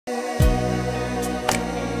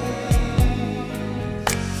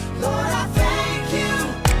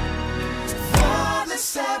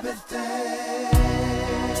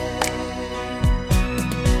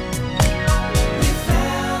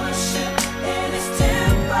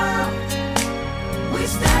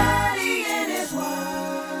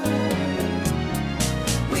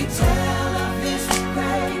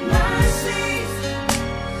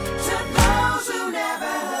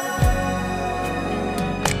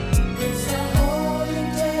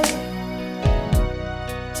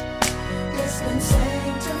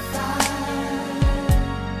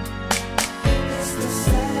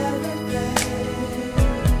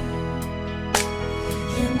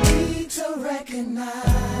recognize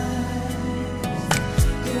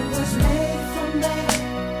it was made for me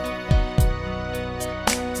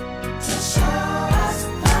to show us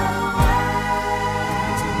the way.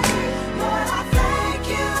 Lord, I thank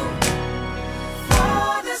you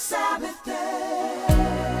for the Sabbath day.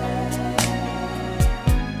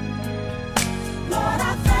 Lord,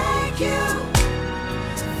 I thank you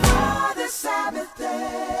for the Sabbath day.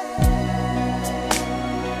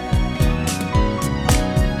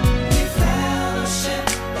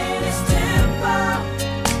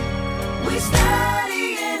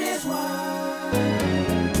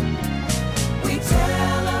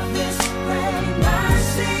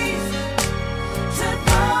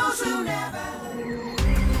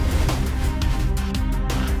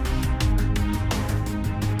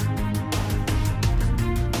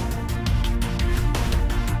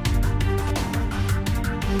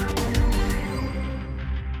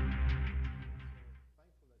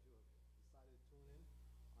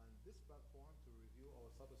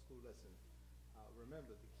 Sabbath School lesson.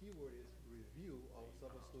 Remember, the key word is review our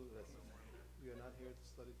Sabbath School lesson. We are not here to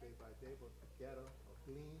study day by day, but to gather or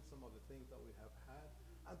glean some of the things that we have had.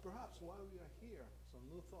 And perhaps while we are here, some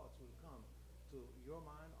new thoughts will come to your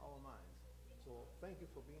mind, our minds. So thank you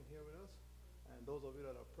for being here with us. And those of you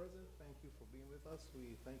that are present, thank you for being with us.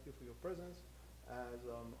 We thank you for your presence.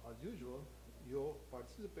 As usual, your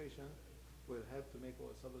participation will help to make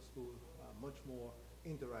our Sabbath School much more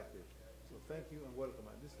interactive. So thank you and welcome.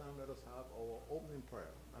 At this time, let us have our opening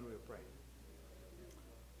prayer, and we'll pray.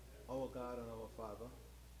 Our God and our Father,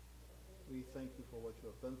 we thank you for what you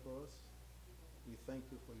have done for us. We thank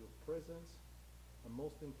you for your presence. And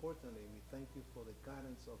most importantly, we thank you for the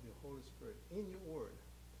guidance of your Holy Spirit in your word.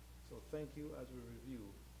 So thank you as we review,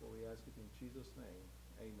 for we ask it in Jesus' name.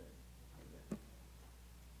 Amen. Amen.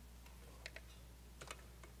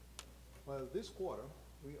 Well, this quarter,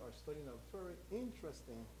 we are studying a very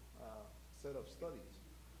interesting set of studies.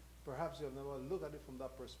 Perhaps you have never looked at it from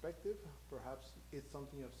that perspective. Perhaps it's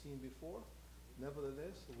something you have seen before.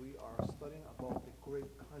 Nevertheless, we are studying about the great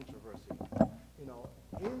controversy. You know,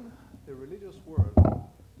 in the religious world,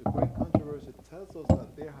 the great controversy tells us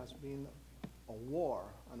that there has been a war,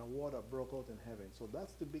 and a war that broke out in heaven. So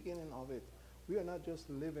that's the beginning of it. We are not just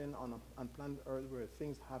living on planet Earth where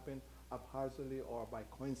things happen haphazardly or by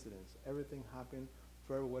coincidence. Everything happened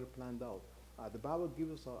very well planned out. The Bible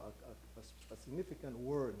gives us a significant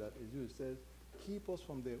word that is used. It says, keep us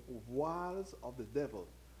from the wiles of the devil.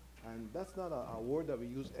 And that's not a word that we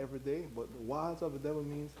use every day, but the wiles of the devil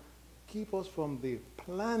means keep us from the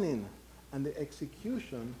planning and the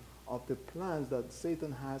execution of the plans that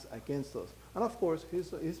Satan has against us. And of course,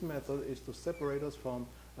 his method is to separate us from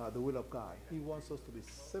the will of God. He wants us to be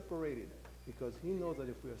separated because he knows that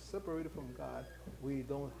if we are separated from God, we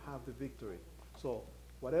don't have the victory. So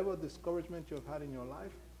whatever discouragement you have had in your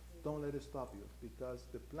life, don't let it stop you, because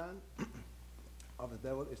the plan of the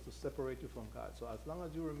devil is to separate you from God. So as long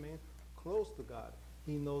as you remain close to God,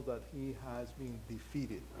 he knows that he has been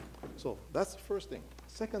defeated. So that's the first thing.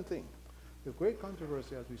 Second thing, the great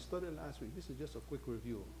controversy, as we studied last week, this is just a quick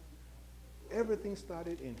review. Everything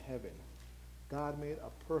started in heaven. God made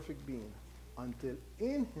a perfect being until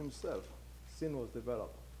in himself sin was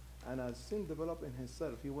developed. And as sin developed in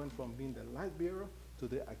himself, he went from being the light bearer to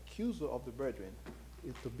the accuser of the brethren,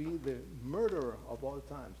 is to be the murderer of all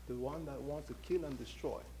times, the one that wants to kill and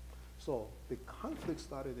destroy. So the conflict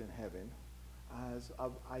started in heaven as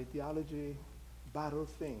an ideology battle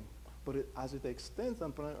thing, but as it extends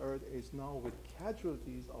on planet Earth, it's now with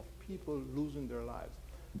casualties of people losing their lives.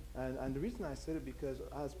 And the reason I said it, because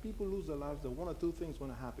as people lose their lives, there are one or two things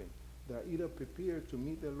going to happen. They're either prepared to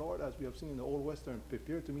meet their Lord, as we have seen in the Old Western,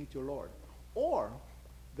 prepare to meet your Lord, or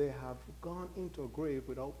they have gone into a grave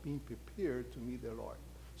without being prepared to meet their Lord.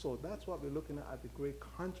 So that's what we're looking at the great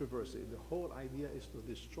controversy. The whole idea is to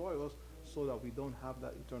destroy us so that we don't have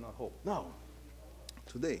that eternal hope. Now,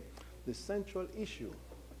 today, the central issue,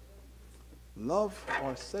 love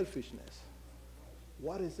or selfishness.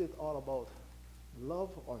 What is it all about?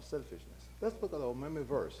 Love or selfishness? Let's look at our memory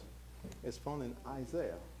verse. It's found in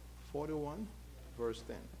Isaiah 41, verse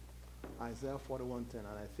 10. Isaiah 41:10, and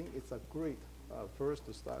I think it's a great verse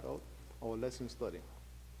to start out our lesson study.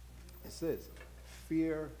 It says,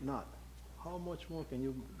 fear not. How much more can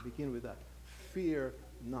you begin with that? Fear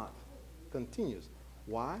not. Continues.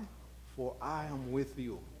 Why? For I am with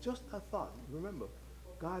you. Just a thought. Remember,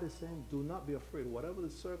 God is saying, do not be afraid. Whatever the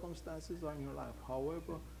circumstances are in your life,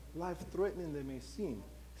 however life-threatening they may seem,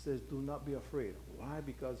 he says, do not be afraid. Why?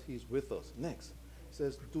 Because he's with us. Next, he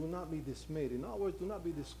says, do not be dismayed. In other words, do not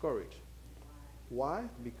be discouraged. Why?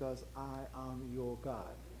 Because I am your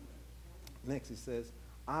God. Next, he says,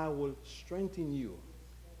 I will strengthen you.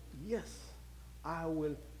 Yes, I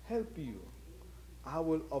will help you. I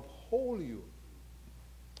will uphold you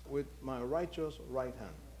with my righteous right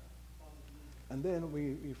hand. And then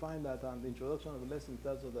we find that the introduction of the lesson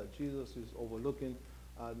tells us that Jesus is overlooking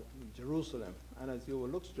Jerusalem. And as he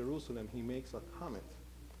overlooks Jerusalem, he makes a comment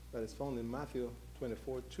that is found in Matthew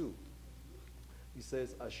 24:2. He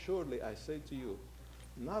says, assuredly I say to you,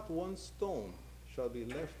 not one stone shall be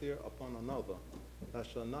left here upon another that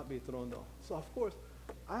shall not be thrown down. So of course,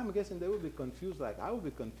 I'm guessing they will be confused like I will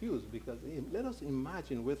be confused, because let us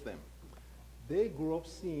imagine with them. They grew up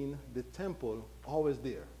seeing the temple always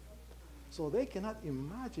there. So they cannot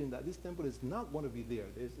imagine that this temple is not going to be there.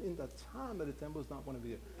 There's in the time that the temple is not going to be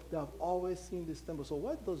there. They have always seen this temple. So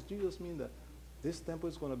what does Jesus mean that this temple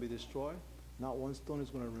is going to be destroyed? Not one stone is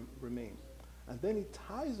going to remain. And then he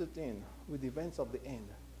ties it in with the events of the end.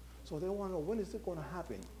 So they want to know, when is it going to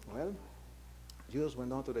happen? Well, Jesus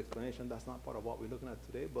went on to the explanation. That's not part of what we're looking at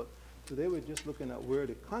today. But today we're just looking at where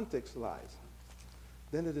the context lies.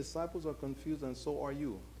 Then the disciples are confused, and so are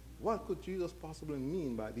you. What could Jesus possibly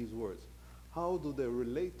mean by these words? How do they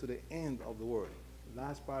relate to the end of the world?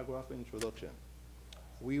 Last paragraph, introduction.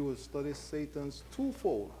 We will study Satan's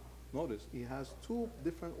twofold. Notice, he has two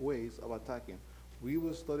different ways of attacking. We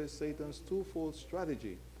will study Satan's twofold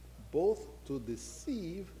strategy, both to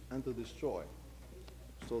deceive and to destroy.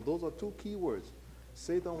 So those are two key words.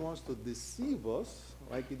 Satan wants to deceive us,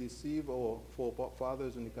 like he deceived our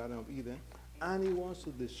forefathers in the Garden of Eden, and he wants to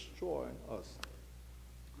destroy us.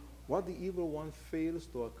 What the evil one fails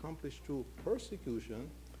to accomplish through persecution,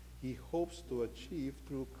 he hopes to achieve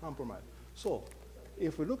through compromise. So,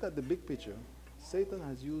 if we look at the big picture, Satan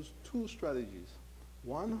has used two strategies.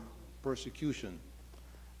 One, persecution.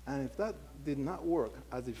 And if that did not work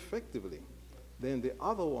as effectively, then the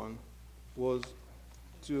other one was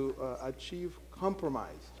to achieve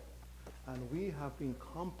compromise. And we have been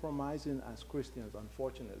compromising as Christians,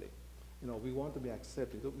 unfortunately. You know, we want to be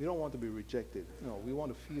accepted. We don't want to be rejected. You know, we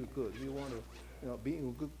want to feel good. We want to, you know, be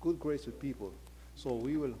in good grace with people. So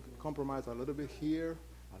we will compromise a little bit here,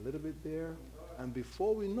 a little bit there, and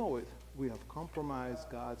before we know it, we have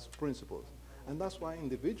compromised God's principles. And that's why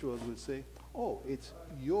individuals will say, oh, it's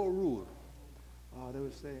your rule. They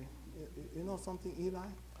will say, you know something, Eli?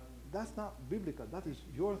 That's not biblical. That is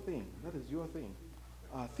your thing. That is your thing.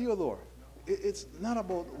 Theodore, it's not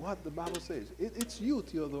about what the Bible says. It's you,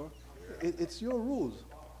 Theodore. It's your rules.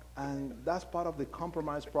 And that's part of the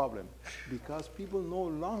compromise problem, because people no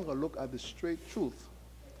longer look at the straight truth.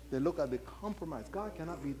 They look at the compromise. God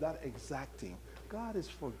cannot be that exacting. God is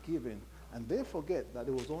forgiving. And they forget that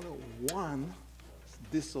there was only one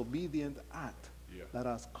disobedient act that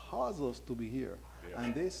has caused us to be here.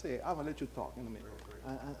 And they say, I will let you talk in a minute.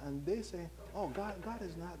 And they say, oh, God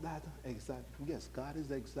is not that exact. Yes, God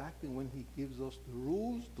is exacting when he gives us the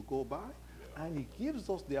rules to go by, and he gives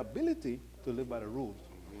us the ability to live by the rules.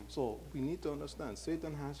 So we need to understand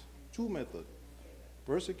Satan has two methods,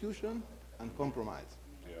 persecution and compromise.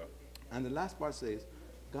 And the last part says,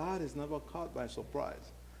 God is never caught by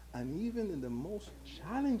surprise. And even in the most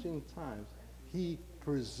challenging times, he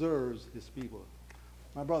preserves his people.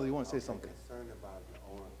 My brother, you want to say something? I'm concerned about your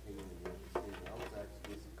own opinion and your decision. I was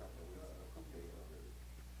actually this a couple of weeks ago, a couple days already,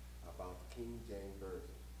 about the King James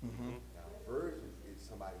Version. Now, version is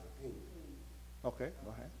somebody's opinion. Okay,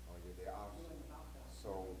 go ahead. Oh, yeah, they are.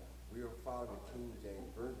 So we are following the King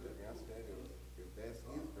James Version. The answer to that is, if that's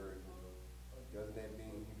his version, doesn't that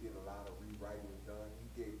mean he did a lot of rewriting done?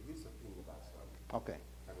 He gave his opinion about something. Okay,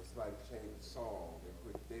 Like when somebody changed the song, they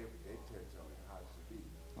put their touch on it, how it should be.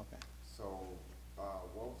 okay. So,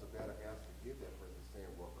 what was a better answer to give that person, saying,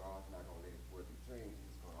 well, God's not going to let his word be changed,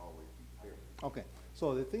 it's going to always be there. Okay,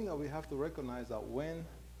 so the thing that we have to recognize that when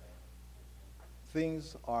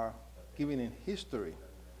things are given in history,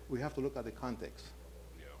 we have to look at the context.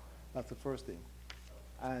 That's the first thing.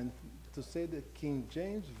 And to say the King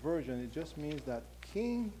James Version, it just means that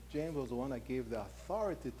King James was the one that gave the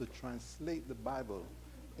authority to translate the Bible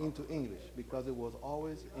into English, because it was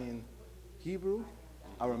always in Hebrew,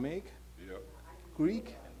 Aramaic,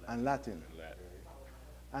 Greek, and Latin.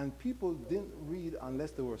 And people didn't read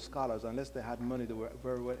unless they were scholars, unless they had money, they were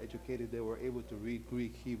very well educated, they were able to read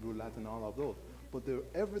Greek, Hebrew, Latin, all of those. But the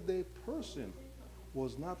everyday person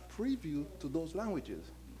was not privy to those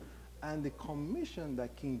languages. And the commission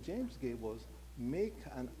that King James gave was make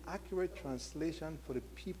an accurate translation for the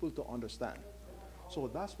people to understand. So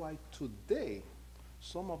that's why today,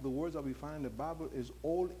 some of the words that we find in the Bible is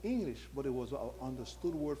Old English, but it was an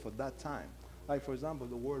understood word for that time. Like, for example,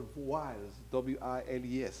 the word wise,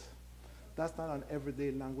 W-I-L-E-S. That's not an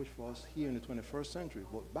everyday language for us here in the 21st century,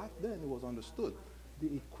 but back then it was understood.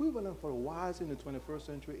 The equivalent for wise in the 21st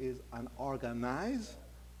century is an organized,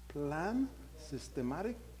 plan,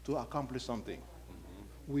 systematic to accomplish something.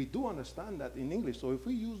 We do understand that in English. So if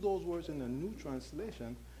we use those words in a new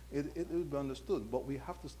translation, it will be understood. But we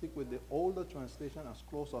have to stick with the older translation as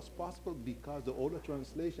close as possible, because the older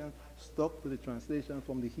translation stuck to the translation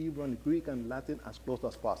from the Hebrew and the Greek and Latin as close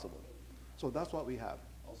as possible. So that's what we have.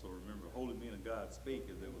 Also remember, holy men of God spake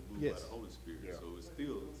as they were moved Yes. by the Holy Spirit. Yeah. So it's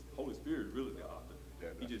Holy Spirit is really the author. Yeah,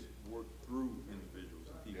 He just worked through individuals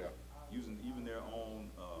and people, using even their own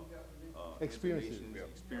Experiences. information,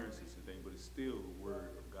 experiences and things, but it's still the word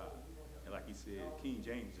of God. And like he said, King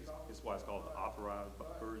James is why it's called the authorized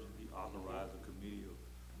version. He authorized a committee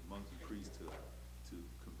of monks and priests to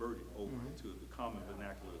convert it over to the common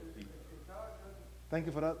vernacular of the people. Thank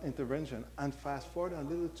you for that intervention. And fast forward a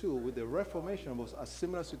little too, with the Reformation was a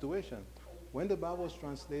similar situation. When the Bible was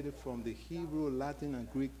translated from the Hebrew, Latin,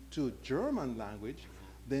 and Greek to German language,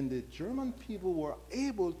 then the German people were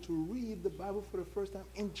able to read the Bible for the first time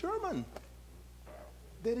in German.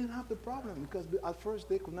 They didn't have the problem, because at first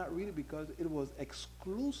they could not read it because it was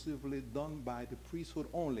exclusively done by the priesthood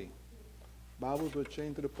only. Bibles were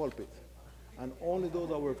chained to the pulpit, and only those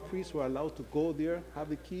that were priests were allowed to go there, have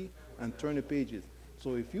the key, and turn the pages.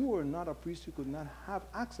 So if you were not a priest, you could not have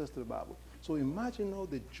access to the Bible. So imagine now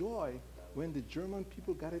the joy when the German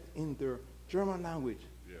people got it in their German language.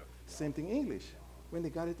 Yeah. Same thing English. When they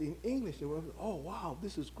got it in English, they were, oh, wow,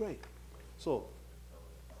 this is great. So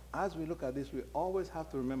as we look at this, we always have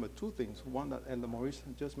to remember two things. One that Elder Maurice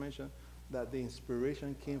just mentioned, that the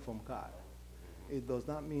inspiration came from God. It does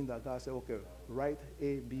not mean that God said, okay, write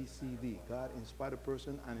A, B, C, D. God inspired a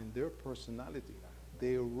person, and in their personality,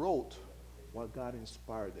 they wrote what God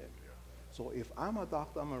inspired them. So if I'm a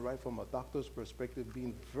doctor, I'm going to write from a doctor's perspective,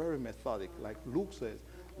 being very methodic. Like Luke says,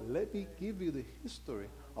 let me give you the history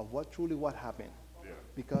of what happened. Yeah.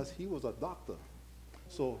 Because he was a doctor.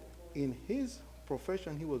 So in his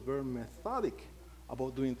profession, he was very methodic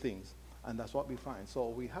about doing things. And that's what we find. So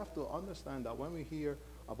we have to understand that when we hear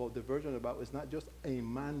about the version of the Bible, it's not just a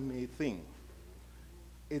man-made thing.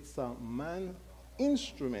 It's a man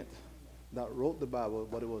instrument that wrote the Bible,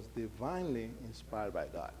 but it was divinely inspired by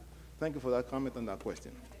God. Thank you for that comment and that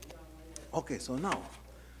question. Okay, so now,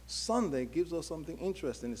 Sunday gives us something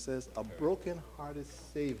interesting. It says, a broken-hearted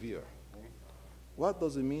Savior. What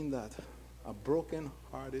does it mean that? A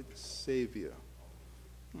broken-hearted Savior.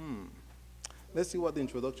 Let's see what the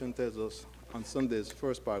introduction tells us on Sunday's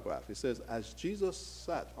first paragraph. It says, as Jesus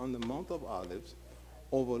sat on the Mount of Olives,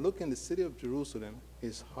 overlooking the city of Jerusalem,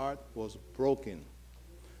 his heart was broken.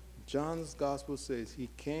 John's gospel says he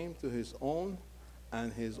came to his own,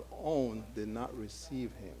 and his own did not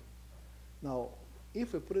receive him. Now,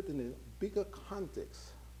 if we put it in a bigger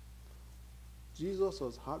context, Jesus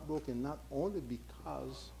was heartbroken not only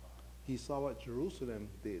because he saw what Jerusalem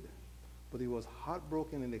did, but he was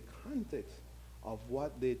heartbroken in the context of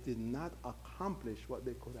what they did not accomplish, what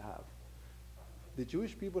they could have. The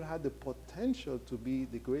Jewish people had the potential to be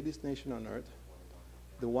the greatest nation on earth,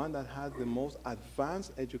 the one that had the most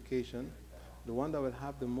advanced education, the one that would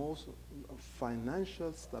have the most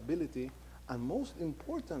financial stability, and most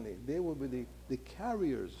importantly, they will be the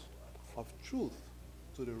carriers of truth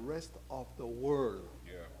to the rest of the world.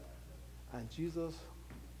 Yeah. And Jesus,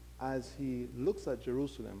 as he looks at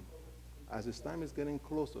Jerusalem, as his time is getting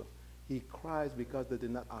closer, he cries because they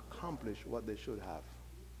did not accomplish what they should have.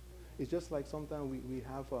 It's just like sometimes we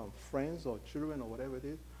have friends or children or whatever it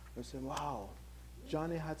is, and say, wow,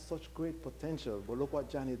 Johnny had such great potential, but look what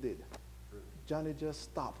Johnny did. Johnny just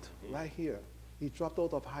stopped right here. He dropped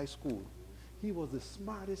out of high school. He was the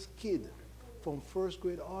smartest kid from first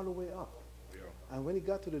grade all the way up. Yeah. And when he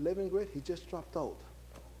got to the 11th grade, he just dropped out.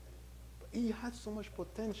 But he had so much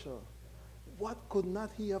potential. What could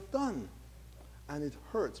not he have done? And it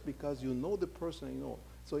hurts because you know the person you know.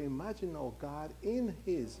 So imagine now God in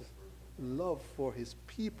his love for his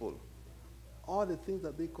people, all the things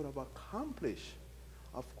that they could have accomplished,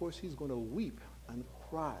 of course he's going to weep and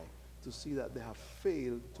cry to see that they have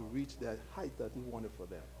failed to reach that height that he wanted for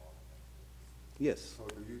them. Yes. So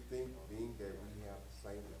do you think, being that we have the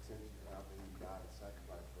same potential after he died and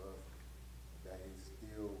sacrificed for us, that he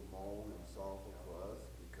still mourn and sorrowful for us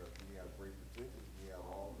because we have great potential, we have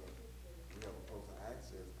a closer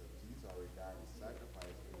access because Jesus already died and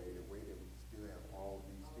sacrificed and made a way that we still have all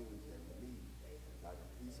these things that we need, like a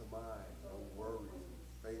peace of mind, no worries,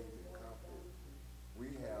 faith and confidence.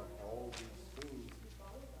 We have all these things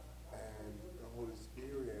and the Holy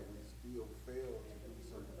Spirit, and we still fail to do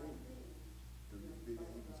certain things. Do you feel that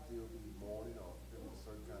he would still be mourning or feeling a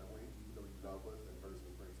certain kind of way, even though he loved us and mercy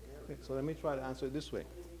and grace carries? Okay, so let me try to answer it this way.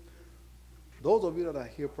 Those of you that are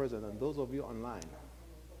here present and those of you online,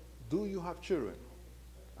 do you have children,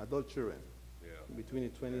 adult children, between the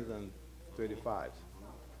 20s and 35s?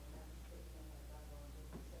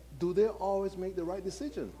 Do they always make the right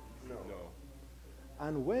decision? No.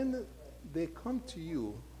 And when they come to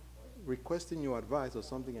you requesting your advice or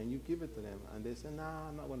something and you give it to them and they say, nah,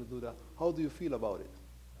 I'm not going to do that, how do you feel about it?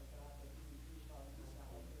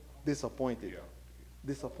 Disappointed.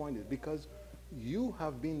 Disappointed because you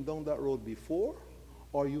have been down that road before,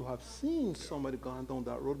 or you have seen somebody gone down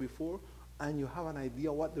that road before, and you have an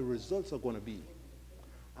idea what the results are going to be.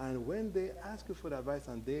 And when they ask you for the advice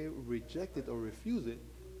and they reject it or refuse it,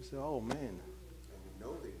 you say, oh man. And you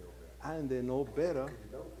know they know better. And they know better.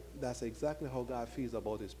 You know. That's exactly how God feels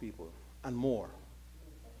about his people. And more.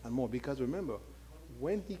 And more. Because remember,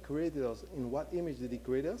 when he created us, in what image did he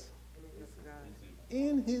create us?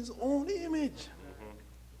 In his own image.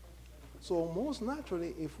 So most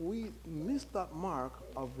naturally, if we miss that mark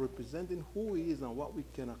of representing who he is and what we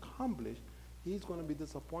can accomplish, he's going to be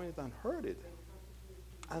disappointed and hurted.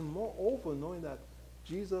 And moreover, knowing that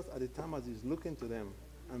Jesus, at the time as he's looking to them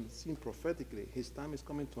and seeing prophetically, his time is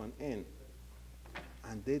coming to an end,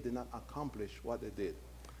 and they did not accomplish what they did.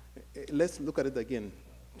 Let's look at it again.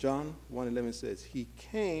 John 1:11 says, he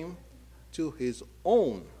came to his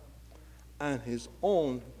own, and his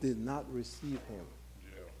own did not receive him.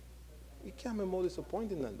 You can't be more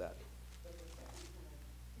disappointing than that.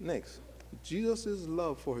 Next, Jesus'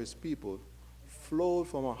 love for his people flowed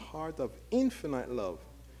from a heart of infinite love.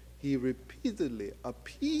 He repeatedly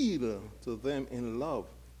appealed to them in love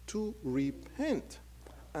to repent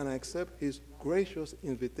and accept his gracious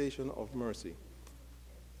invitation of mercy.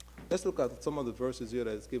 Let's look at some of the verses here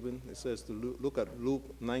that is given. It says to look at Luke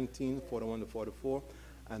 19:41-44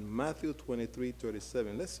 and Matthew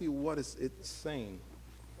 23:37. Let's see what is it saying.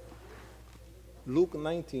 Luke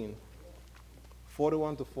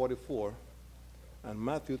 19:41-44 and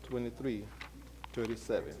Matthew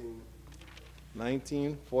 23:37.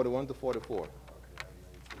 19:41-44.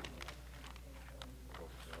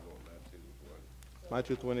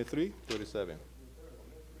 Matthew 23:37.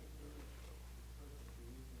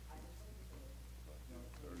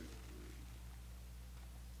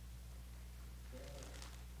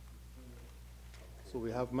 So we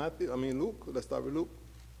have Luke. Let's start with Luke.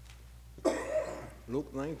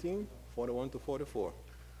 Luke 19:41-44.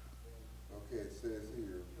 Okay, it says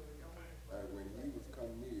here, when he was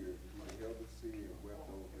come near, he beheld the city and wept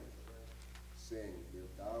over it, saying, if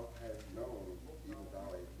thou hadst known, even thou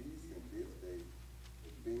a beast in this day,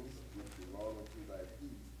 the things which belong unto thy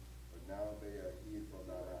peace, but now they are hid from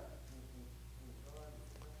thine eyes.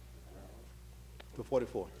 To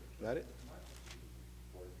 44. Got it?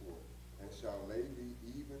 44. And shall lay thee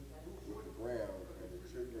even with the ground, and the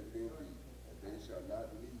children of them thee, and they shall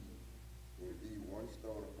not leave in thee one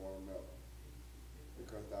stone upon another,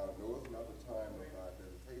 because thou knowest not the time of thy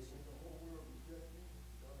visitation.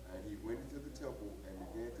 And he went into the temple and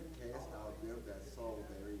began to cast out them that sold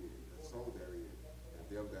therein, and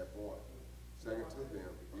them that bought, saying to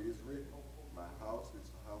them, it is written, my house is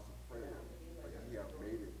a house of prayer, but ye have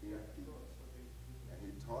made it den of thieves. And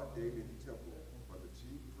he taught daily in the temple, but the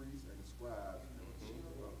chief priests and the scribes and the chief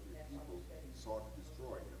of the people sought to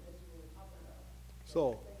destroy him.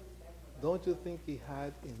 So, don't you think he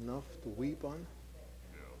had enough to weep on?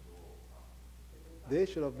 They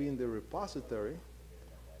should have been the repository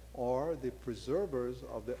or the preservers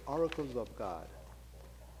of the oracles of God.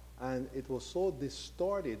 And it was so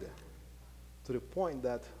distorted to the point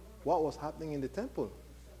that what was happening in the temple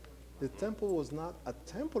was not a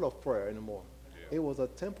temple of prayer anymore. It was a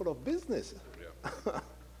temple of business.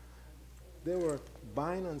 They were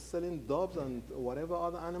buying and selling doves and whatever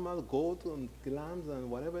other animals, goats and lambs and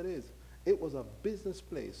whatever it is. It was a business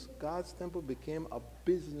place. God's temple became a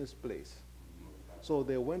business place. So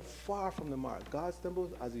they went far from the mark. God's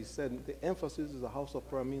temple, as he said, the emphasis is a house of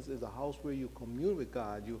prayer, means it's a house where you commune with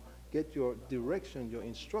God. You get your direction, your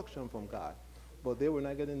instruction from God. But they were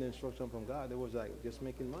not getting the instruction from God. They was like just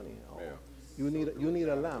making money. Oh, you need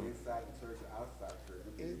a lamb. Inside the church or outside the church.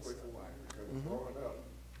 It's a question why. Because growing up,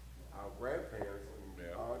 our grandparents and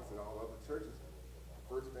aunts and all other churches, the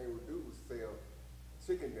first thing we do was sell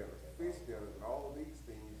chicken dinners, fish dinners, and all these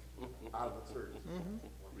things out of the church.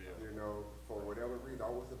 You know, for whatever reason,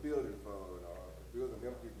 always a building fund, or building an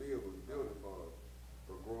empty building, building fund.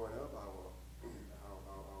 But growing up, our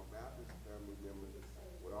Baptist family members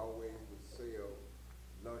would always sell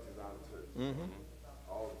lunches out of church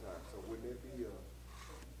all the time. So wouldn't it be a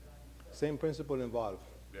Same principle involved.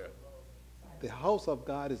 The house of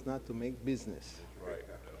God is not to make business. Right,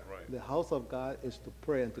 that's right. The house of God is to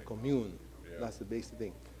pray and to commune. That's the basic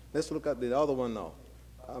thing. Let's look at the other one now.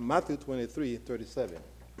 Matthew 23:37.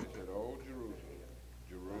 He said, O Jerusalem,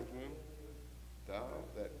 Jerusalem, thou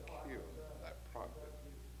that killed thy prophet,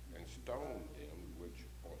 and stoned them which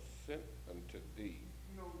are sent unto thee,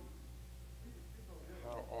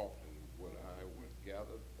 how often would I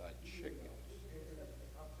gather thy chickens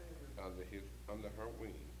under her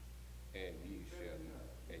wing, and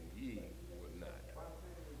ye would not.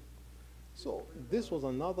 So this was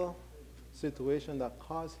another situation that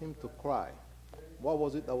caused him to cry. What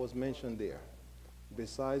was it that was mentioned there?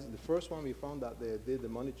 Besides the first one, we found that they did the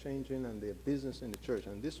money changing and their business in the church.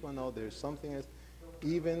 And this one now, there's something else,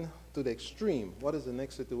 even to the extreme. What is the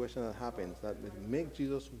next situation that happens that will make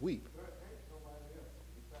Jesus weep?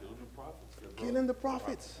 Killing the prophets. Killing the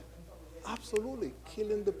prophets. Absolutely,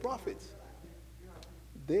 killing the prophets.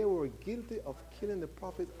 They were guilty of killing the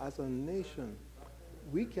prophets as a nation.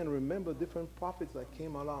 We can remember different prophets that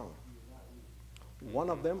came along.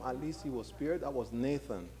 One of them, at least he was spared, that was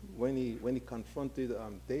Nathan, when he confronted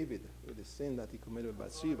David with the sin that he committed with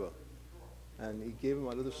Bathsheba. And he gave him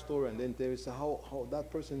a little story, and then David said, how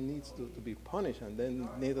that person needs to be punished. And then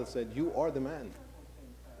Nathan said, you are the man.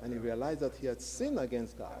 And he realized that he had sinned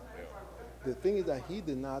against God. The thing is that he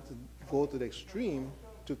did not go to the extreme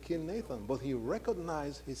to kill Nathan, but he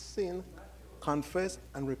recognized his sin, confessed,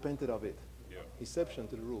 and repented of it. Yeah. Exception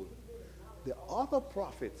to the rule. The other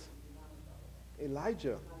prophet,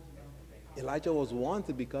 Elijah was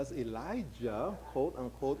wanted because Elijah, quote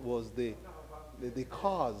unquote, was the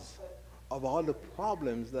cause of all the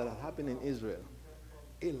problems that had happened in Israel.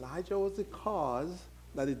 Elijah was the cause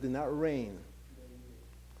that it did not rain.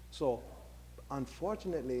 So,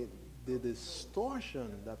 unfortunately, the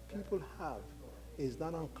distortion that people have is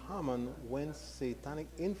not uncommon when satanic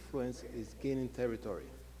influence is gaining territory.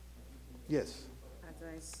 Yes.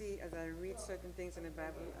 As I read certain things in the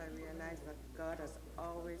Bible, I realize that God has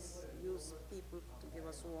always used people to give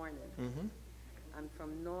us warning. Mm-hmm. And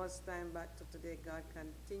from Noah's time back to today, God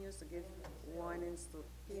continues to give warnings to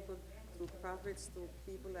people, through prophets, to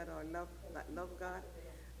people that love God.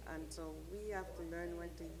 And so we have to learn when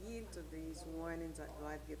to yield to these warnings that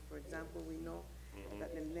God gives. For example, we know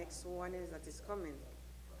that the next warning that is coming,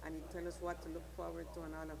 and He tells us what to look forward to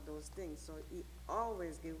and all of those things. So He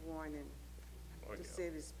always gives warning to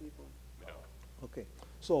save His people. Yeah. Okay.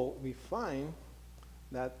 So we find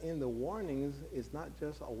that in the warnings, it's not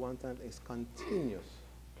just a one-time, it's continuous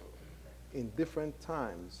in different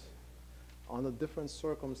times, under different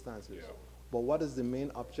circumstances. Yeah. But what is the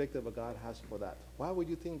main objective that God has for that? Why would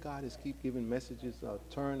you think God is keep giving messages,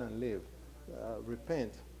 turn and live,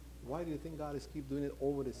 repent? Why do you think God is keep doing it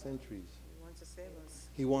over the centuries? He wants to save us.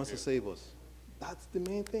 He wants to save us. That's the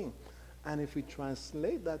main thing. And if we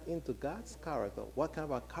translate that into God's character, what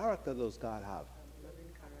kind of a character does God have?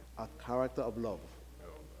 Loving character. A character of love.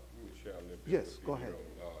 We shall live Yes, go ahead.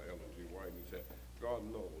 Ellen G. White, he said, God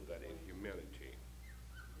knows that in humanity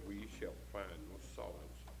we shall find no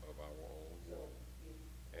solace of our own woe.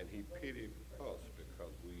 And He pitied us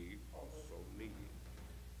because we are so needy,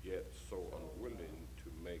 yet so unwilling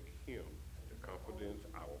to make Him the confidence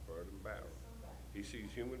our burden bearer. He sees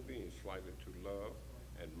human beings slightly to love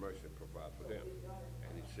and mercy provide for them.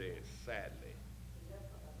 And He says, sadly,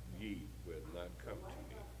 ye will not come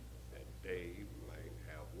to me, that they might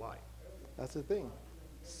have life. That's the thing.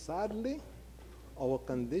 Sadly, our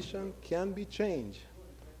condition can be changed,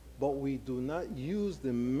 but we do not use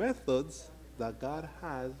the methods that God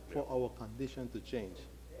has for our condition to change.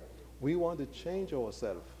 We want to change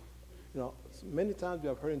ourselves. You know, many times we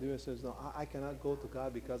have heard individuals say, no, I cannot go to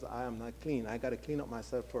God because I am not clean. I got to clean up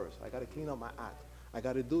myself first. I got to clean up my act. I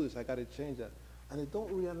got to do this. I got to change that. And they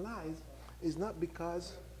don't realize it's not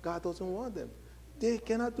because God doesn't want them. They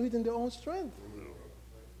cannot do it in their own strength.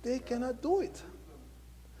 They cannot do it.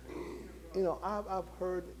 You know, I've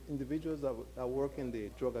heard individuals that work in the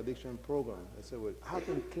drug addiction program. They say, well, I've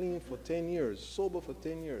been clean for 10 years, sober for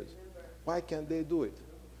 10 years. Why can't they do it?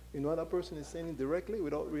 You know what that person is saying directly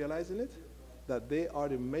without realizing it? That they are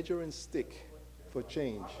the measuring stick for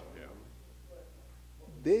change. Yeah.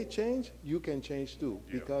 They change, you can change too,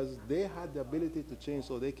 because they had the ability to change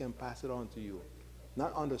so they can pass it on to you.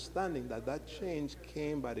 Not understanding that that change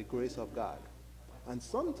came by the grace of God. And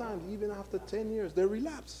sometimes, even after 10 years, they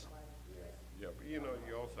relapse. Yeah, but you know,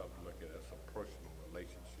 you also have to look at it as a personal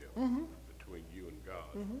relationship between you and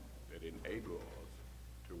God that enables us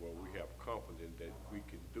to where we have confidence that we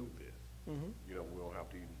can do this. You know, we don't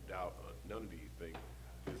have to even doubt none of these things.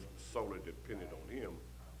 Just solely dependent on Him,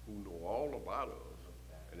 who know all about us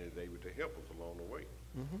and is able to help us along the way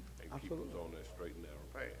and keep us on that straight and narrow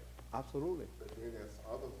path. Absolutely. But then there's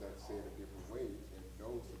others that say it a different way, and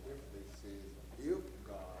those who differently says if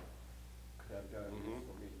God could have done this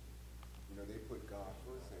for me. You know, they put God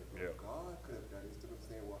first, and Yeah. God could have done it, instead of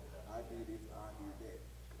saying, well, I did this, I did that.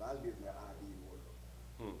 Because I live in the I did world.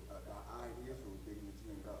 The I in Israel is bigger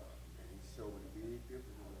than God. And he showed me the big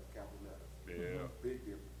difference in the capital letters. Yeah. Big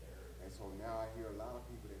difference. And so now I hear a lot of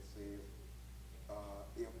people that says,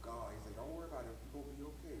 if God, he said, don't worry about it, you're going to be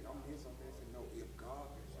okay. I'm hear something that say, no, if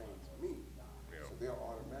God can change me. Yeah. So they're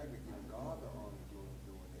automatically giving God the honor and glory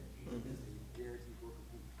for doing that. He guarantees working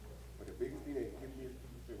people. But the biggest thing that gives me is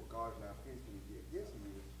people say, well, God's not finished with you yet. Yes, he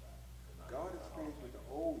is. God is finished with the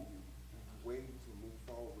old you. He's waiting to move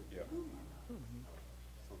forward with the new you.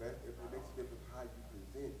 So that if it makes a difference how you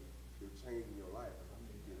present your change in your life,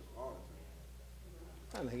 you give honor to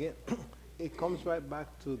it. And again, it comes right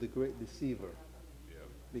back to the great deceiver. Yeah.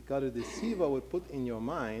 Because the deceiver would put in your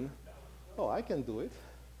mind, oh, I can do it.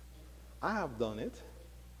 I have done it.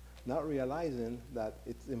 Not realizing that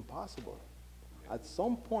it's impossible. At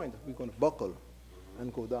some point, we're going to buckle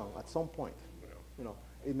and go down. At some point. You know,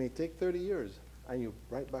 it may take 30 years, and you're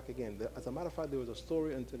right back again. As a matter of fact, there was a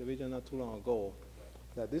story on television not too long ago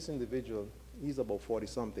that this individual, he's about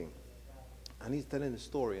 40-something, and he's telling the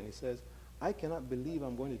story, and he says, I cannot believe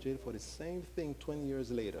I'm going to jail for the same thing 20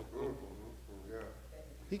 years later. Yeah.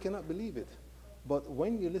 He cannot believe it. But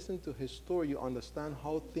when you listen to his story, you understand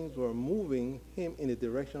how things were moving him in the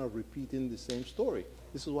direction of repeating the same story.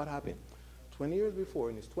 This is what happened. 20 years before,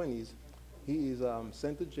 in his 20s, he is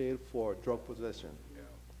sent to jail for drug possession. Yeah.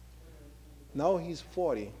 Now he's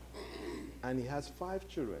 40, and he has 5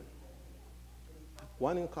 children.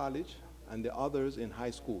 One in college, and the others in high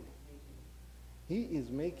school.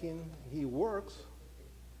 He works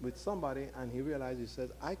with somebody, and he realizes, he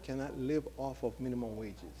says, I cannot live off of minimum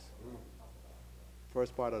wages.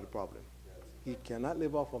 First part of the problem. He cannot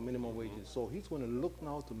live off of minimum wages. So he's going to look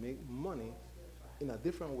now to make money in a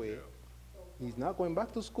different way. He's not going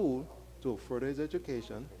back to school to further his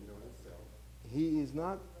education. He is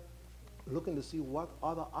not looking to see what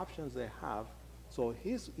other options they have. So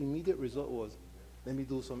his immediate result was, let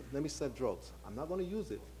me sell drugs. I'm not going to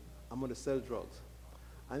use it. I'm going to sell drugs.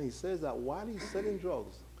 And he says that while he's selling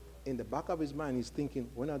drugs, in the back of his mind, he's thinking,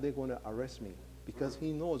 when are they going to arrest me? Because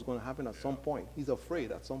he knows it's going to happen at some point. He's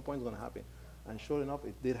afraid at some point it's going to happen. And sure enough,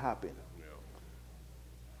 it did happen. Yeah.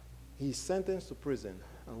 He's sentenced to prison.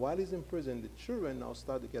 And while he's in prison, the children now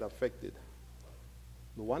start to get affected.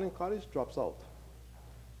 The one in college drops out.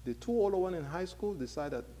 The 2 older ones in high school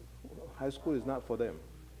decide that high school is not for them.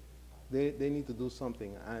 They need to do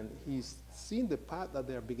something. And he's seen the path that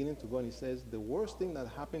they're beginning to go, and he says the worst thing that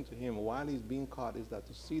happened to him while he's being caught is that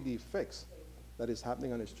to see the effects that is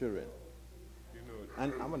happening on his children. You know,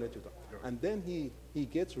 And I'm going to let you talk. And then he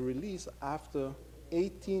gets released after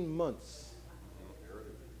 18 months.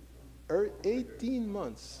 18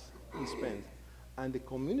 months he spends. And the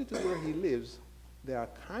community where he lives, they are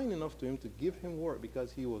kind enough to him to give him work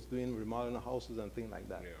because he was doing remodeling houses and things like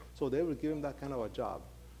that. Yeah. So they will give him that kind of a job.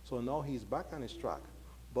 So now he's back on his track.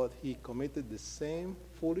 But he committed the same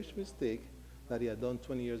foolish mistake that he had done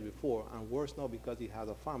 20 years before, and worse now because he has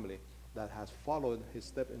a family that has followed his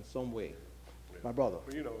step in some way. My brother.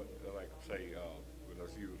 Well, you know, like say,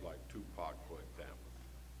 let's use like Tupac, for example.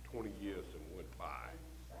 20 years that went by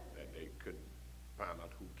that they couldn't find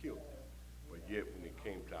out who killed him. But yet when it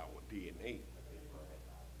came to our DNA,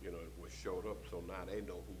 you know, it was showed up, so now they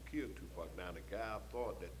know who killed Tupac. Now the guy I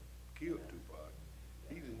thought that killed Tupac,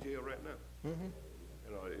 he's in jail right now.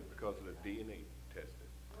 You know, it's because of the DNA testing.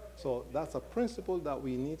 So that's a principle that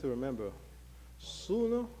we need to remember.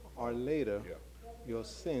 Sooner or later, Yeah. your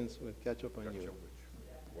sins will catch up on Catch you. up with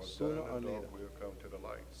you. One Sooner time or the later. dog will come to the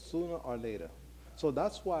light. Sooner or later. So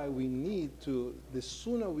that's why we need to, the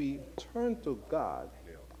sooner we turn to God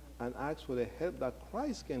Yeah. and ask for the help that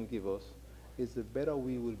Christ can give us, is the better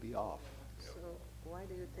we will be off. So why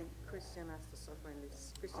do you think Christians suffer in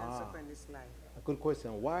this life? A good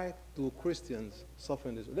question. Why do Christians suffer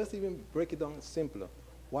in this? Let's even break it down simpler.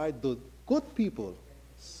 Why do good people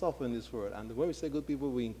suffer in this world? And when we say good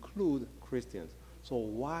people, we include Christians. So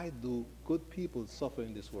why do good people suffer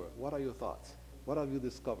in this world? What are your thoughts? What have you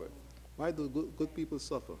discovered? Why do good people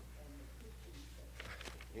suffer?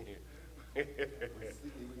 We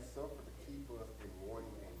suffer to keep us in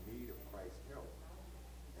wanting and need of Christ's help,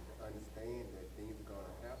 and to understand that things are going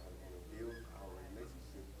to happen, and it builds our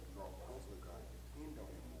relationship to draw closer to God, depend on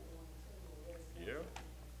Him more.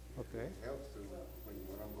 Yeah. Okay. It helps to,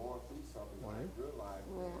 when I'm going through something, I Right. realize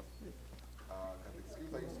that, because the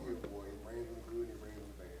excuse I used to hear, boy, it rains when good, it rains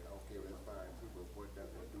when bad. Okay, well, that's fine too, but what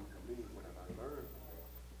does it do for me? What have I learned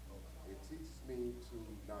from that? It teaches me to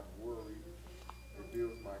not worry. It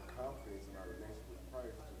builds my confidence in my relationship with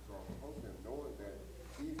Christ, to draw closer to Him, knowing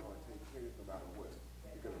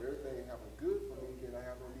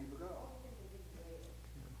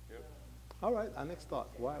All right, our next thought.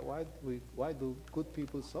 Why do good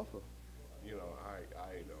people suffer? You know, I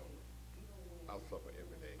suffer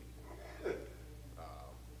every day.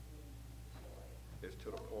 It's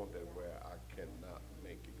to the point that where I cannot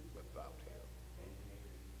make it without him.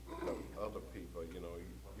 Because other people, you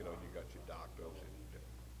got your doctors and,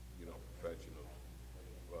 professionals,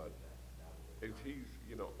 but he's,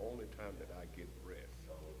 only time that I get rest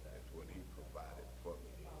is when he provided for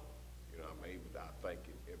me. I'm able to, I thank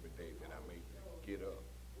him every day that I'm able to get up.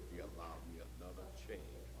 He allowed me another chance.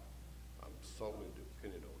 I'm solely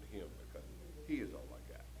dependent on him because he is all I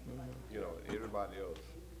got. Everybody else,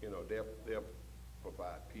 they'll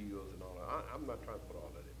provide pills and all that. I'm not trying to put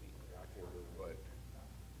all that in me, but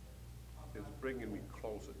it's bringing me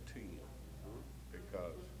closer to him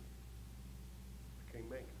because I can't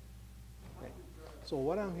make it. So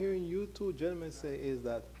what I'm hearing you two gentlemen say is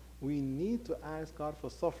that we need to ask God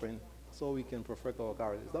for suffering so we can perfect our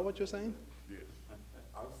character. Is that what you're saying? Yes.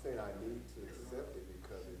 I'm saying I need to accept it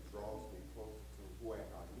because it draws me closer to who I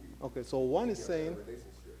need. Okay, so one is Yeah, saying that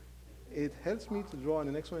relationship. it helps me to draw, and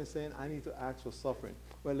the next one is saying I need to ask for suffering.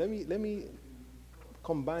 Well, let me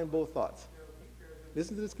combine both thoughts.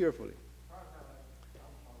 Listen to this carefully.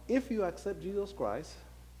 If you accept Jesus Christ,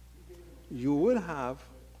 you will have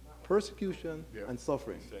persecution and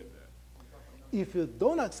suffering. He said that. If you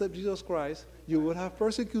don't accept Jesus Christ, you will have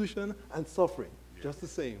persecution and suffering, just the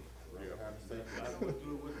same.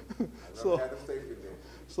 So,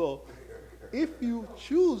 so if you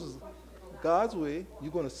choose God's way,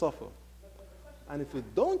 you're going to suffer. And if you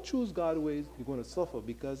don't choose God's ways, you're going to suffer,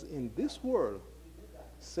 because in this world,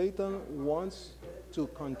 Satan wants to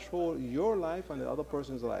control your life and the other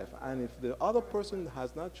person's life. And if the other person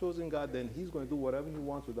has not chosen God, then he's going to do whatever he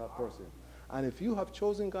wants with that person. And if you have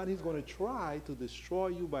chosen God, he's going to try to destroy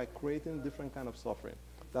you by creating different kind of suffering.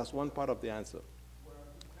 That's one part of the answer.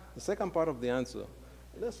 The second part of the answer,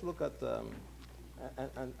 let's look at,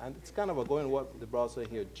 and it's kind of going what the brother said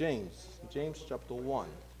here, James chapter 1.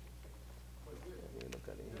 Let me look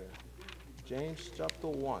at it here. James chapter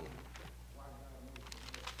 1.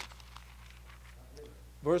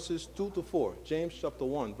 Verses 2 to 4. James chapter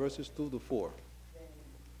 1, verses 2 to 4.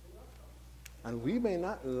 And we may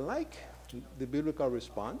not like the biblical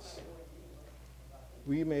response.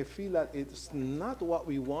 We may feel that it's not what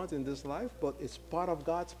we want in this life, but it's part of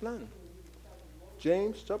God's plan.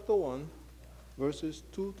 James chapter 1, verses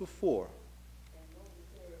 2 to 4.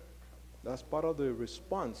 That's part of the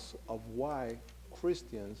response of why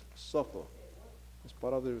Christians suffer. It's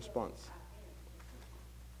part of the response.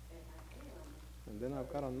 And then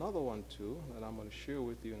I've got another one too that I'm going to share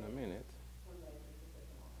with you in a minute.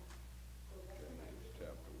 James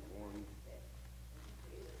chapter 1.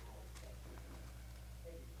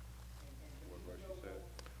 What verse you said?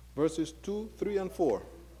 Verses 2, 3, and 4.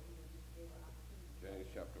 James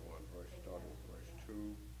chapter 1, starting with verse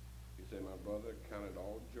 2. He said, my brother, count it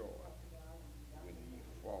all joy when ye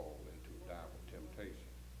fall into dire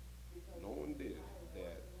temptation, knowing this,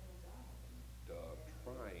 that the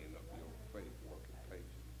trying of your faith worketh patience.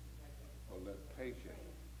 But let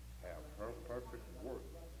patience have her perfect work,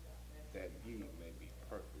 that ye may be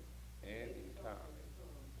perfect and entirely,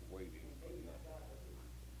 waiting for nothing.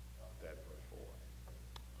 That verse 4.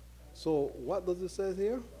 So what does it say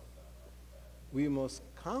here? We must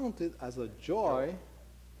count it as a joy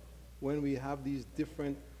when we have these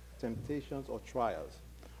different temptations or trials.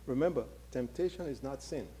 Remember, temptation is not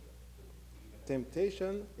sin.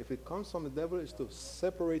 Temptation, if it comes from the devil, is to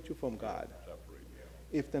separate you from God.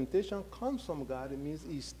 If temptation comes from God, it means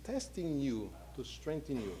he's testing you to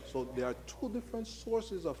strengthen you. So there are two different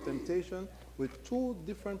sources of temptation with two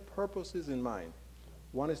different purposes in mind.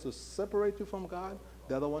 One is to separate you from God.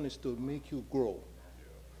 The other one is to make you grow.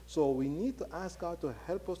 So we need to ask God to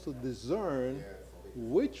help us to discern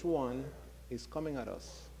which one is coming at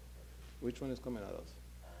us. Which one is coming at us?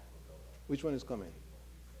 Which one is coming?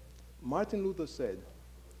 Martin Luther said,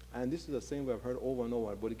 and this is the same way I've heard over and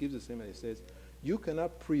over, but it gives the same, and it says, you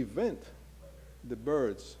cannot prevent the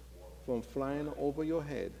birds from flying over your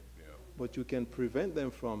head, but you can prevent them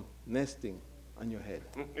from nesting on your head.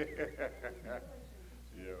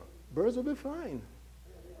 Birds will be fine,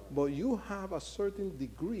 but you have a certain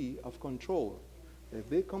degree of control. If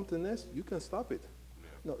they come to nest, you can stop it.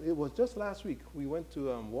 No, it was just last week. We went to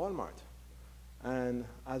Walmart, and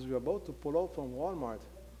as we were about to pull out from Walmart,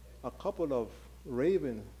 a couple of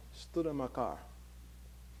ravens stood in my car.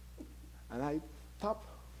 And I tapped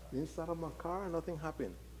the inside of my car and nothing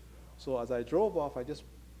happened. So as I drove off, I just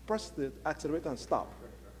pressed the accelerator and stopped.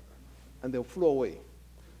 And they flew away.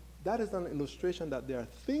 That is an illustration that there are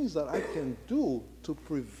things that I can do to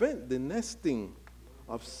prevent the nesting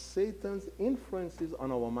of Satan's influences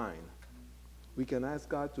on our mind. We can ask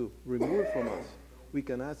God to remove it from us. We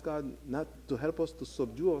can ask God not to help us to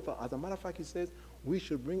subdue our thought. As a matter of fact, he says we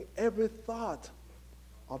should bring every thought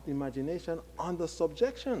of the imagination under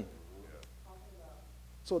subjection.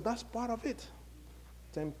 So that's part of it.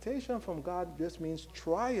 Temptation from God just means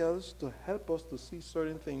trials to help us to see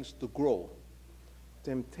certain things to grow.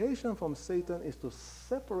 Temptation from Satan is to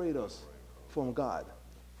separate us from God.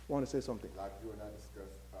 Want to say something? Like you and I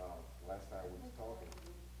discussed last time we was talking,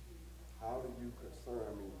 how do you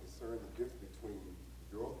discern the difference between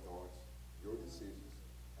your thoughts, your decisions,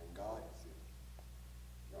 and God's decisions?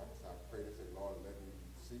 You know, so I pray to say, Lord, let me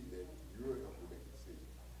see that you're helping me make a decision,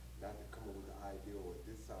 not to come up with the idea or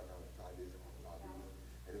this side I'll try this, I'll do this.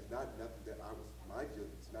 And it's not nothing that my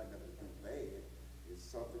judgment, it's not nothing to do bad, it's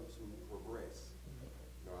something to progress.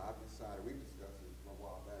 You know, I've decided, we've discussed this a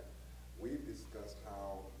while back, we've discussed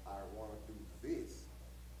how I want to do this,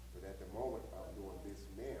 but at the moment I'm doing this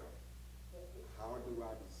now. How do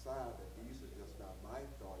I decide that these are just not my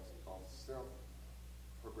thoughts of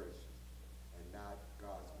self-progression and not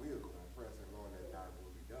God's will? Because I pray, I say, Lord, that thy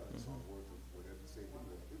will be done. So I'm going to, whatever you say, do,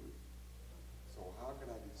 let's do it. So how can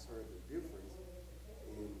I discern the difference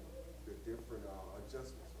in the different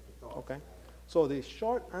adjustments of the thoughts? Okay. So the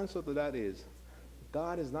short answer to that is,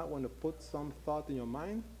 God is not going to put some thought in your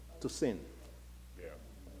mind to sin. Yeah.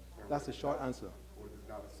 That's the short answer. Or it's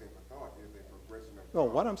not a simple thought, it's a progression of No,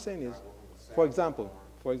 thought. what I'm saying is, for example,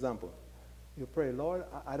 you pray, Lord,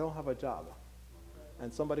 I don't have a job.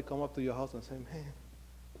 And somebody come up to your house and say, man,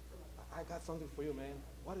 I got something for you, man.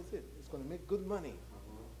 What is it? It's going to make good money.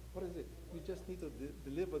 What is it? You just need to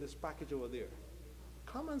deliver this package over there.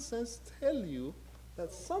 Common sense tell you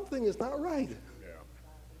that something is not right. Yeah.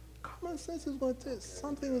 Common sense is going to tell you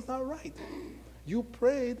something is not right. You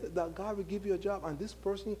prayed that God will give you a job, and this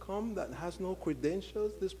person comes that has no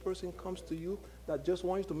credentials. This person comes to you that just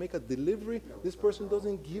wants you to make a delivery. This person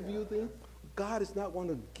doesn't give you the. God is not going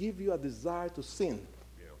to give you a desire to sin.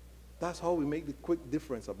 Yeah. That's how we make the quick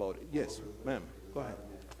difference about it. Yes, ma'am. Go ahead.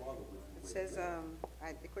 It says,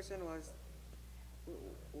 the question was,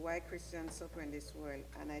 why Christians suffer in this world?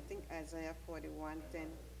 And I think Isaiah 41:10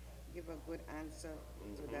 give a good answer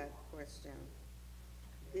to that question.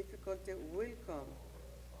 Difficulty will come,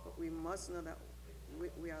 but we must know that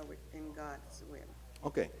we are within God's will.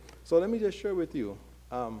 Okay, so let me just share with you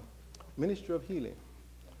Ministry of Healing,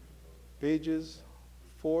 pages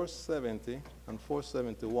 470 and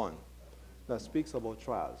 471, that speaks about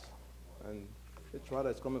trials and the trial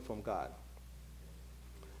that's coming from God.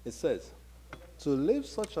 It says, to live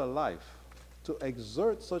such a life, to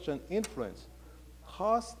exert such an influence,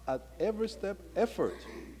 costs at every step effort,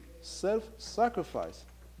 self-sacrifice,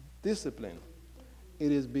 discipline.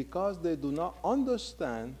 It is because they do not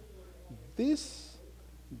understand this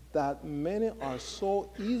that many are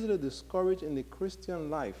so easily discouraged in the Christian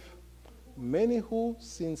life. Many who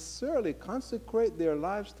sincerely consecrate their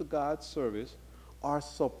lives to God's service are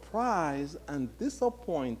surprised and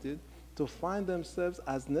disappointed to find themselves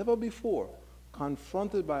as never before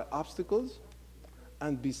confronted by obstacles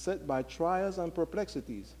and beset by trials and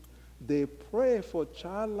perplexities. They pray for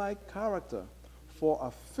childlike character, for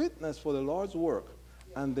a fitness for the Lord's work,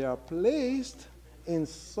 and they are placed in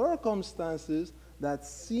circumstances that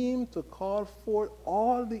seem to call forth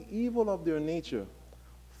all the evil of their nature.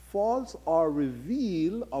 Faults are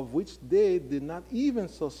revealed of which they did not even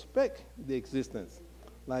suspect the existence.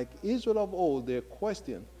 Like Israel of old, they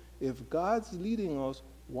question, if God's leading us,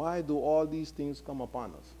 why do all these things come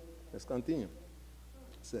upon us? Let's continue.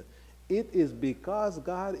 It said, it is because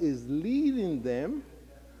God is leading them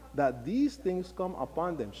that these things come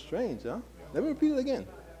upon them. Strange, huh? Let me repeat it again.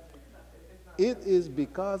 It is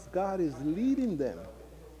because God is leading them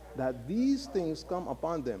that these things come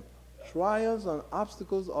upon them. Trials and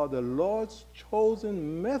obstacles are the Lord's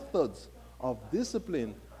chosen methods of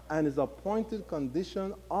discipline and his appointed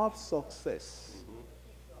condition of success.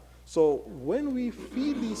 So when we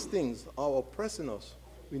feel these things are oppressing us,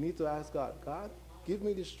 we need to ask God, God, give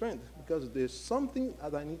me the strength, because there's something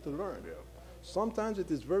that I need to learn. Yeah. Sometimes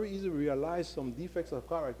it is very easy to realize some defects of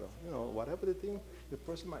character. You know, whatever the thing, the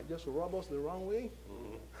person might just rub us the wrong way,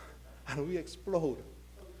 and we explode.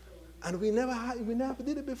 And we never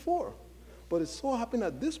did it before. But it so happened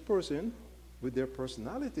that this person, with their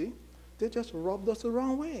personality, they just rubbed us the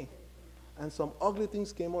wrong way. And some ugly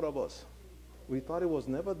things came out of us. We thought it was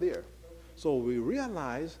never there. So we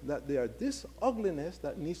realized that there is this ugliness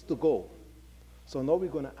that needs to go. So now we're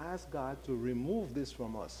going to ask God to remove this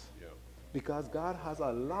from us. Yeah. Because God has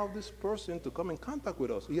allowed this person to come in contact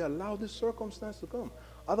with us. He allowed this circumstance to come.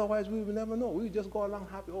 Otherwise, we will never know. We will just go along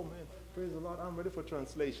happy. Oh, man, praise the Lord, I'm ready for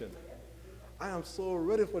translation. I am so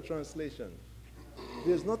ready for translation.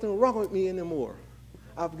 There's nothing wrong with me anymore.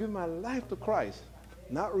 I've given my life to Christ,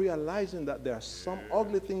 not realizing that there are some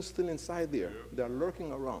ugly things still inside there. They're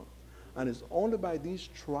lurking around. And it's only by these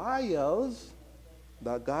trials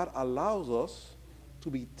that God allows us to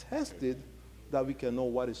be tested that we can know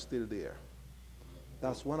what is still there.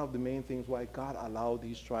 That's one of the main things why God allowed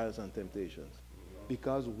these trials and temptations.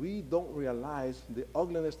 Because we don't realize the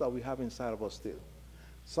ugliness that we have inside of us still.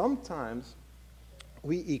 Sometimes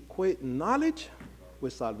we equate knowledge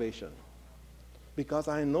with salvation. Because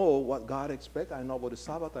I know what God expects, I know about the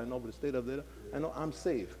Sabbath, I know about the state of the, I know I'm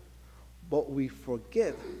saved. But we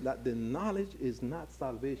forget that the knowledge is not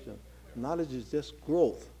salvation. Knowledge is just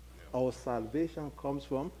growth. Our salvation comes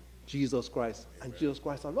from Jesus Christ and Jesus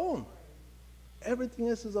Christ alone. Everything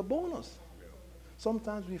else is a bonus.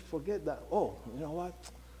 Sometimes we forget that, oh, you know what?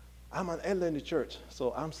 I'm an elder in the church,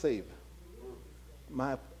 so I'm saved.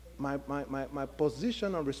 My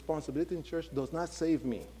position and responsibility in church does not save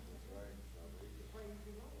me.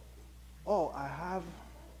 Oh, I have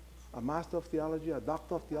a master of theology, a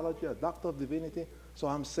doctor of theology, a doctor of divinity, so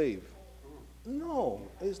I'm saved. No,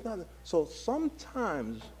 it's not. So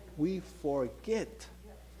sometimes we forget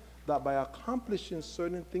that by accomplishing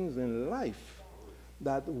certain things in life,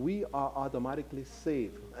 that we are automatically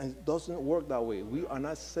saved. And it doesn't work that way. We are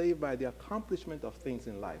not saved by the accomplishment of things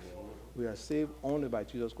in life. We are saved only by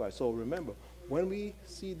Jesus Christ. So remember, when we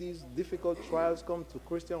see these difficult trials come to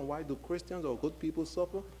Christians, why do Christians or good people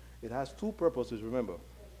suffer? It has two purposes, remember.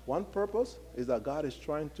 One purpose is that God is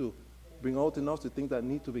trying to bring out in us the things that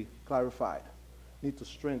need to be clarified, need to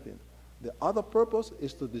strengthen. The other purpose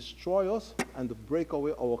is to destroy us and to break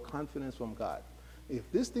away our confidence from God. If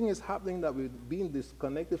this thing is happening that we're being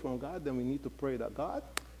disconnected from God, then we need to pray that, God,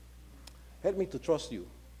 help me to trust you.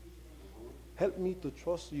 Help me to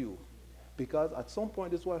trust you. Because at some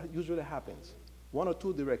point, this is what usually happens. One or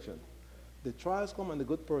two directions. The trials come on the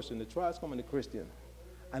good person. The trials come on the Christian.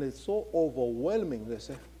 And it's so overwhelming. They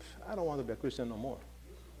say, I don't want to be a Christian no more.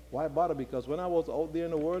 Why bother? Because when I was out there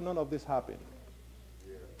in the world, none of this happened.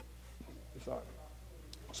 It's hard.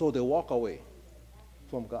 So they walk away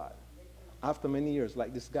from God. After many years,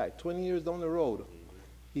 like this guy, 20 years down the road,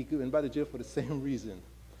 he went back to jail for the same reason.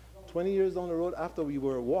 20 years down the road, after we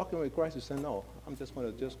were walking with Christ, we said, no, I'm just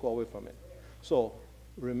going to just go away from it. So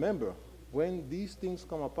remember, when these things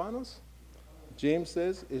come upon us, James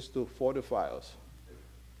says, is to fortify us.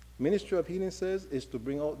 Ministry of Healing says, is to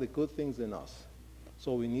bring out the good things in us.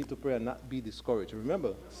 So we need to pray and not be discouraged.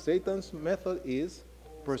 Remember, Satan's method is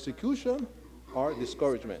persecution or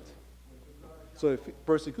discouragement. So if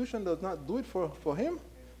persecution does not do it for him,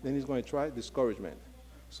 then he's going to try discouragement.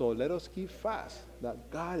 So let us keep fast that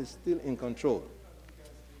God is still in control.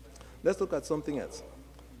 Let's look at something else.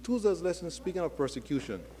 Tuesday's lesson, speaking of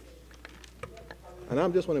persecution. And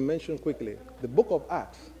I'm just going to mention quickly, the book of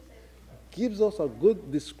Acts gives us a good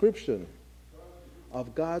description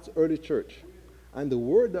of God's early church. And the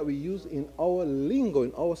word that we use in our lingo,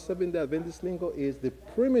 in our Seventh-day Adventist lingo, is the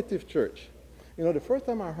primitive church. You know, the first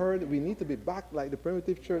time I heard we need to be back like the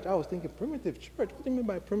primitive church, I was thinking, primitive church? What do you mean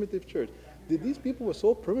by primitive church? Did these people were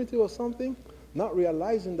so primitive or something? Not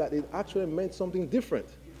realizing that it actually meant something different.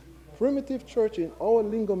 Primitive church in our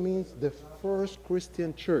lingo means the first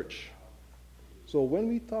Christian church. So when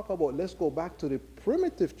we talk about let's go back to the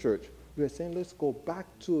primitive church, we are saying let's go back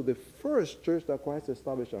to the first church that Christ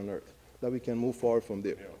established on earth, that we can move forward from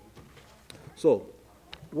there. So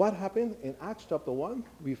what happened in Acts chapter 1,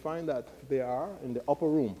 we find that they are in the upper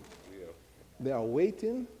room. They are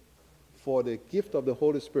waiting for the gift of the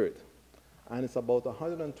Holy Spirit. And it's about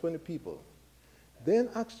 120 people. Then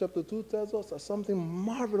Acts chapter 2 tells us that something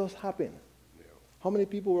marvelous happened. How many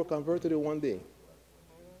people were converted in one day?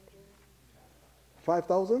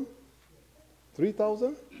 5,000?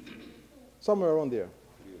 3,000? Somewhere around there.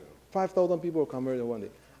 5,000 people were converted in one day.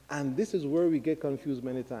 And this is where we get confused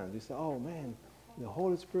many times. We say, oh man, the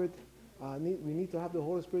Holy Spirit, we need to have the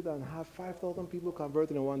Holy Spirit and have 5,000 people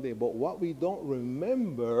converted in one day. But what we don't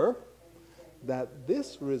remember, that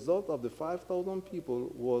this result of the 5,000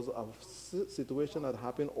 people was a situation that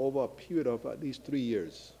happened over a period of at least 3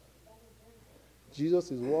 years.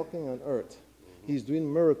 Jesus is walking on earth. He's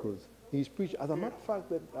doing miracles. He's preaching. As a matter of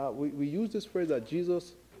fact, that we use this phrase that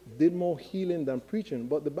Jesus did more healing than preaching,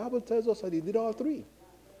 but the Bible tells us that he did all three.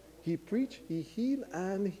 He preached, he healed,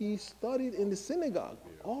 and he studied in the synagogue,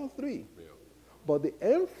 all three. But the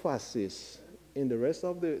emphasis in the rest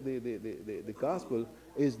of the gospel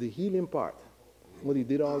is the healing part, when he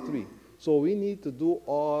did all three. So we need to do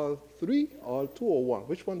all three, all two, or one.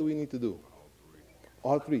 Which one do we need to do?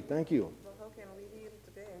 All three. Thank you. But how can we heal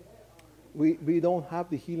today? We don't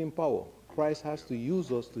have the healing power. Christ has to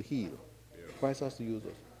use us to heal. Christ has to use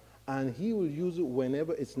us. And he will use it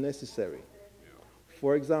whenever it's necessary.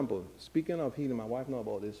 For example, speaking of healing, my wife knows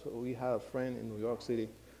about this. We had a friend in New York City.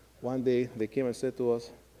 One day they came and said to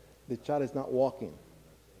us, the child is not walking.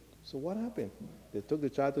 So what happened? They took the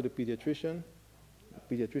child to the pediatrician.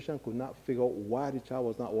 The pediatrician could not figure out why the child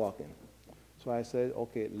was not walking. So I said,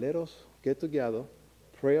 okay, let us get together,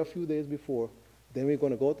 pray a few days before, then we're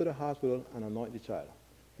going to go to the hospital and anoint the child.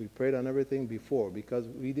 We prayed on everything before because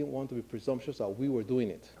we didn't want to be presumptuous that we were doing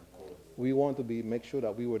it. We want to make sure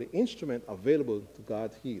that we were the instrument available to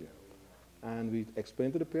God's healing. And we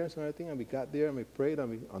explained to the parents and everything, and we got there and we prayed and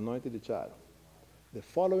we anointed the child. The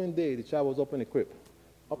following day, the child was up in the crib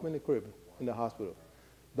in the hospital.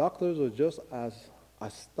 Doctors were just as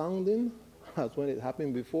astounding as when it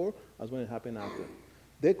happened before as when it happened after.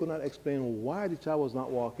 They could not explain why the child was not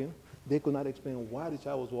walking. They could not explain why the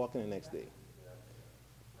child was walking the next day.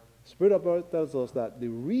 Spirit of God tells us that the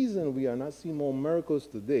reason we are not seeing more miracles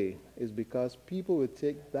today is because people will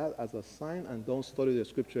take that as a sign and don't study the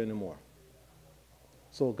scripture anymore.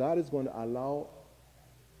 So God is going to allow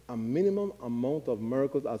a minimum amount of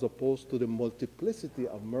miracles as opposed to the multiplicity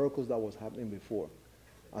of miracles that was happening before.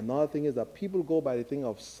 Another thing is that people go by the thing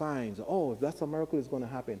of signs. Oh, if that's a miracle, it's going to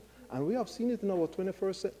happen. And we have seen it in our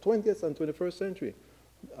 20th and 21st century.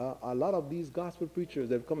 A lot of these gospel preachers,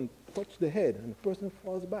 they've come and touch the head, and the person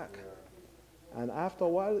falls back. And after a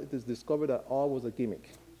while, it is discovered that all was a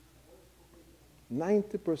gimmick.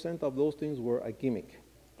 90% of those things were a gimmick,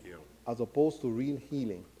 as opposed to real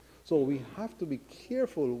healing. So we have to be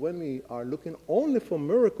careful when we are looking only for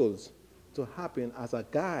miracles to happen as a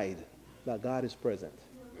guide that God is present.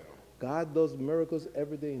 God does miracles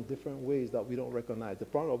every day in different ways that we don't recognize. The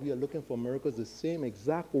problem is we are looking for miracles the same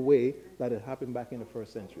exact way that it happened back in the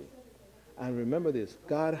first century. And remember this,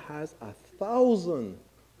 God has 1,000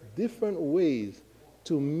 different ways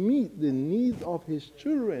to meet the needs of his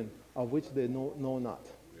children of which they know not.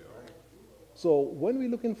 So when we're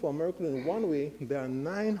looking for a miracle in one way, there are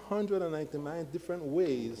 999 different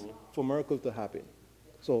ways for miracles to happen.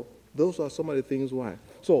 So those are some of the things why.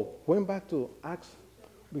 So going back to Acts,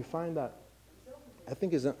 we find that, I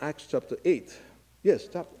think it's in Acts chapter 8. Yes,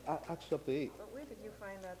 Acts chapter 8. But where did you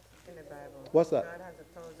find that in the Bible? What's that? God has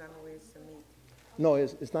 1,000 ways to meet. No,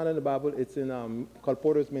 it's not in the Bible. It's in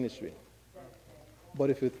Colporter's ministry. But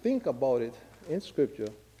if you think about it in Scripture,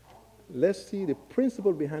 let's see the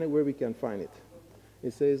principle behind it where we can find it.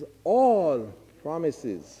 It says, all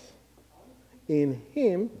promises in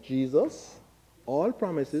him, Jesus, all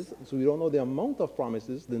promises, so we don't know the amount of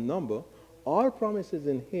promises, the number, all promises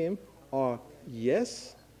in him are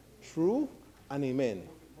yes, true, and amen.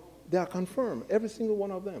 They are confirmed, every single one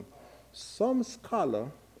of them. Some scholar,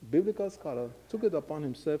 biblical scholar, took it upon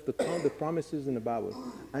himself to count the promises in the Bible,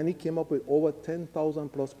 and he came up with over 10,000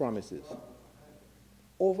 plus promises.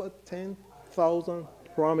 Over 10,000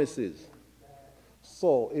 promises.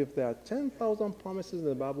 So if there are 10,000 promises in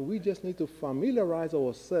the Bible, we just need to familiarize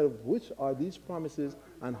ourselves which are these promises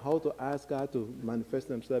and how to ask God to manifest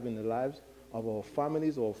themselves in the lives of our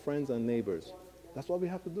families, our friends, and neighbors. That's what we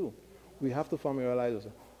have to do. We have to familiarize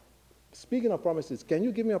ourselves. Speaking of promises, can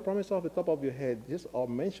you give me a promise off the top of your head? Just or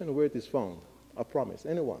mention where it is found. A promise.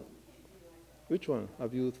 Anyone? Which one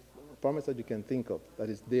have you, a promise that you can think of that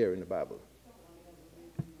is there in the Bible?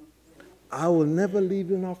 I will never leave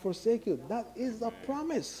you nor forsake you. That is a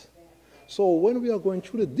promise. So when we are going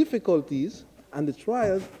through the difficulties and the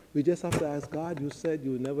trials, we just have to ask God, you said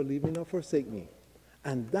you will never leave me nor forsake me.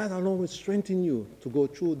 And that alone will strengthen you to go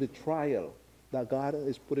through the trial that God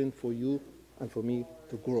is putting for you and for me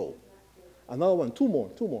to grow. Another one, two more,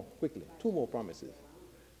 quickly. Two more promises.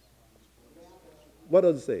 What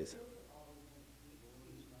does it say?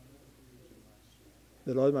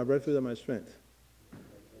 The Lord is my refuge and my strength.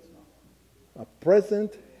 A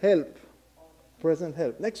present help. Present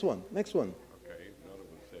help. Next one. Okay, another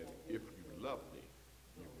one said, if you love me,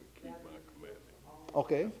 you will keep my commandments.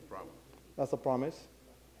 Okay. That's a promise. That's a promise.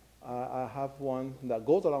 I have one that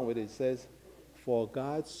goes along with it. It says, for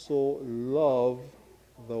God so loved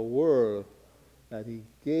the world that he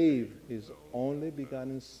gave his only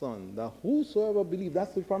begotten Son, that whosoever believes,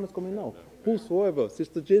 that's the promise coming now. Whosoever,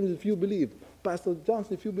 Sister James, if you believe, Pastor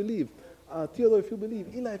Johnson, if you believe, Theodore, if you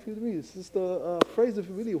believe, Eli, if you believe, Sister Fraser, if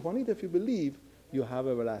you believe, Juanita, if you believe, you have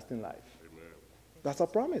everlasting life. Amen. That's a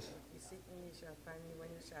promise. You seek me, you shall find me when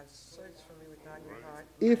you shall search for me with all your heart.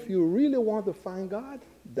 If you really want to find God,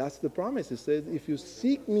 that's the promise. It says, if you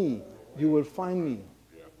seek me, you will find me.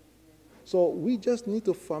 Yeah. So we just need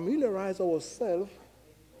to familiarize ourselves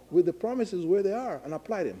with the promises where they are and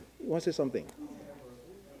apply them. You want to say something?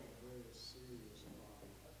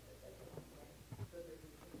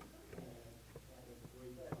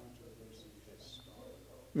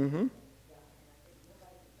 Mm-hmm.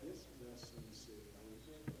 This lesson says,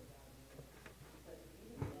 do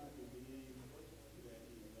not believe that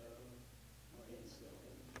he loved or he said.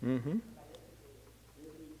 Mm-hmm.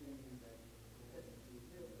 Everything that you're going through,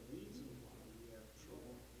 the reason why we have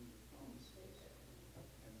trouble in the promises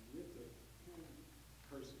and with the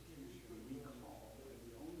persecution we call, and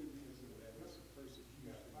the only reason that it's a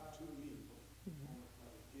persecution to me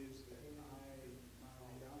is that my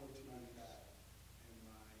realities and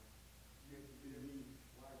my belief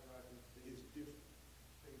is different.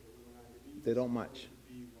 When I believe They don't it's match. supposed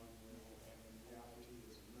to be one way and in reality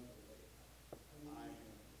is another way, I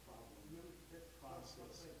have a problem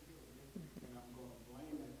processing, and I'm going to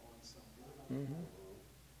blame it on somebody. Mm-hmm.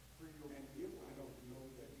 And if I don't know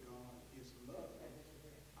that God is love,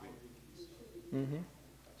 I think he's so. Mm-hmm.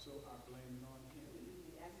 So I blame it on him.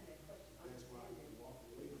 That's why I can walk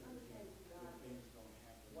away from him when things don't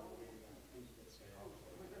happen the way I think it's supposed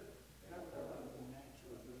to. Not the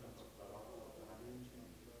natural principle. I lose my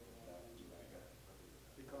brother, I lose my God.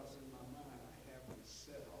 Because in my mind, I have this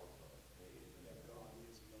settled that God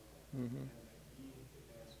is love. Mm-hmm. And that he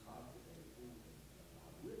has nothing to do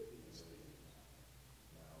with these things.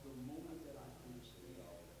 The moment that I understand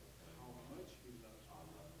how much he loves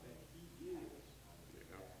me, that he is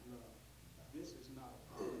love, this is not a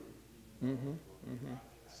problem with me. Mm-hmm. Mm-hmm. I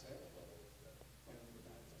accept it. And when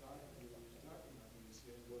I was talking about when he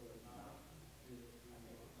said whether or not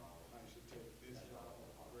I should take this job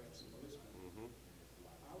or progress in this one,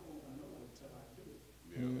 I won't know until I do it.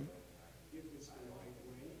 Mm-hmm. If it's the right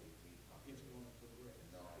way, it's going to progress.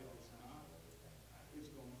 If it's not,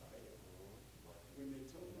 it's going to fail. When they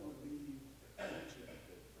told me to leave Egypt,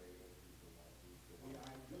 the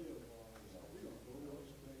idea was, we're going to go to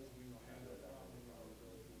this place, we're going to have a problem, we're going to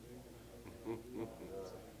go to Jamaica, we're going to do all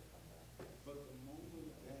this. But the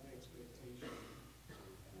moment that expectation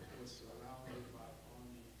was surrounded by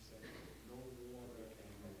armies and no water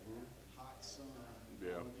and hot sun,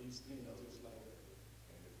 Yeah. all these things, it's like,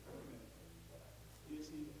 is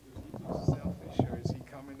he just selfish, or is he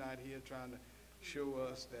coming out here trying to show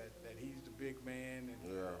us that he's the big man and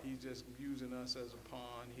he's just using us as a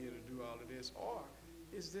pawn here to do all of this? Or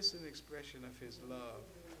is this an expression of his love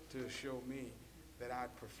to show me that I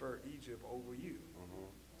prefer Egypt over you?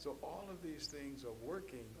 So all of these things are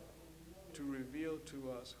working to reveal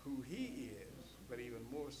to us who he is, but even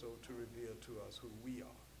more so to reveal to us who we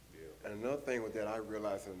are. And another thing with that I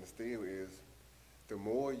realize and understand is the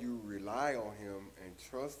more you rely on him and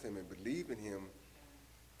trust him and believe in him,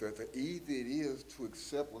 the easier it is to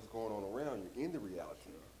accept what's going on around you in the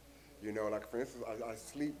reality. You know, like for instance, I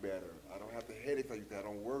sleep better. I don't have the headaches I used to. I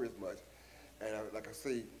don't worry as much. And like I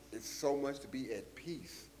say, it's so much to be at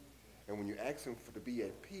peace. And when you ask him to be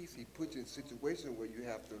at peace, he puts you in a situation where you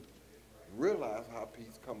have to realize how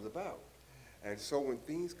peace comes about. And so when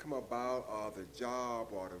things come about, or the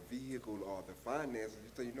job, or the vehicle, or the finances, you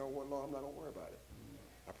say, you know what, Lord, I'm not going to worry about it.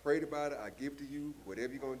 I prayed about it, I give to you,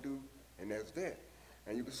 whatever you're going to do, and that's that.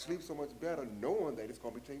 And you can sleep so much better knowing that it's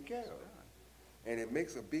going to be taken care of. And it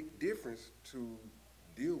makes a big difference to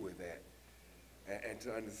deal with that and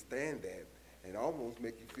to understand that, and almost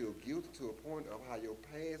make you feel guilty to a point of how your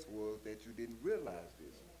past was that you didn't realize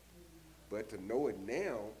this. But to know it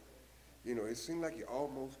now, you know, it seems like you're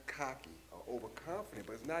almost cocky or overconfident,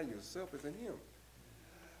 but it's not in yourself, it's in him.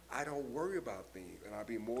 I don't worry about things, and I'll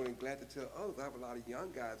be more than glad to tell others. I have a lot of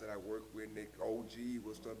young guys that I work with, and they OG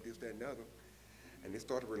with stuff, this, that, and other, and they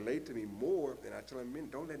start to relate to me more, and I tell them, men,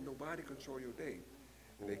 don't let nobody control your day.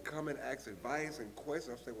 And they come and ask advice and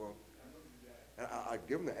questions. I say, well, and I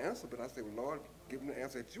give them the answer, but I say, well, Lord, give them the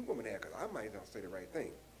answer that you want me to have, because I might not say the right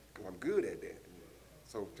thing, because I'm good at that.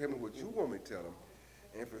 So tell me what you want me to tell them.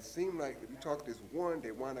 And if it seems like if you talk to this one,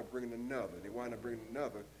 they wind up bringing another. They wind up bringing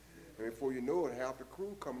another. And before you know it, half the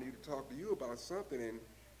crew coming to you to talk to you about something and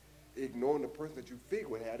ignoring the person that you think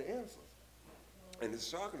would have the answers. And it's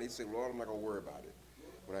shocking. They say, Lord, I'm not going to worry about it.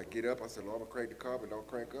 When I get up, I say, Lord, I'm going to crank the car, but don't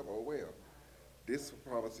crank up. Oh, well. This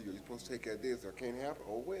promise to you, you're supposed to take care of this, or can't happen.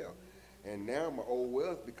 Oh, well. And now my old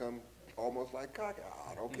wells become almost like cocky.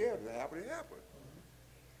 I don't care. If it happened, it happened.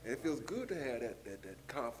 And it feels good to have that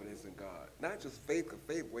confidence in God. Not just faith, because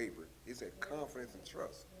faith wavered. It's that confidence and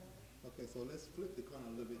trust. Okay, so let's flip the coin a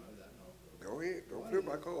little bit on that now. Go ahead. Don't flip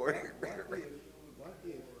my coin. What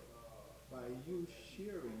if by you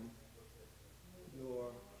sharing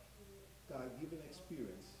your God-given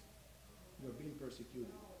experience, you're being persecuted?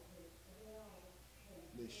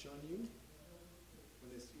 shun you. When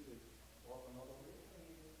they see you, they walk another way.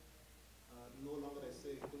 No longer they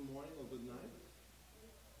say good morning or good night.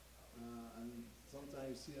 And sometimes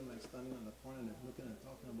you see them like standing on the corner and they're looking and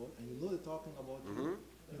talking about, and you know they're talking about you.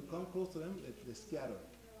 You come close to them, they scatter.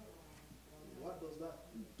 What does that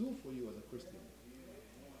do for you as a Christian?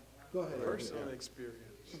 Go ahead. Personal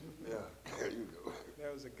experience. Yeah, there you go.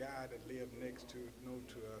 There was a guy that lived next to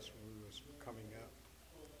us when we was coming up.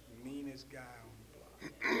 Meanest guy on the block.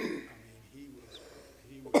 I mean,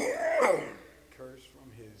 he was cursed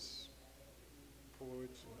from his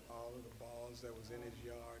porch and all of the balls that was in his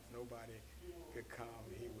yard. Nobody could come.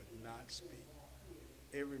 He would not speak.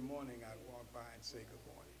 Every morning I'd walk by and say good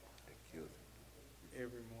morning. That kills him.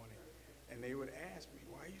 Every morning. And they would ask me,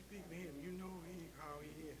 why are you speaking to him? You know how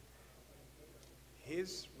he is.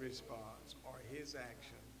 His response or his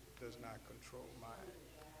action does not control mine.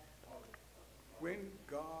 When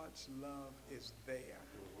God's love is there,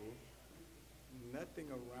 nothing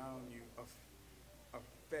around you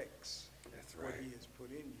affects That's what right. he has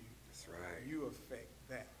put in you. That's right. You affect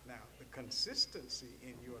that. Now, the consistency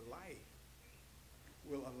in your life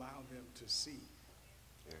will allow them to see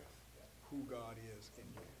Yes. who God is in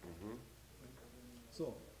you.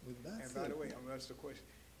 So, with that And said, by the way, I'm going to ask the question,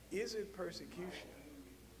 is it persecution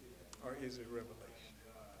or is it revelation?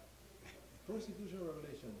 persecution or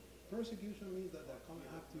revelation. Persecution means that they're coming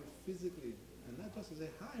after you physically, and not just to say,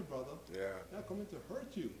 hi, brother. Yeah. They're coming to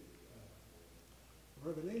hurt you.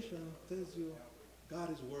 Revelation tells you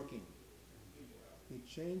God is working. The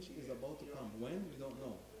change is about to come. When? We don't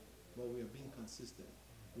know. But we are being consistent.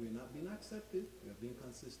 We are not being accepted. We are being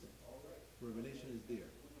consistent. Revelation is there.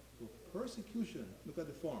 So persecution, look at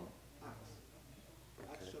the form. Acts.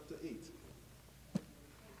 Acts chapter 8.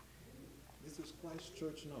 This is Christ's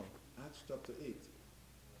church now. Acts chapter 8.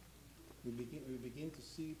 We begin to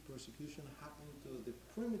see persecution happening to the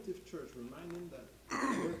primitive church, reminding that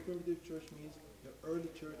the word primitive church means the early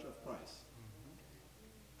church of Christ.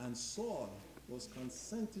 And Saul was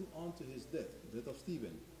consenting unto his death, the death of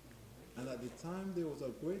Stephen. And at the time there was a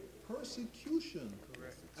great persecution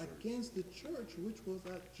against the church which was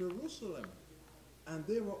at Jerusalem. And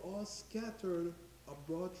they were all scattered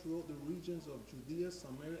abroad throughout the regions of Judea,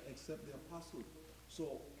 Samaria, except the apostles.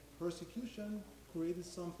 So persecution created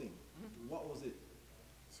something. What was it?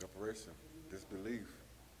 Separation, disbelief,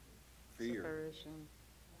 fear. Separation.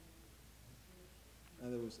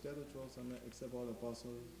 And they were scattered throughout Samaria, except all the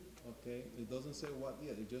apostles. Okay, it doesn't say what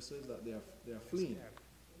yet. It just says that they are fleeing.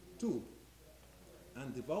 2.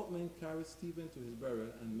 And devout men carried Stephen to his burial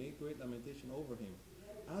and made great lamentation over him.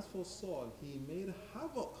 As for Saul, he made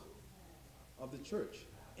havoc of the church,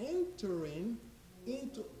 entering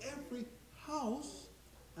into every house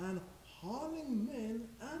and hauling men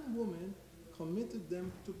and women, committed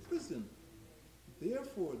them to prison.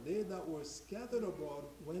 Therefore, they that were scattered abroad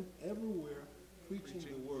went everywhere preaching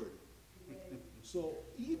the word. So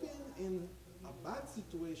even in a bad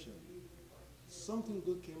situation, something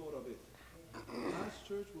good came out of it. God's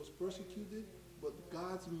church was persecuted, but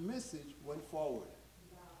God's message went forward.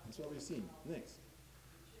 That's what we're seeing. Next.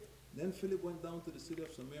 Then Philip went down to the city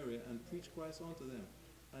of Samaria and preached Christ unto them.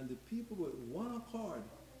 And the people with one accord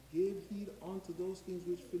gave heed unto those things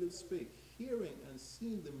which Philip spake, hearing and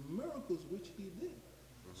seeing the miracles which he did.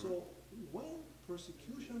 So when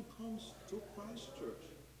persecution comes to Christ's church,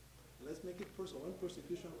 let's make it personal. When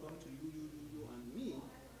persecution comes to you, and me,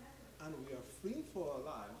 and we are fleeing for our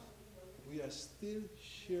lives, we are still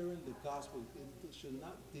sharing the gospel. It should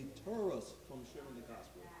not deter us from sharing the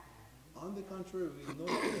gospel. On the contrary, we know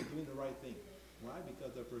that we are doing the right thing. Why?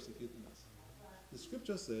 Because they're persecuting us. The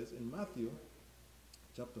scripture says in Matthew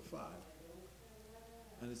chapter 5,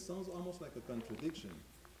 and it sounds almost like a contradiction.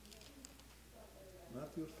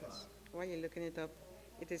 Matthew 5. While you're looking it up,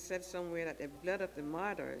 it is said somewhere that the blood of the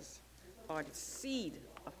martyrs are the seed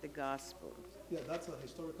of the gospel. Yeah, that's a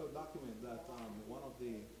historical document that one of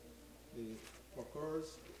the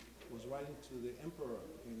procurers was writing to the emperor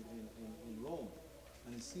in Rome.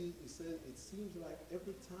 And it says it seems like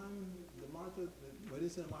every time the martyr, well,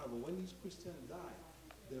 it's a martyr, but when these Christians die,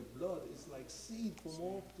 their blood is like seed for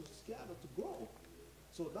more to scatter, to grow.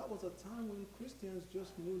 So that was a time when Christians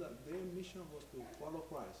just knew that their mission was to follow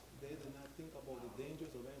Christ. They did not think about the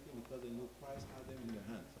dangers of anything because they knew Christ had them in their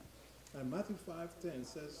hands. And Matthew 5:10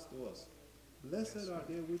 says to us, blessed are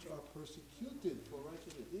they which are persecuted for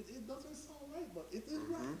righteousness. It doesn't sound right, but it is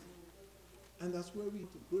right. And that's where we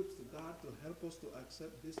need to grips to God to help us to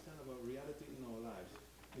accept this kind of a reality in our lives.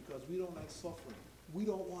 Because we don't like suffering. We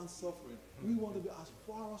don't want suffering. We want to be as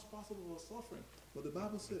far as possible from suffering. But the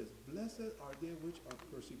Bible says, blessed are they which are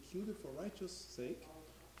persecuted for righteous sake,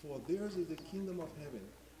 for theirs is the kingdom of heaven.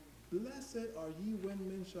 Blessed are ye when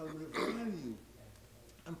men shall revile you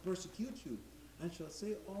and persecute you, and shall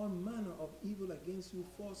say all manner of evil against you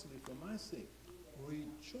falsely for my sake.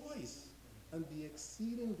 Rejoice and be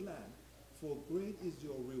exceeding glad, for great is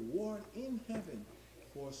your reward in heaven,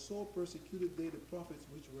 for so persecuted they the prophets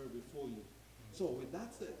which were before you. So with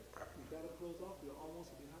that said, we gotta close off. We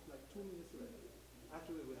have like 2 minutes left.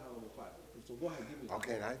 Actually, we have over 5. So go ahead, give me.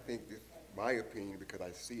 Okay, and I think this, my opinion, because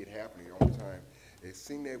I see it happening all the time, it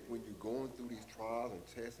seems that when you're going through these trials and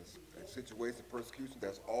tests and situations of persecution,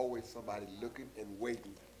 there's always somebody looking and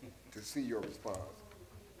waiting to see your response.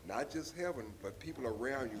 Not just heaven, but people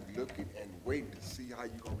around you looking and waiting to see how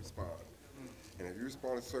you're going to respond. And if you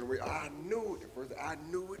respond a certain way, I knew it. The first, I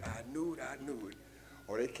knew it.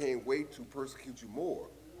 Or they can't wait to persecute you more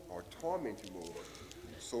or torment you more.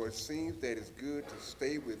 So it seems that it's good to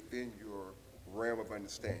stay within your realm of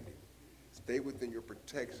understanding. Stay within your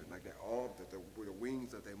protection, like that arm, with the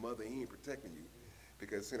wings of their mother hen protecting you.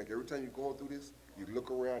 Because it seems like every time you're going through this, you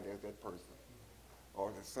look around, there's that person.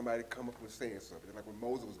 Or there's somebody come up and saying something. Like when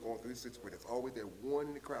Moses was going through this situation, there's always that one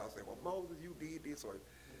in the crowd saying, well, Moses, you did this. Or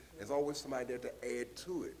there's always somebody there to add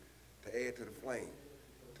to it, to add to the flame,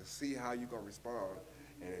 to see how you're going to respond.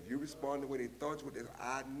 And if you respond the way they thought you would,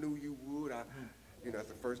 I knew you would, that's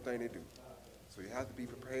the first thing they do. So you have to be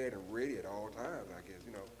prepared and ready at all times, I guess,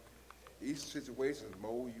 Each situation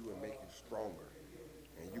mold you and make you stronger.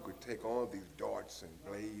 And you could take on these darts and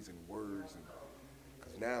blades and words.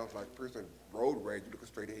 Because now it's like person road rage, you look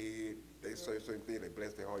straight ahead, they say certain things, they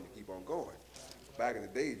bless their heart, you keep on going. Back in the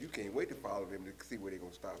days, you can't wait to follow them to see where they're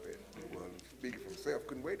going to stop at. Well, speaking for himself,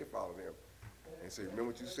 couldn't wait to follow them. And so remember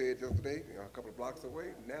what you said yesterday, a couple of blocks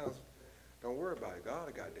away? Now, don't worry about it.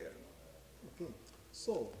 God got that. Okay,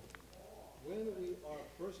 so when we are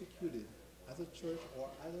persecuted as a church or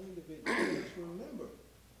as an individual, let's remember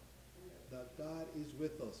that God is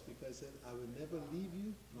with us, because he said, I will never leave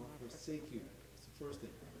you nor forsake you. It's the first thing.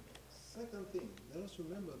 Second thing, let us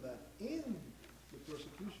remember that in the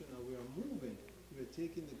persecution that we are moving, we are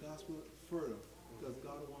taking the gospel further, because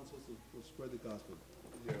God wants us to spread the gospel.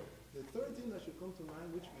 Yeah. The third thing that should come to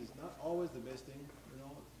mind, which is not always the best thing,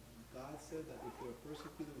 God said that if we are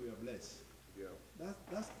persecuted, we are blessed. Yeah. That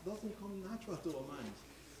doesn't come natural to our minds.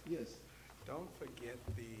 Yes. Don't forget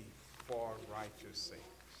the for righteous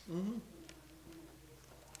sakes. Mm-hmm.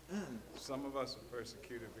 And Some of us are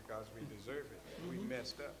persecuted because we deserve it. We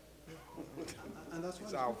messed up. and that's why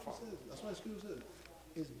It's the our scripture fault. says. That's why the scripture says,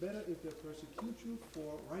 it's better if they persecute you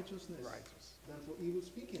for righteousness Righteous. than for evil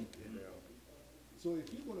speaking. Yeah. So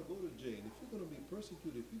if you're going to go to jail, if you're going to be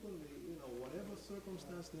persecuted, if you're going to be, whatever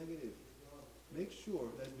circumstance negative, make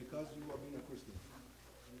sure that's because you are being a Christian,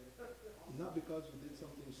 not because you did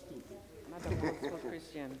something stupid. Not a boastful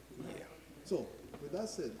Christian. Yeah. So, with that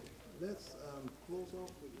said, let's close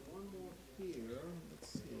off with one more here.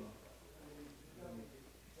 Let's see.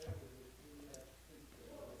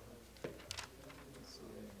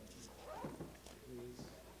 Please.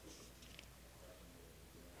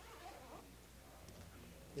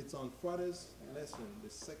 It's on Friday's lesson, the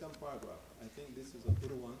second paragraph. I think this is a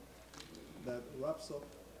good one that wraps up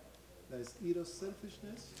that it's either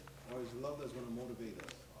selfishness or it's love that's going to motivate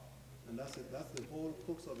us. And that's it. That's the whole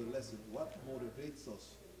crux of the lesson. What motivates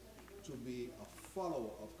us to be a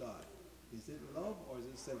follower of God? Is it love or is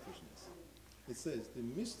it selfishness? It says,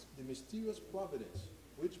 the mysterious providence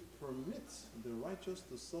which permits the righteous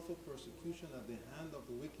to suffer persecution at the hand of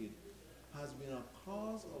the wicked has been a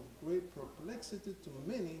cause of great perplexity to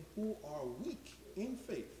many who are weak in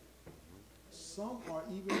faith. Some are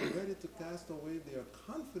even ready to cast away their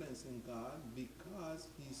confidence in God because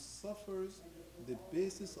he suffers the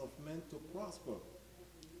basis of men to prosper,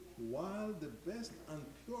 while the best and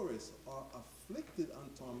purest are afflicted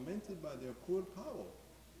and tormented by their cruel power.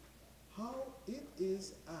 How it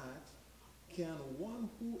is can one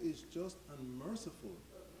who is just and merciful,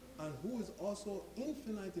 and who is also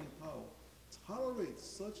infinite in power, tolerate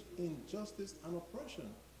such injustice and oppression?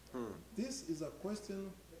 This is a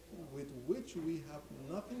question with which we have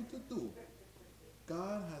nothing to do.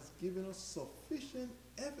 God has given us sufficient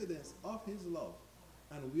evidence of his love,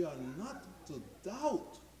 and we are not to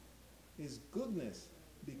doubt his goodness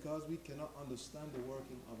because we cannot understand the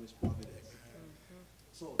working of his providence.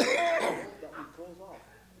 So that we close off.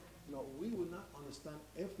 We will not understand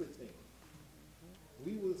everything.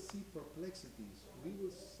 We will see perplexities. We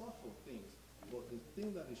will suffer things. But the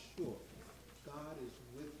thing that is sure, God is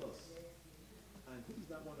with us. And he's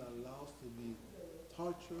not going to allow us to be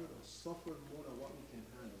tortured or suffer more than what we can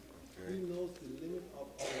handle. He knows the limit of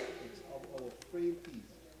our frailties.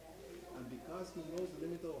 And because he knows the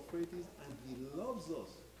limit of our frailties and he loves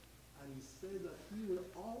us and he said that he will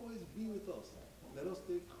always be with us. Let us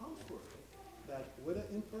take comfort that whether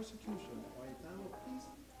in persecution or in time of peace,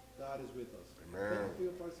 God is with us. Amen. Thank you for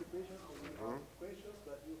your participation. We are gracious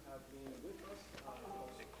that you have been with us.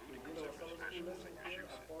 We did our Sabbath School lesson here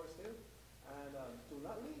at Forest Hill. And do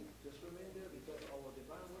not leave. Just remain there because our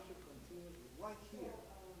divine worship continues right here.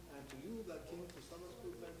 And to you that came to Sabbath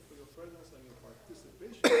School, thank you for your presence and your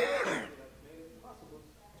participation that made it possible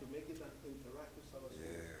to make it an interactive Sabbath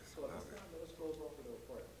School. Yes, So at this time, let us close off with our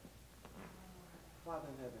prayer.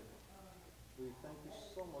 Father in heaven, we thank you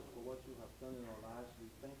so much for what you have done in our lives.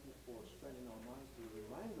 We thank you for strengthening our minds to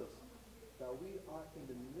remind us that we are in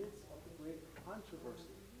the midst of a great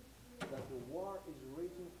controversy, that the war is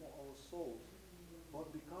raging for our souls.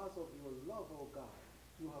 But because of your love, oh God,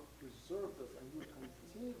 you have preserved us and you will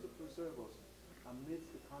continue to preserve us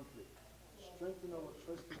amidst the conflict. Strengthen our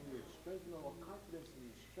trust in you, strengthen our confidence in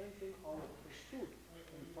you, strengthen our pursuit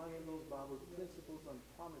in finding those Bible principles and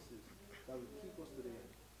promises that will keep us to the end.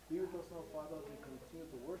 Be with us now, Father, as we continue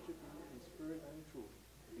to worship you in spirit and in truth.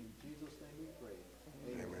 In Jesus' name we pray.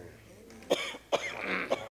 Amen.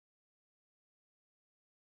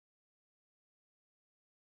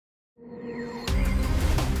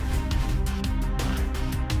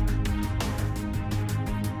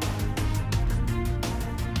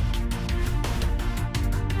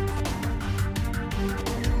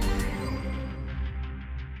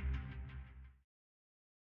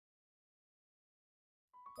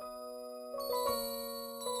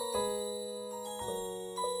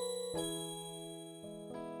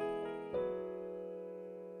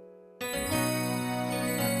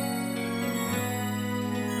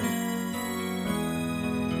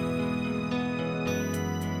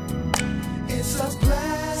 It's a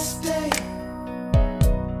blessed day.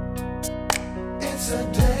 It's a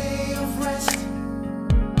day of rest.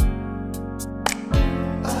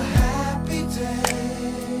 A happy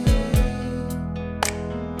day.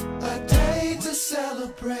 A day to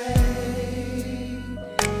celebrate.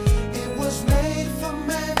 It was made for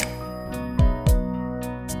men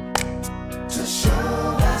to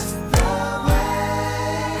show us the way.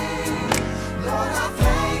 Lord, I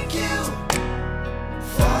thank you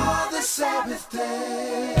for the Sabbath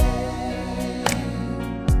day.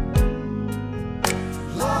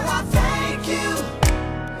 Lord, I thank you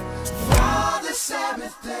for the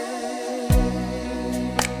Sabbath day.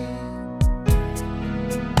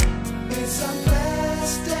 It's a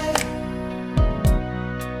blessed day.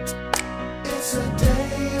 It's a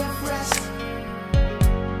day of rest.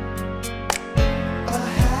 A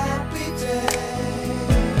happy day.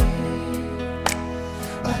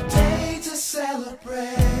 A day to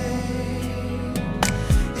celebrate.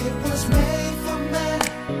 It was made for men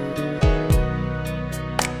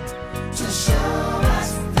to show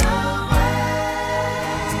us the way.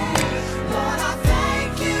 Lord, I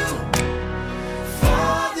thank you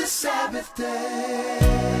for the Sabbath day.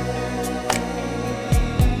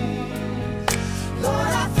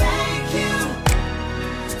 Lord, I thank you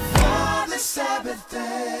for the Sabbath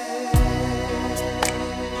day.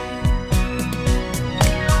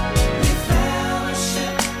 We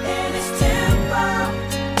fellowship in His temple.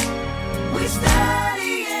 We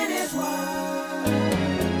study in His word.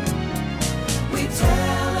 We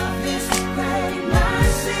tell of His great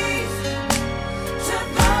mercies to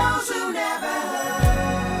those who never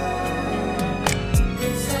heard.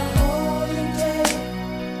 It's a holy day.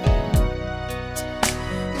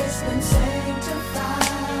 It's been sanctified.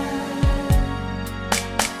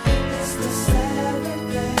 It's the seventh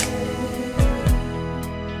day.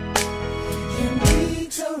 You need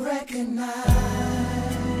to recognize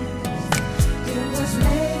it was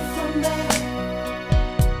made for men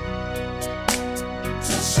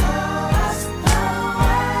to show us the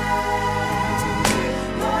way.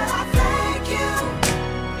 Lord, I thank you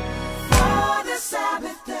for the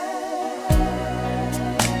Sabbath day.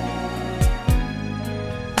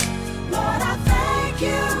 Lord, I thank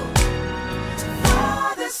you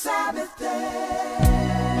for the Sabbath day.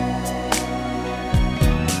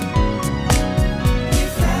 We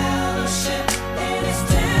fellowship in His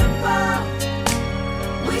temple.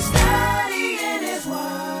 We study in His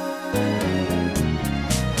word.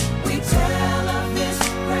 We tell of His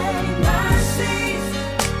great mercies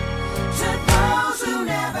to those who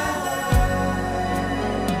never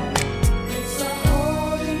heard. It's a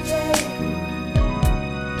holy day.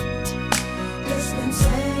 It's been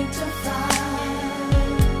sanctified.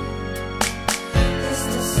 It's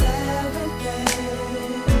the seventh day.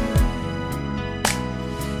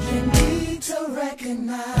 You need to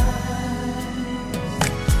recognize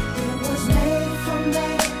it was made for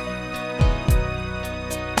men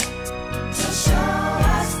to show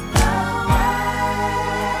us the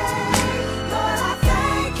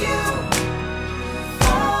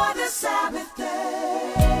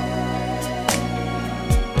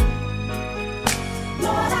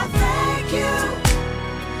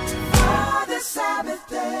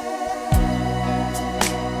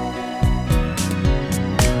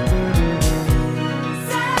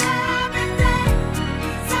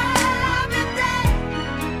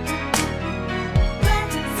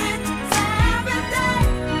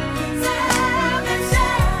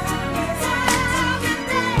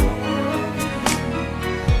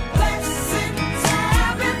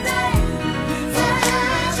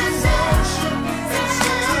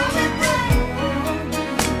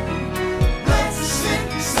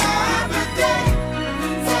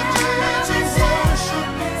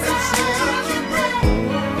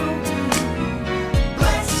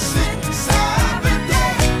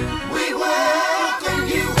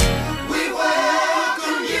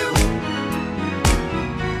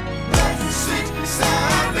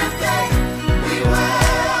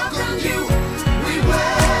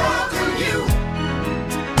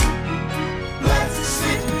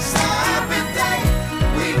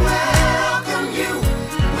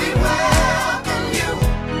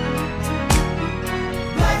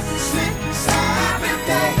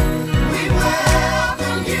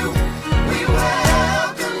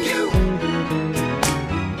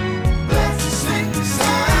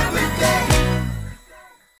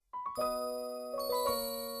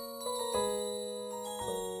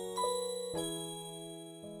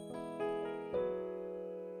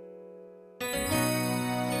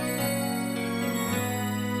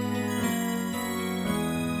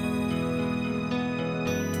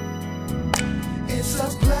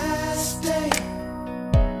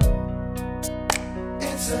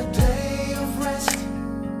a day of rest,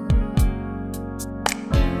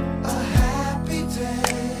 a happy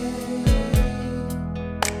day,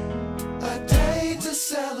 a day to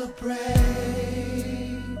celebrate.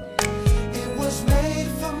 It was made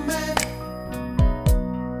for man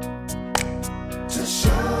to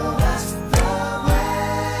show us the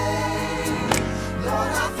way.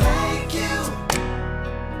 Lord, I thank you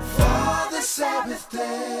for the Sabbath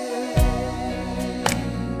day.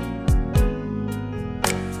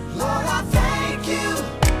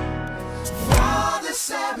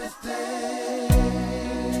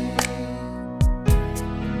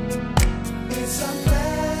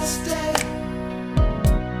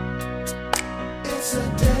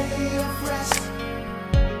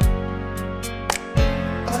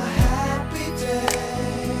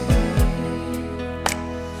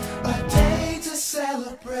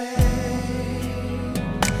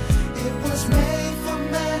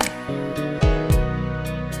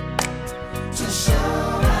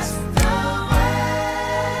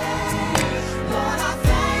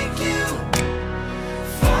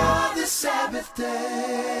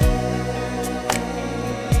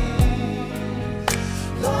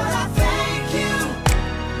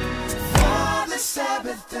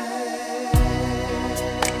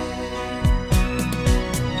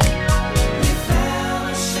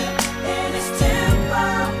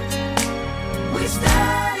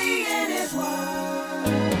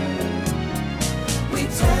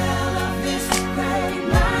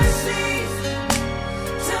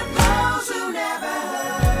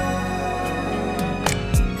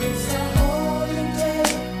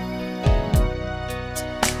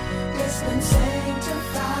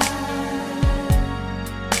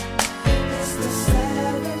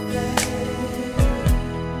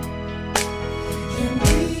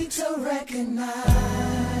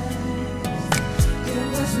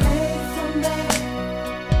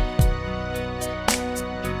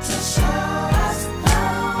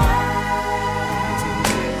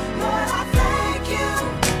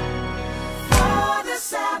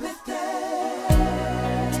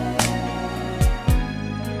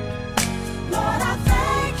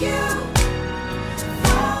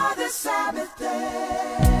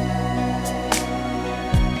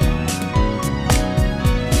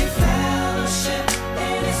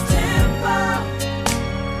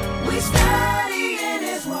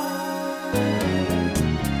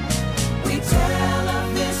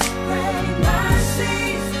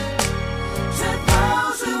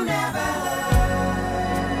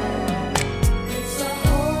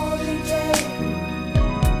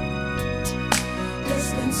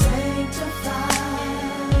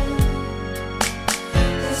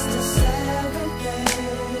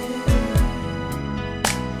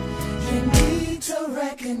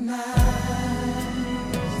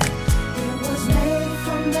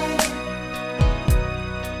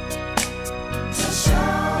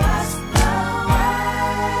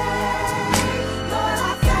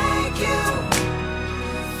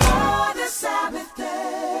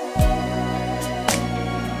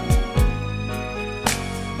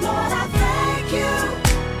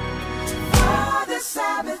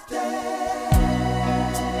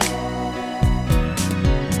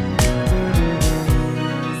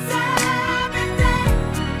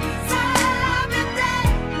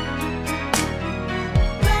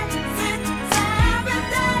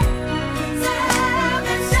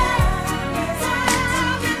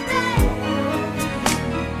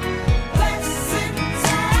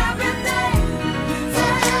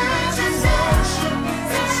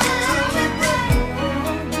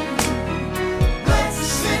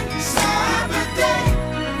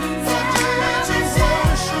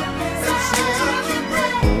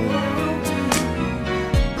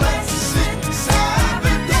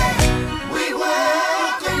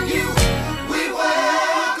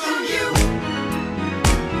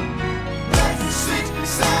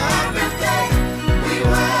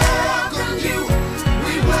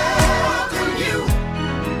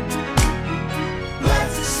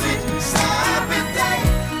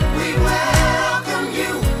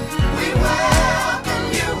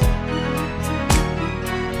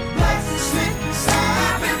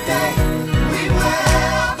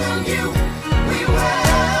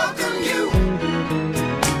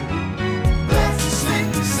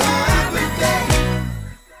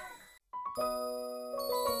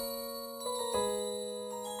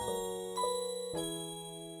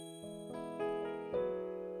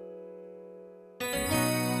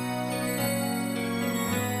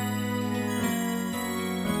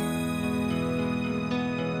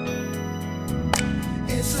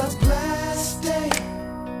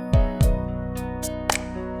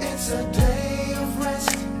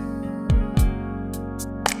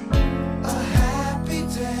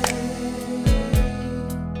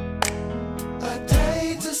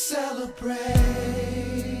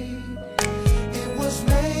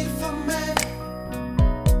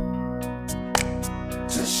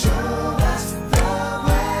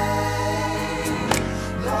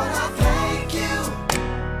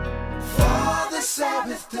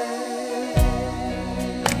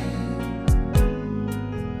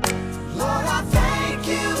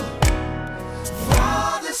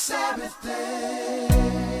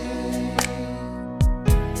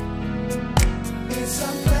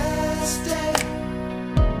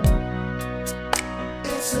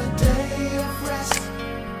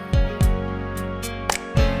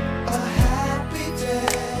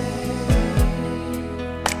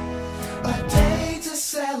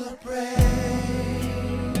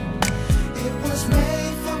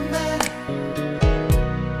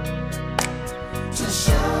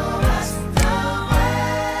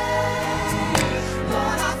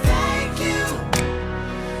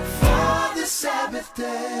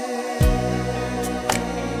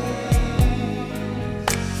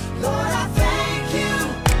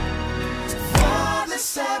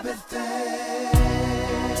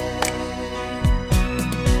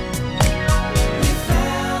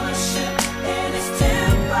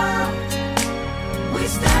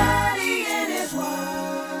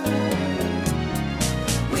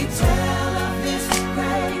 We tell of His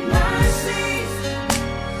great mercies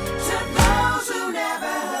to those who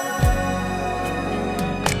never heard.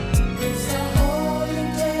 It's a holy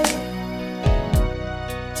day.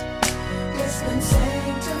 It's been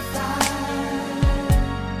sanctified.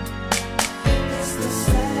 It's the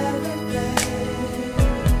seventh day.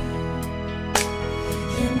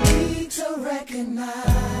 You need to recognize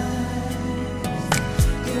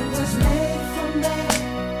it was made for me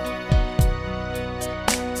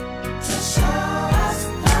to show us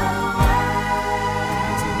the way.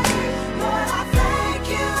 Lord, I thank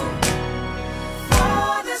you for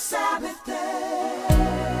the Sabbath day.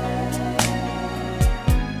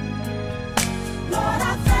 Lord,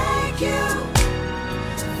 I thank you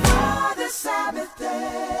for the Sabbath day.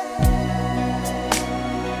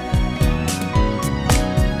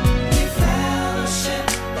 We fellowship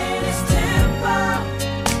in His temple.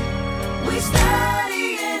 We study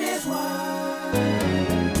in His word.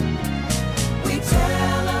 We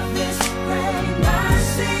tell of His great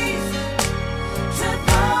mercies to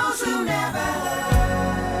those who never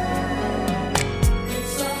heard.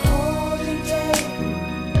 It's a holy day.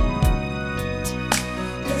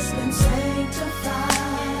 It's been sanctified.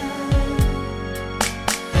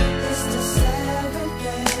 It's the seventh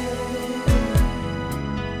day.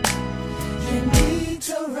 You need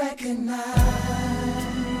to recognize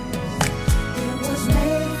it was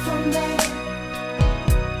made for me.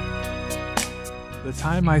 The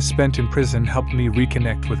time I spent in prison helped me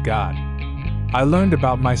reconnect with God. I learned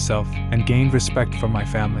about myself and gained respect for my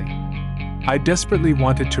family. I desperately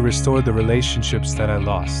wanted to restore the relationships that I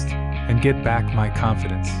lost and get back my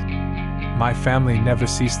confidence. My family never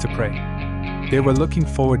ceased to pray. They were looking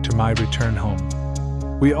forward to my return home.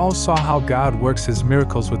 We all saw how God works His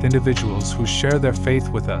miracles with individuals who share their faith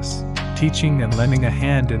with us, teaching and lending a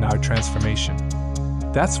hand in our transformation.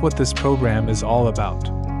 That's what this program is all about.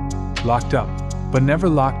 Locked up, but never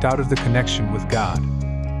locked out of the connection with God.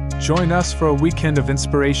 Join us for a weekend of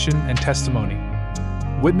inspiration and testimony.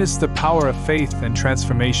 Witness the power of faith and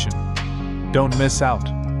transformation. Don't miss out.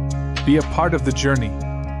 Be a part of the journey.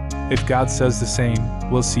 If God says the same,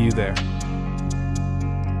 we'll see you there.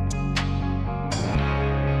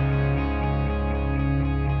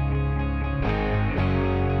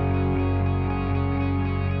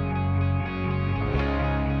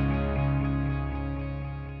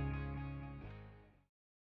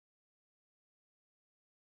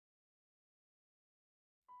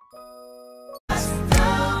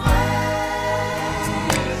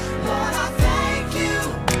 Lord, I thank you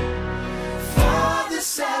for the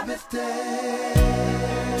Sabbath day.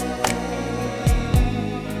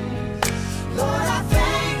 Lord, I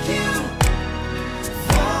thank you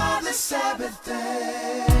for the Sabbath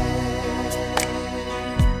day.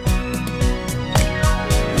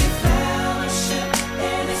 We fellowship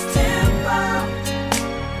in His temple.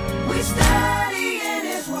 We study in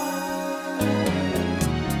His word.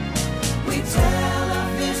 We tell of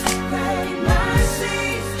His great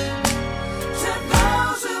mercies to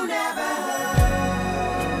those who never heard.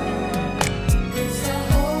 It's a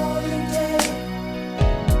holy day.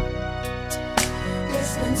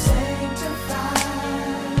 It's been sanctified.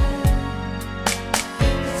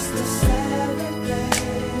 It's the seventh day.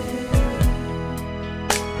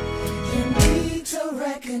 You need to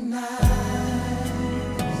recognize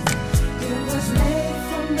it was made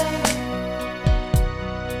for me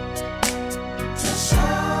to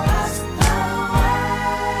show us the way.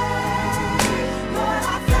 Lord,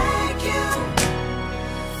 I thank you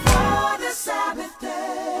for the Sabbath day.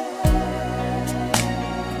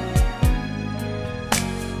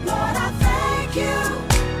 Lord, I thank you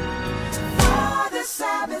for the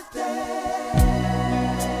Sabbath day.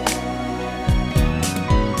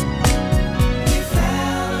 We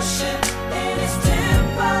fellowship in His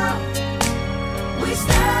temple. We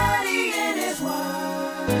study in His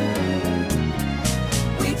word.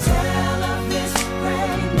 We tell of His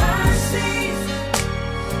great mercies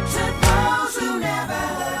to those who never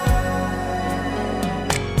heard.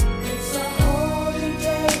 It's a holy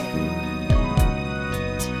day.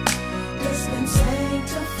 It's been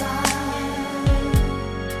sanctified.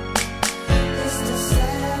 It's the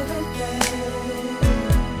seventh day.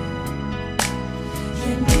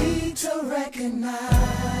 You need to recognize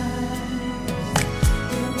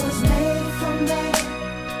it was made for me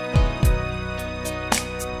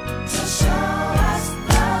to show us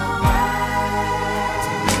the way.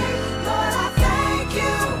 Lord, I thank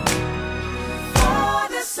you for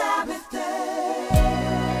the Sabbath day.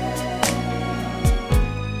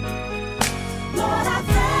 Lord, I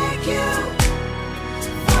thank you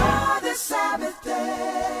for the Sabbath day.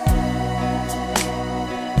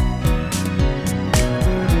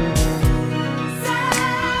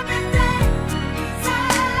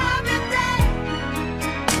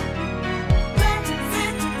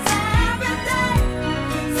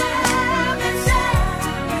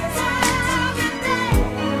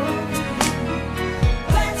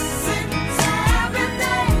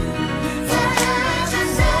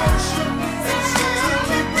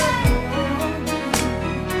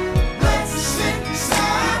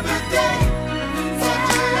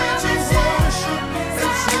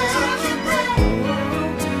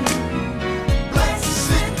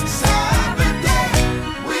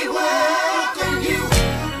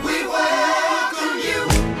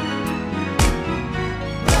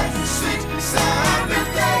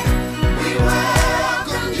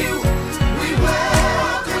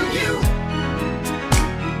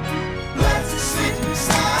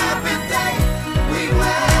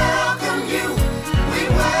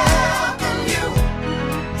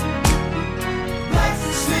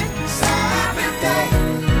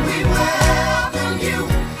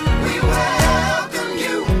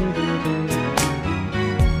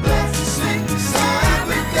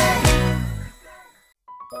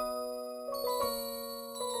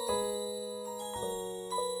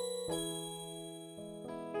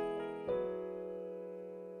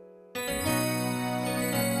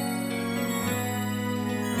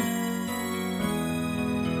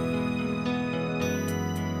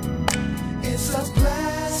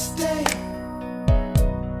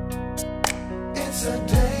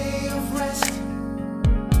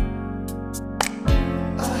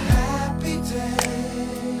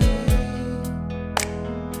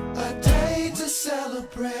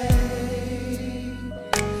 celebrate.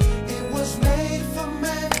 It was made for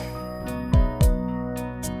men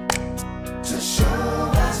to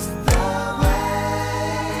show us the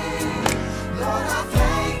way. Lord, I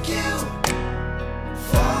thank you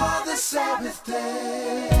for the Sabbath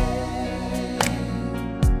day.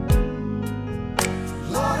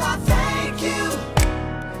 Lord, I thank you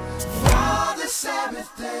for the Sabbath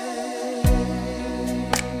day.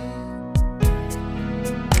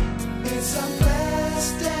 It's a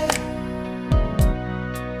blessed day.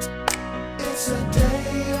 It's a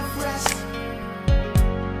day of rest.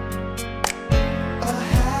 A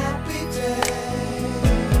happy day.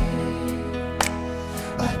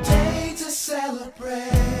 A day to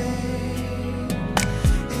celebrate.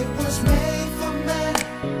 It was made for men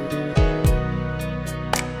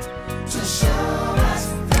to show us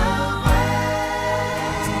the way.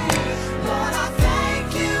 Lord, I thank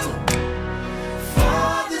you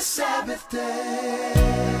for the Sabbath day.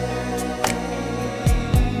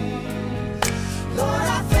 Lord,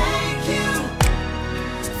 I thank you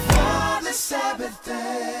for the Sabbath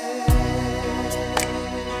day.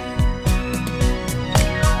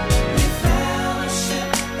 We fellowship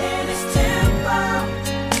in His temple.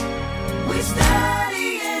 We study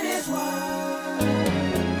in His word.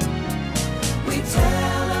 We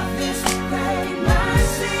tell of His great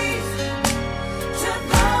mercies to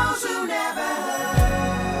those who never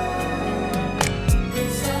heard.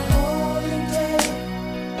 It's a holy day.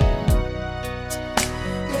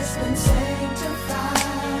 It's been sanctified.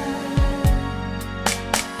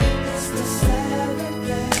 It's the seventh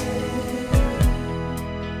day.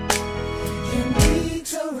 You need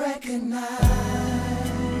to recognize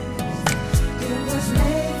it was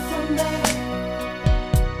made for men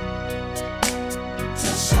to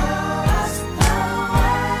show us the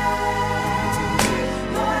way.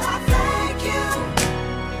 Lord, I thank you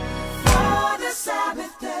for the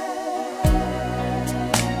Sabbath day.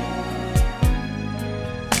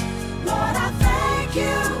 Lord, I thank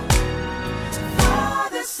you for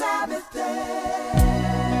the Sabbath day.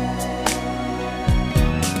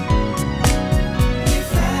 We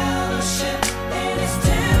fellowship in His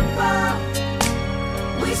temple.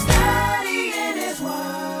 We study in His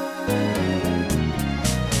word.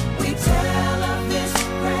 We tell of His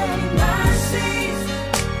great mercies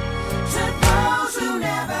to those who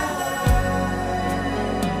never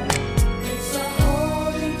heard. It's a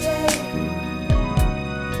holy day.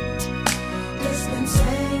 It's been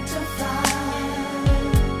sanctified.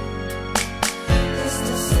 It's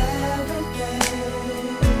the seventh day.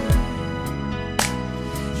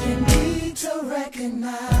 You need to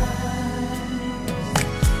recognize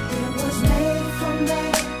it was made for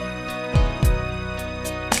men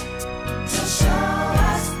to show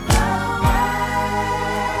us the way.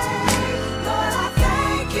 Lord, I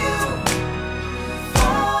thank you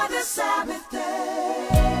for the Sabbath day.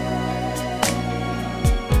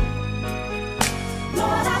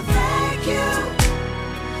 Lord, I thank you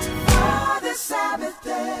for the Sabbath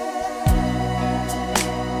day.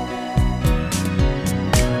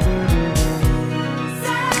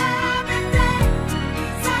 Sabbath day,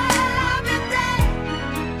 Sabbath day.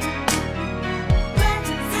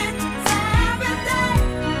 Blessed Sabbath day,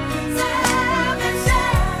 Sabbath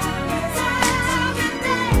day,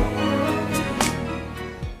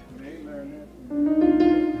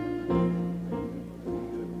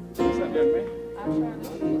 What's up there, man?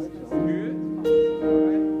 Good? All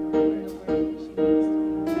right.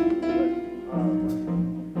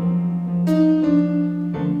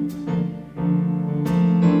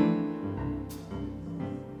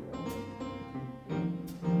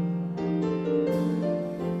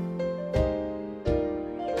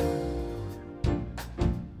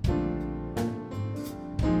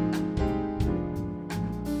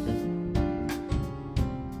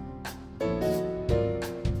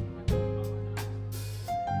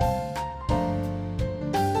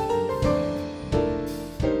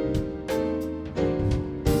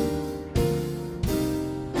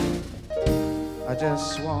 I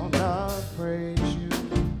just wanna praise you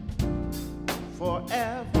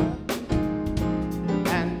forever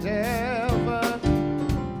and ever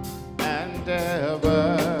and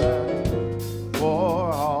ever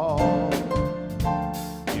for all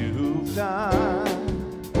you've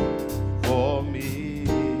done for me.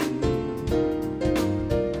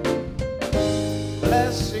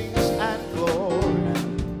 Blessings and glory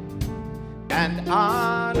and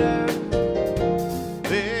honor,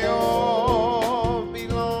 they all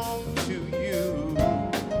belong to you.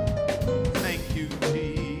 Thank you,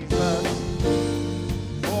 Jesus.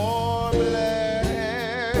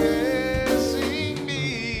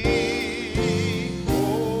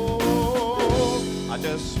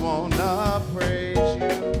 just wanna praise you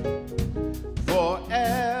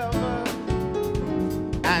forever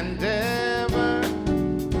and ever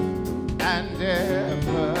and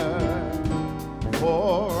ever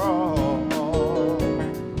for all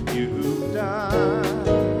you've done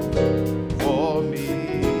for me.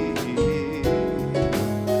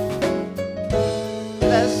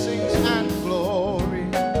 Blessings and glory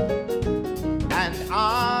and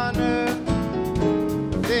honor,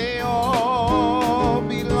 they all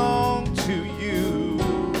belong to you.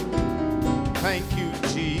 Thank you,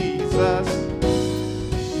 Jesus,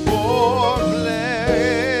 for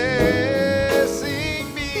blessing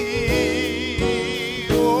me.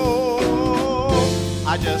 Oh,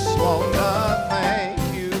 I just wanna thank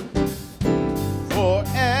you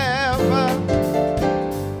forever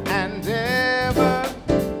and ever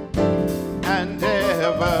and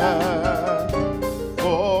ever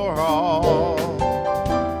for all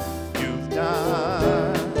you've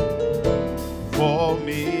done for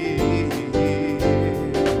me.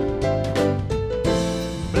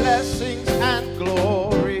 Blessings and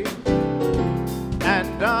glory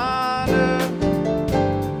and honor,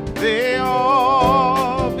 they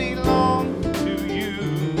all belong to you.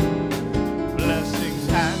 Blessings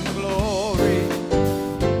and glory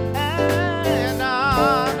and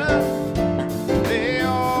honor, they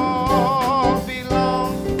all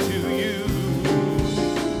belong to you.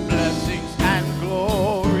 Blessings and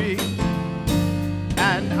glory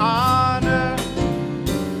and honor,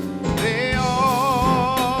 they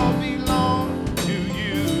all belong to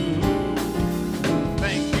you.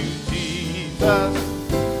 Thank you, Jesus,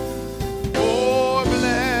 for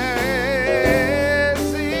blessing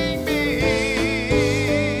me.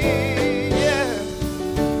 Yeah.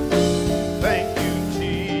 Thank you,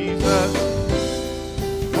 Jesus,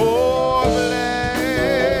 for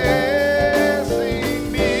blessing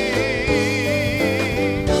me.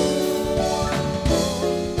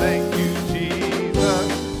 Thank you, Jesus,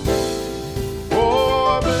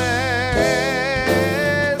 for blessing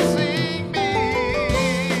me.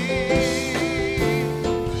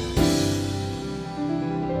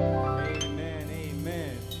 Amen,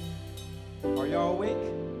 amen. Are y'all awake?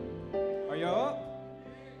 Are y'all up?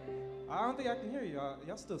 I don't think I can hear y'all.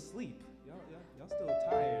 Y'all still asleep. Y'all still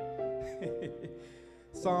tired.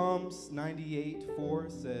 Psalms 98:4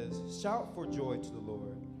 says, "Shout for joy to the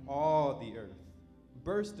Lord, all the earth.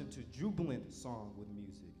 Burst into jubilant song with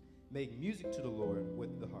music. Make music to the Lord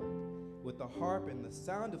with the harp and the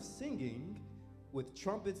sound of singing, with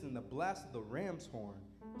trumpets and the blast of the ram's horn.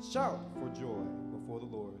 Shout for joy before the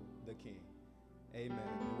Lord, the King." Amen.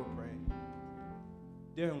 And we're praying.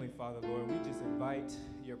 Dear Heavenly Father, Lord, we just invite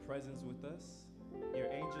your presence with us, your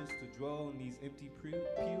angels to dwell in these empty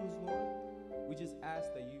pews, Lord. We just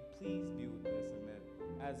ask that you please be with us, and that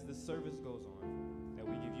as the service goes on, that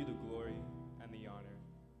we give you the glory and the honor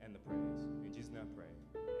and the praise. In Jesus' name I pray.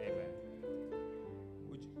 Amen.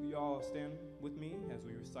 Would you all stand with me as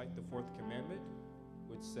we recite the fourth commandment,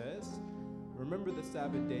 which says, "Remember the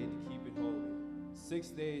Sabbath day to keep it holy.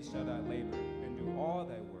 6 days shalt thou labor and do all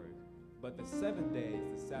thy work, but the seventh day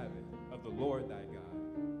is the Sabbath of the Lord thy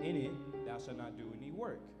God. In it thou shalt not do any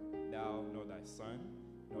work, thou, nor thy son,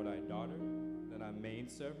 nor thy daughter, nor thy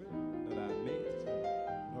maidservant, nor thy maid,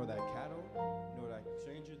 nor thy cattle, nor thy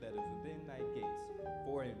stranger that is within thy gates.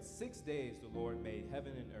 For in 6 days the Lord made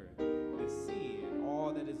heaven and earth, the sea and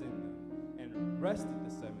all that is in them, and rested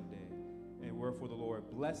the seventh day. And wherefore the Lord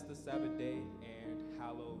blessed the Sabbath day and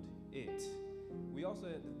hallowed it." We also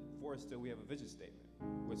at the Forest Hill, we have a vision statement,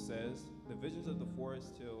 which says, "The visions of the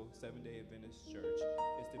Forest Hill Seventh-day Adventist Church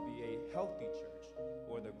is to be a healthy church,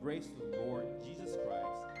 where the grace of the Lord Jesus Christ,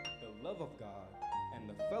 the love of God, and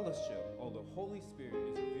the fellowship of the Holy Spirit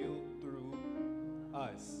is revealed through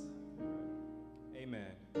us."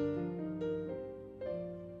 Amen. There you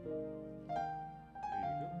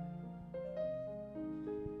go.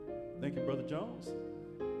 Thank you, Brother Jones.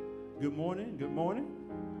 Good morning, good morning.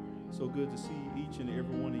 So good to see each and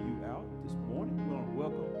every one of you out this morning. We want to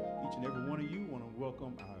welcome each and every one of you. We want to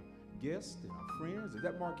welcome our guests and our friends. Is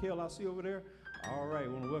that Markel I see over there? All right,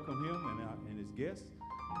 we want to welcome him and his guests.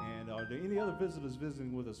 And are there any other visitors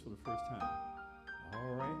visiting with us for the first time?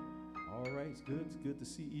 All right. It's good to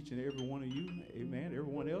see each and every one of you. Amen.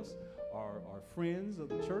 Everyone else are friends of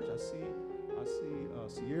the church. I see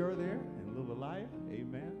Sierra there and little Elia.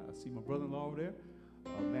 Amen. I see my brother-in-law over there,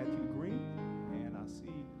 Matthew Green, and I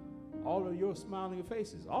see all of your smiling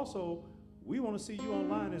faces. Also, we want to see you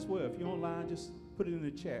online as well. If you're online, just put it in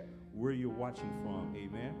the chat where you're watching from.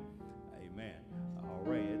 Amen. Amen. All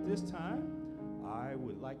right. At this time, I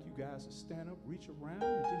would like you guys to stand up, reach around,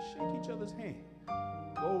 and just shake each other's hand.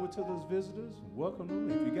 Go over to those visitors, welcome them.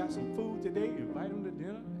 If you got some food today, invite them to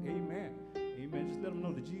dinner. Amen. Amen. Just let them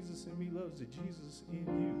know that Jesus in me loves the Jesus in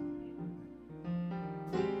you.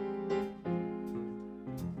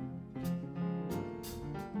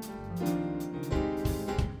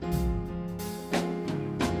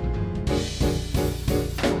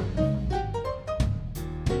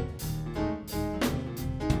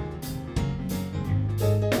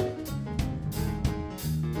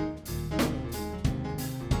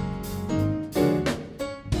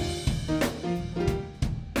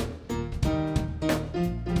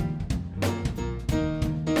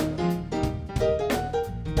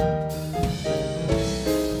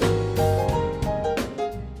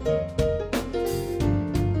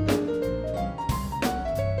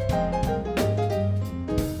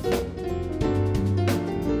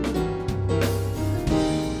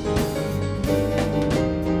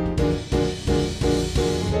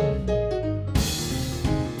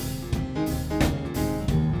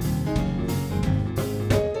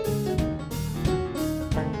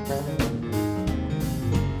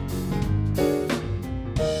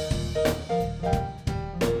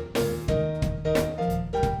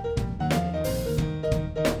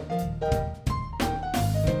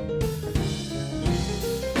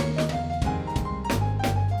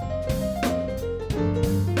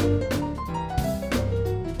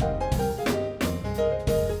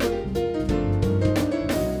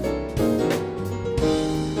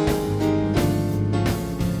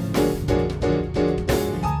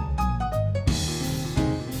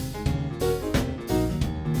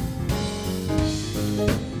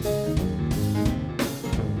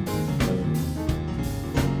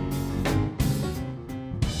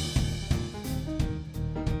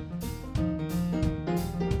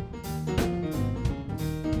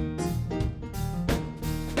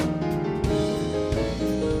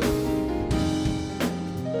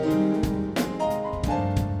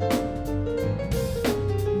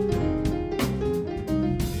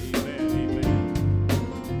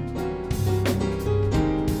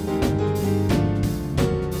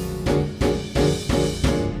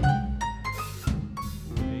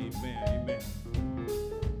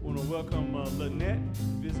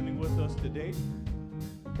 Today.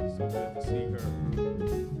 So good to see her.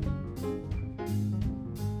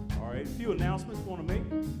 All right, a few announcements I want to make.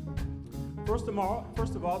 First of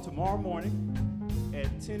all, tomorrow morning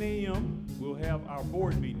at 10 a.m. we'll have our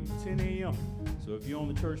board meeting, 10 a.m. So if you're on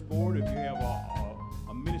the church board, if you have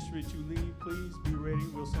a ministry that you lead, please be ready.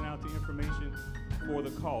 We'll send out the information for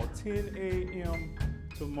the call. 10 a.m.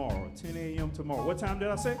 tomorrow. 10 a.m. tomorrow. What time did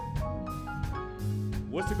I say?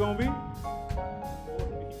 What's it going to be?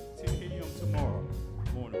 Tomorrow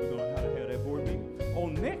morning, we're going to have that board meeting.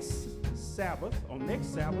 On next Sabbath,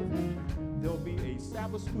 there'll be a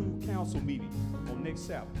Sabbath School council meeting on next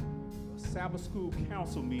Sabbath. A Sabbath School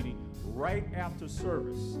council meeting right after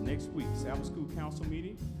service next week. Sabbath School council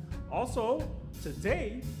meeting. Also,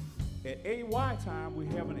 today at AY time, we're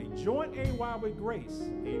having a joint AY with Grace.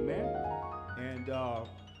 Amen. And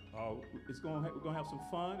we're going to have some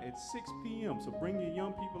fun at 6 p.m. So bring your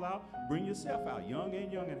young people out. Bring yourself out, young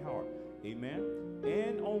at heart. Amen.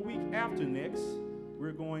 And on week after next,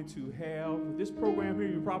 we're going to have this program here.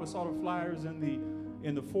 You probably saw the flyers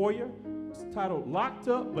in the foyer. It's titled "Locked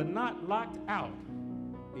Up But Not Locked Out."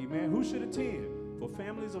 Amen. Who should attend? For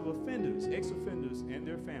families of offenders, ex-offenders, and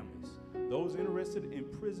their families. Those interested in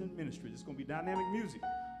prison ministry. It's going to be dynamic music,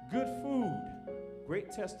 good food,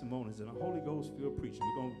 great testimonies, and a Holy Ghost-filled preaching.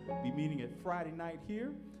 We're going to be meeting at Friday night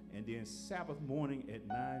here, and then Sabbath morning at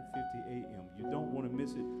 9:50 a.m. You don't want to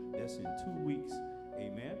miss it. That's in 2 weeks.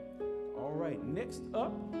 Amen. All right, next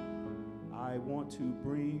up, I want to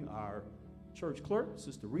bring our church clerk,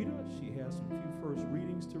 Sister Rita. She has some few first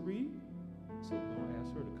readings to read. So we're going to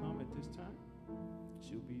ask her to come at this time.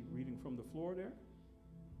 She'll be reading from the floor there.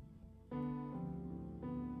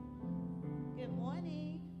 Good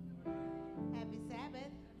morning. Happy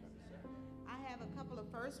Sabbath. I have a couple of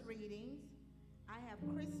first readings. I have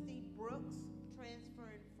Christy Brooks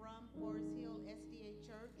transferred from Forest Hill SDA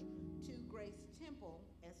Church to Grace Temple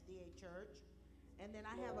SDA Church. And then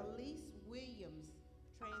I have Elise Williams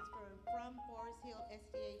transferred from Forest Hill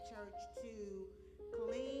SDA Church to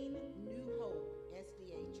Clean New Hope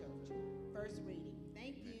SDA Church. First reading.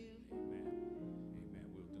 Thank you. Amen. Amen.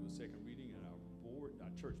 We'll do a second reading at our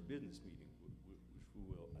church business meeting, which we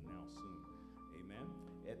will announce soon. Amen.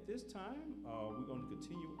 At this time, we're going to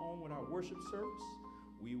continue on with our worship service.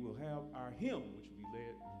 We will have our hymn, which will be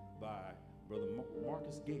led by Brother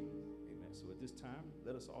Marcus Gate. Amen. So at this time,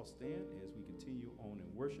 let us all stand as we continue on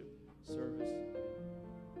in worship service.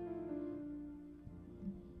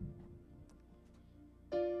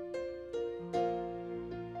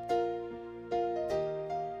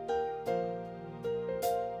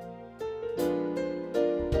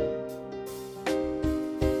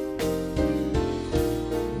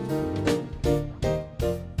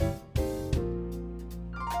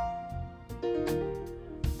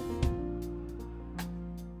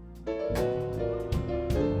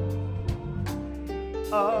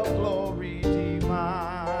 Of glory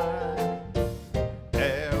divine,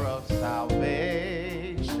 heir of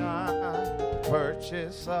salvation,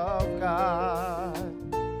 purchase of God,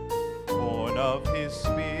 born of his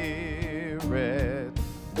spirit,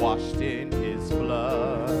 washed in his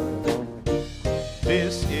blood.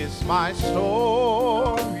 This is my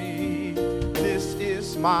story, this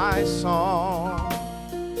is my song,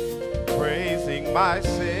 praising my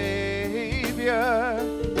Savior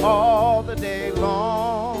all the day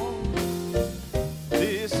long.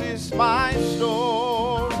 This is my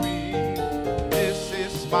story, this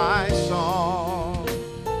is my song,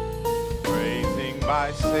 praising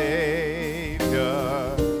my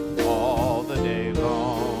Savior all the day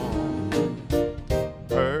long.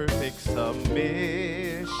 Perfect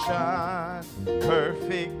submission,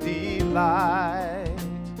 perfect delight,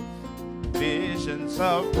 visions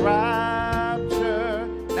of rapture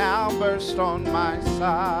now burst on my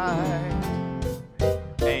sight.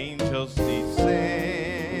 Angels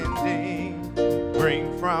descending,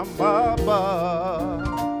 bring from above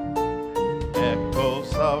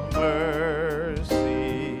echoes of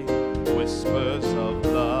mercy, whispers of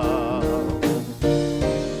love.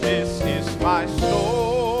 This is my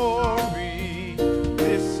story,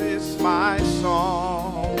 this is my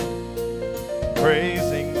song,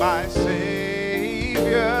 praising my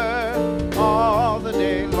Savior all the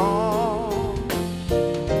day long.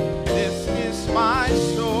 This is my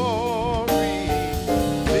story,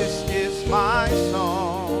 this is my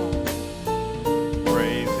song,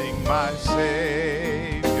 praising my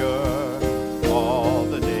Savior all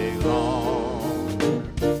the day long.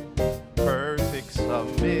 Perfect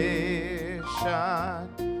submission,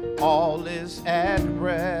 all is at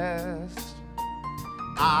rest.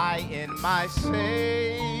 I in my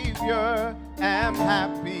Savior am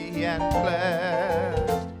happy and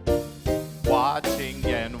blessed, watching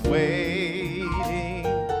and waiting,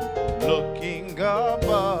 looking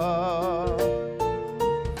above,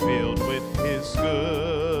 filled with his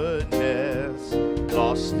goodness,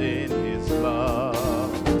 lost in his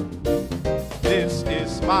love. This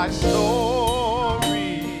is my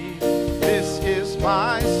story, this is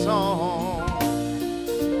my song,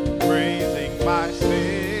 praising my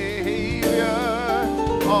Savior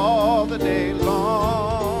all the day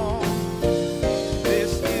long.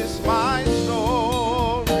 This is my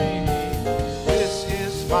story, this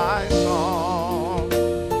is my song,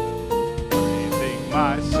 praising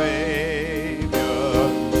my Savior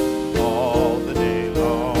all the day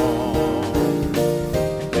long.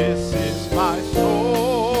 This is my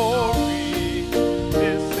story,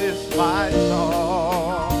 this is my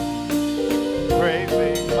song,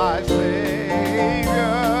 praising my Savior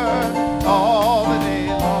all the day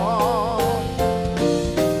long.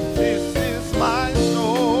 This is my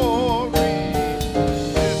story,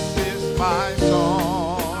 this is my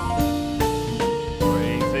song,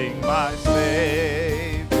 praising my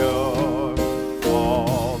Savior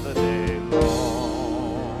all the day long.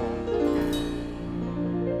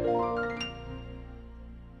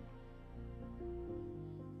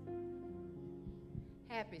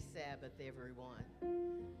 Happy Sabbath, everyone.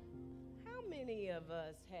 How many of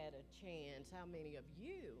us had a chance, how many of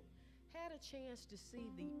you had a chance to see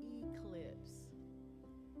the eclipse?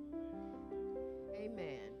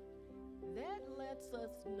 Amen. That lets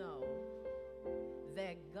us know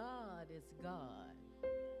that God is God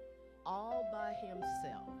all by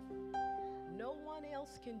himself. No one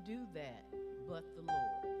else can do that but the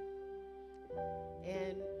Lord.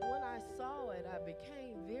 And when I saw it, I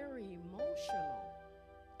became very emotional.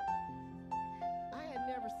 I had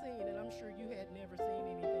never seen, and I'm sure you had never seen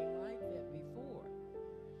anything like that before.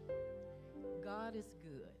 God is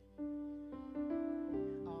good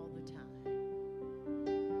all the time.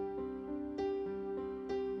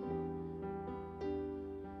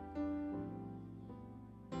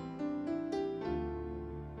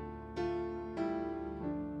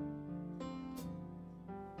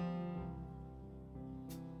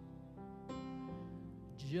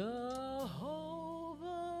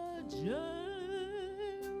 Jehovah Jireh,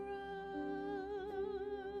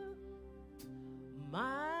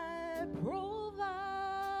 my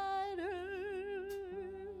provider,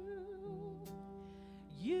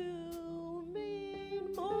 you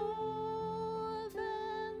mean more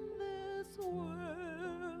than this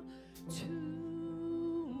world to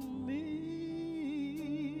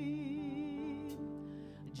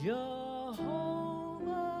Jehovah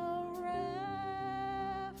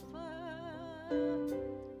Rapha,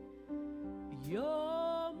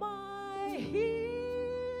 you're my healer.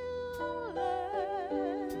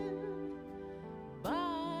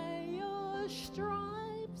 By your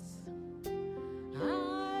stripes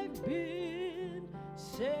I've been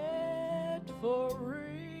set free.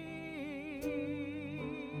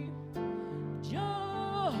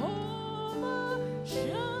 Jehovah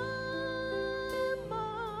Shammah,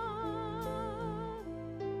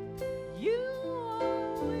 you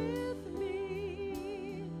are with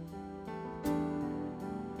me.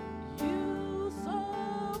 You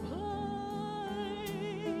supply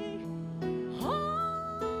all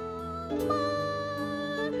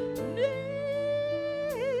my needs.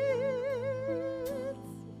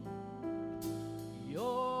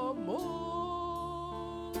 You're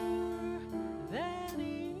more than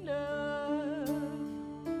enough,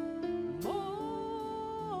 more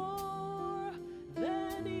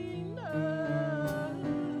than enough,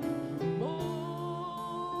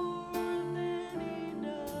 more than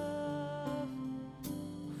enough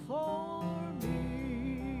for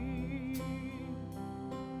me.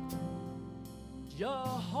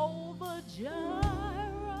 Jehovah Jireh,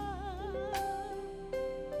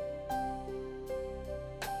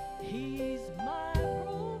 He's my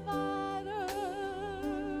provider.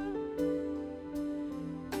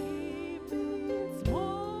 He means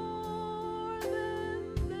more than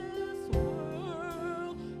this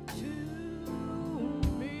world to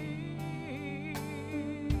me.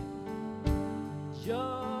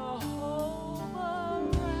 Jehovah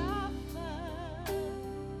Rapha,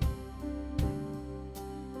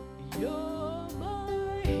 you're my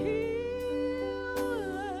healer.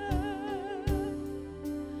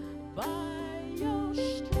 By your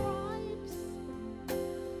stripes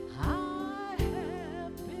I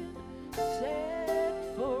have been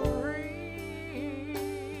set free.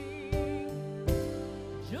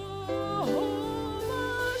 Jehovah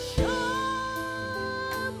Shammah,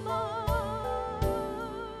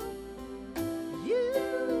 you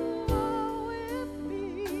are with me.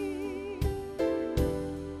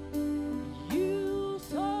 You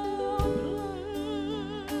supply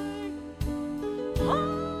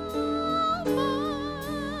all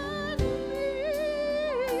my needs.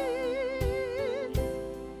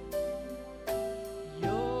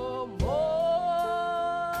 You're more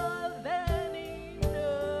than enough,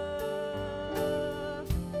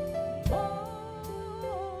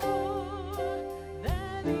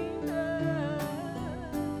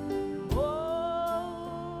 more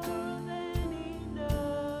than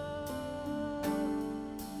enough,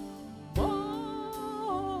 more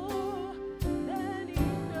than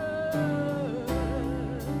enough,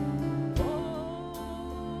 more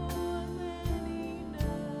than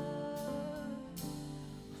enough,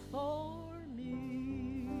 for me.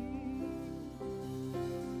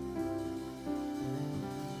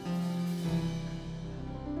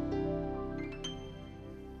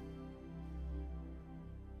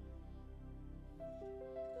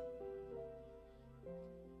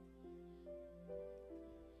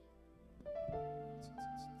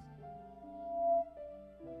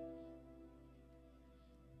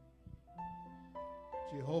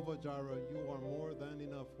 Jehovah Jireh, you are more than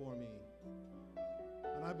enough for me.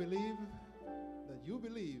 And I believe that you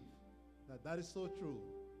believe that that is so true.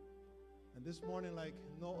 And this morning, like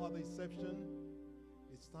no other exception,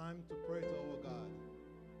 it's time to pray to our God.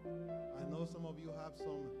 I know some of you have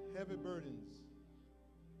some heavy burdens.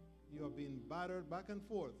 You are being battered back and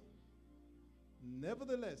forth.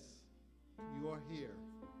 Nevertheless, you are here.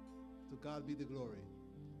 To God be the glory.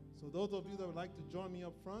 So those of you that would like to join me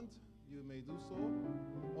up front, you may do so,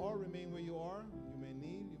 or remain where you are. You may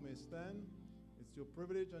kneel, you may stand. It's your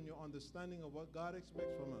privilege and your understanding of what God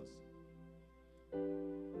expects from us.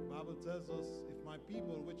 The Bible tells us, if my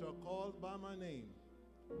people which are called by my name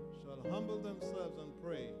shall humble themselves and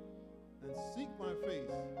pray and seek my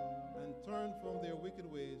face and turn from their wicked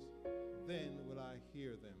ways, then will I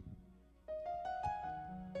hear them.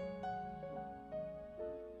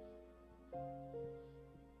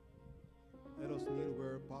 Let us kneel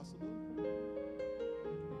where possible.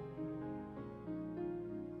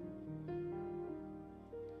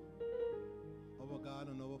 Our God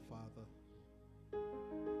and our Father,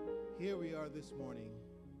 here we are this morning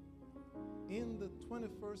in the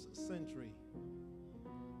 21st century.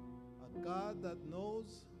 A God that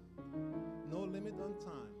knows no limit on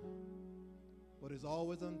time, but is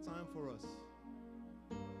always on time for us.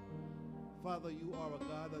 Father, you are a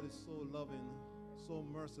God that is so loving, so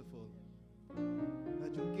merciful,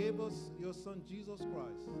 that you gave us your Son Jesus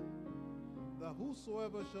Christ, that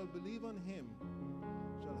whosoever shall believe on him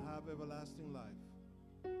shall have everlasting life.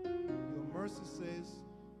 Your mercy says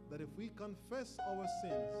that if we confess our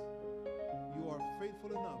sins, you are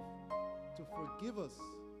faithful enough to forgive us,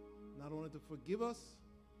 not only to forgive us,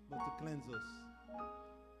 but to cleanse us.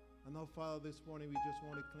 And now, Father, this morning we just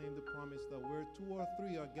want to claim the promise that where 2 or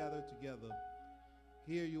 3 are gathered together,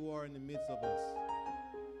 here you are in the midst of us.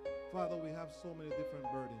 Father, we have so many different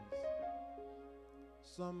burdens.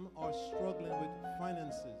 Some are struggling with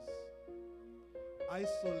finances,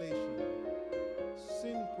 isolation,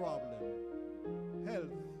 sin problem,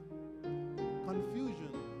 health,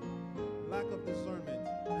 confusion, lack of discernment,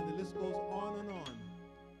 and the list goes on and on.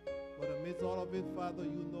 But amidst all of it, Father,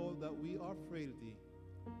 you know that we are frailty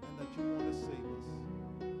and that you want to save us.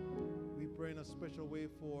 We pray in a special way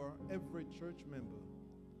for every church member,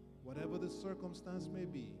 whatever the circumstance may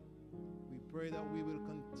be. We pray that we will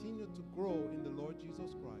continue to grow in the Lord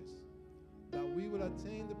Jesus Christ, that we will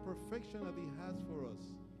attain the perfection that he has for us,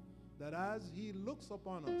 that as he looks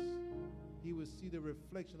upon us, he will see the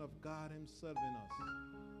reflection of God himself in us.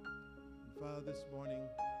 And Father, this morning,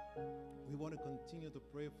 we want to continue to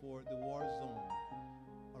pray for the war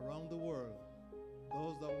zone around the world,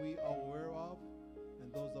 those that we are aware of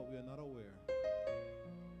and those that we are not aware.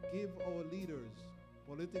 Give our leaders,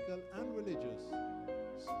 political and religious,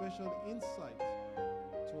 special insight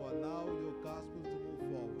to allow your gospel to move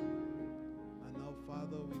forward. And now,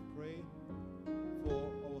 Father, we pray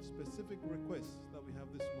for our specific requests that we have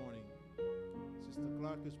this morning. Sister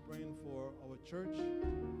Clark is praying for our church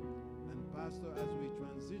and pastor as we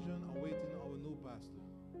transition, awaiting our new pastor.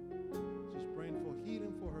 She's praying for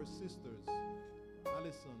healing for her sisters,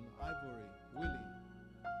 Allison, Ivory, Willie,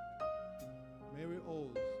 Mary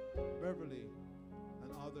Oles, Beverly,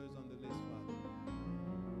 and others on the list, Father.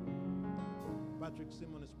 Patrick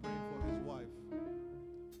Simon is praying for his wife.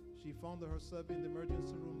 She found herself in the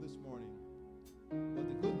emergency room this morning. But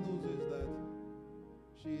the good news is that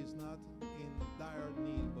she is not in dire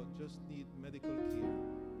need, but just need medical care.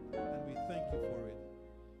 And we thank you for it.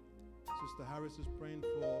 Sister Harris is praying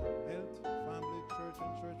for health, family, church,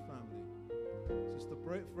 and church family. Sister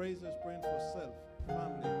Fraser is praying for self,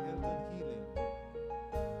 family, health, and healing.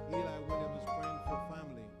 Eli Williams is praying for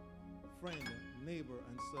family, friend, neighbor,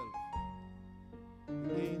 and self.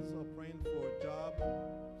 The Gaines are praying for job,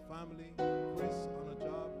 family, Chris on a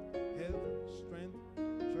job, health, strength,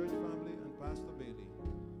 church family, and Pastor Bailey.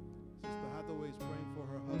 Sister Hathaway is praying for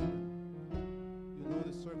her husband. You know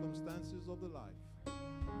the circumstances of the life.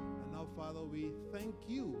 And now, Father, we thank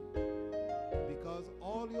you because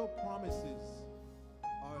all your promises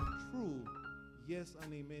are true, yes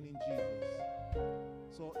and amen in Jesus.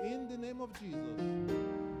 So in the name of Jesus,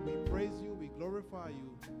 we praise you, we glorify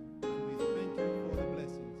you, and we thank you for the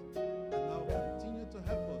blessings. And now continue to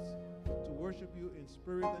help us to worship you in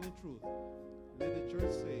spirit and in truth. Let the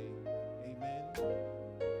church say, amen, amen,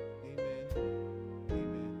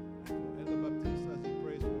 amen. And for Elder Batiste as he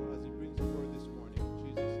prays for, as he brings the word this morning,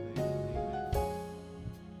 in Jesus' name, amen.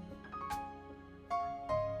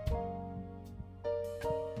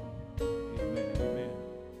 Amen, amen.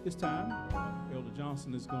 This time, Elder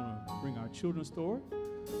Johnson is going to bring our children's story.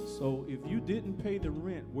 So if you didn't pay the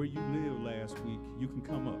rent where you lived last week, you can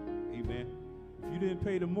come up. Amen. If you didn't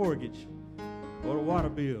pay the mortgage or the water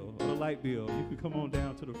bill or the light bill, you can come on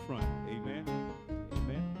down to the front. Amen.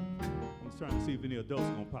 Amen. I'm just trying to see if any adults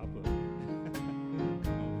are going to pop up.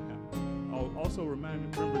 I'll also remember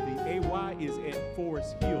the AY is at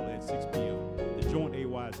Forest Hill at 6 p.m. The joint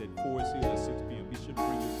AY is at Forest Hill at 6 p.m. Be sure to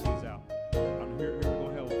bring your kids out. I'm here we're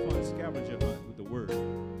going to have a fun scavenger hunt with the word.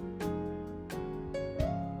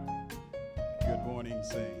 Good morning,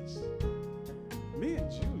 saints. Me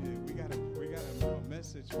and Julia, we got a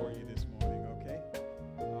message for you this morning, okay?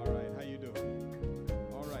 All right, how you doing?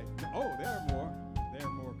 All right. Oh, there are more. There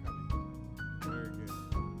are more coming. Very good.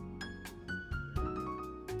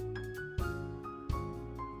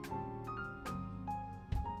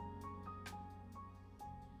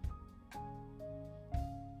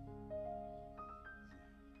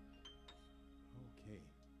 Okay.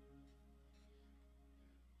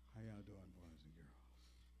 How y'all doing, boys and girls?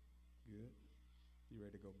 Good? You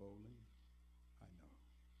ready to go bowling? I know.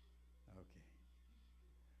 Okay.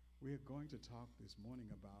 We are going to talk this morning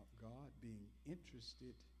about God being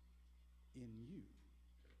interested in you.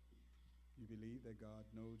 You believe that God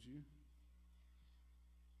knows you?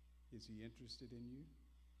 Is he interested in you?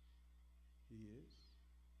 He is.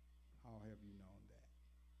 How have you known that?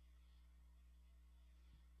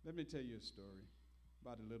 Let me tell you a story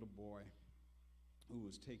about a little boy who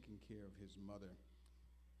was taking care of his mother.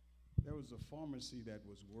 There was a pharmacy that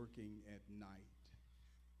was working at night.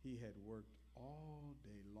 He had worked all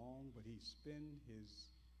day long, but he spent his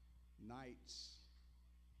nights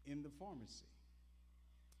in the pharmacy.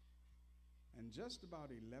 And just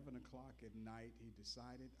about 11 o'clock at night, he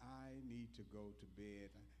decided, I need to go to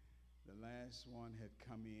bed. The last one had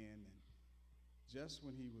come in, and just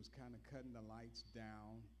when he was kind of cutting the lights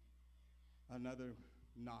down, another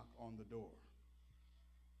knock on the door.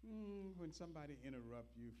 When somebody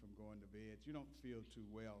interrupts you from going to bed, you don't feel too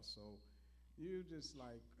well, so you just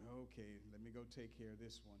like, okay, let me go take care of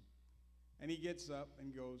this one. And he gets up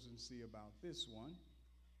and goes and see about this one.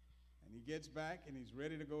 And he gets back and he's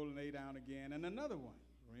ready to go lay down again, and another one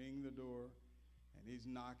ring the door, and he's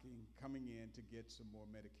knocking, coming in to get some more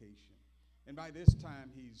medication. And by this time,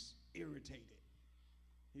 he's irritated.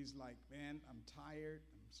 He's like, man, I'm tired,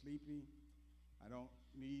 I'm sleepy, I don't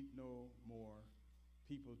need no more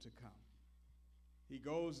people to come. He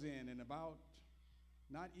goes in, and about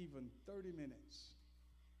not even 30 minutes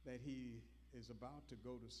that he is about to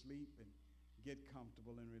go to sleep and get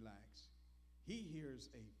comfortable and relax, he hears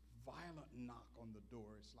a violent knock on the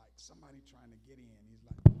door. It's like somebody trying to get in. He's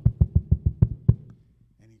like,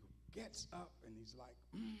 and he gets up and he's like,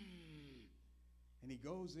 and he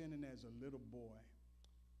goes in, and there's a little boy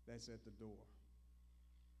that's at the door.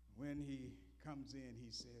 When he comes in,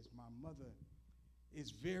 he says, my mother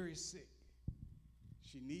is very sick.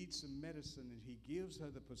 She needs some medicine, and he gives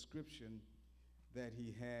her the prescription that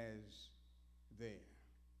he has there.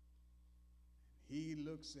 He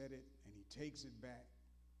looks at it and he takes it back,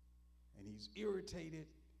 and he's irritated.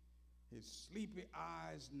 His sleepy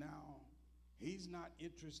eyes now, he's not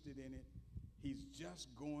interested in it. He's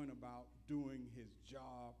just going about doing his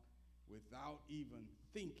job without even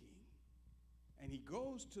thinking. And he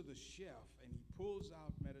goes to the shelf and he pulls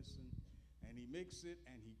out medicine and he mixes it,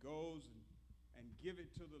 and he goes and give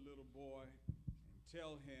it to the little boy and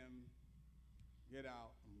tell him, get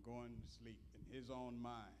out, I'm going to sleep, in his own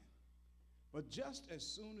mind. But just as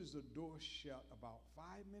soon as the door shut, about 5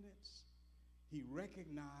 minutes, he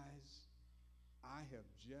recognized, I have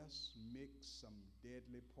just mixed some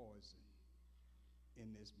deadly poison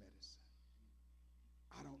in this medicine.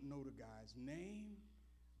 I don't know the guy's name.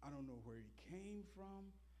 I don't know where he came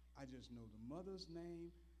from. I just know the mother's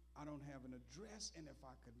name. I don't have an address, and if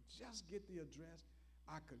I could just get the address,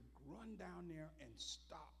 I could run down there and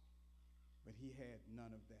stop. But he had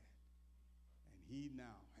none of that. And he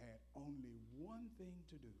now had only one thing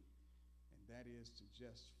to do, and that is to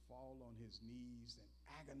just fall on his knees and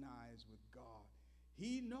agonize with God.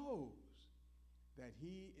 He knows that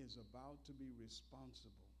he is about to be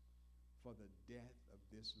responsible for the death of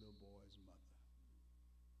this little boy's mother.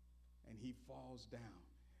 And he falls down.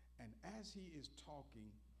 And as he is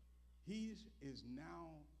talking, he is now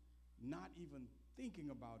not even thinking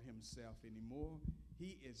about himself anymore.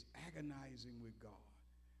 He is agonizing with God.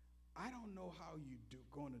 I don't know how you're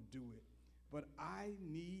going to do it, but I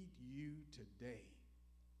need you today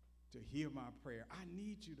to hear my prayer. I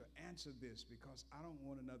need you to answer this, because I don't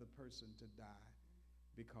want another person to die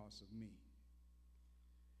because of me.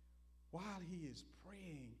 While he is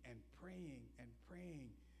praying and praying and praying,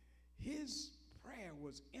 his prayer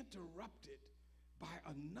was interrupted by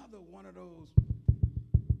another one of those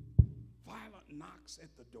violent knocks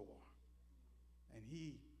at the door. And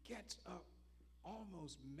he gets up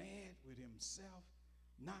almost mad with himself,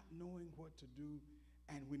 not knowing what to do.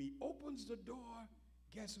 And when he opens the door,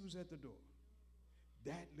 guess who's at the door?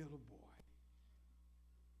 That little boy.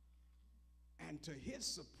 And to his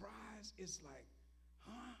surprise, it's like,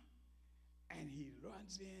 huh? And he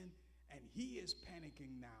runs in, and he is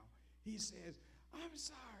panicking now. He says, I'm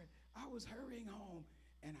sorry, I was hurrying home,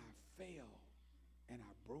 and I fell, and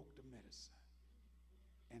I broke the medicine,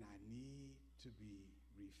 and I need to be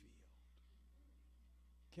refilled.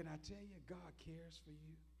 Can I tell you, God cares for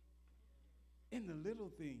you? In the little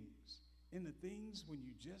things, in the things when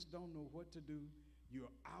you just don't know what to do,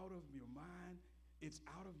 you're out of your mind, it's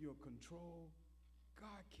out of your control,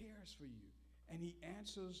 God cares for you, and he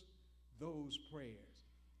answers those prayers.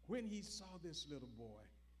 When he saw this little boy,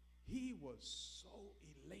 he was so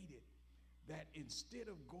elated that instead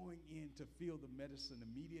of going in to fill the medicine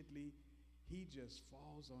immediately, he just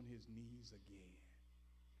falls on his knees again,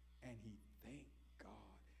 and he thanked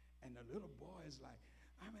God. And the little boy is like,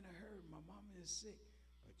 I'm in a hurry, my mama is sick.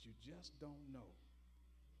 But you just don't know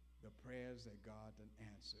the prayers that God done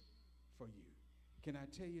answered for you. Can I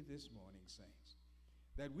tell you this morning, saints,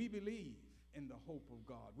 that we believe in the hope of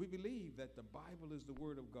God. We believe that the Bible is the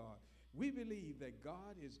word of God. We believe that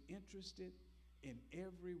God is interested in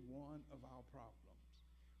every one of our problems.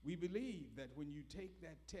 We believe that when you take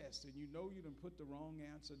that test and you know you done put the wrong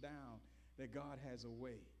answer down, that God has a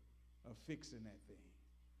way of fixing that thing.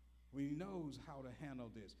 He knows how to handle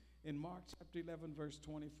this. In Mark chapter 11, verse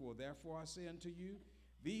 24, therefore I say unto you,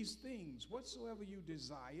 these things, whatsoever you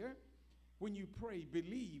desire, when you pray,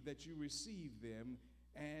 believe that you receive them,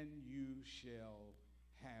 and you shall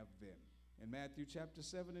have them. In Matthew chapter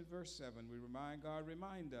 7 and verse 7, God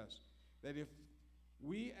remind us that if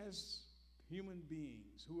we as human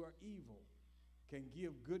beings who are evil can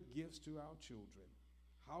give good gifts to our children,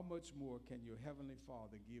 how much more can your heavenly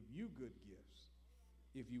Father give you good gifts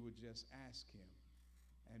if you would just ask him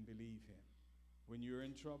and believe him? When you're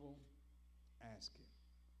in trouble, ask him.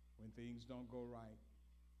 When things don't go right,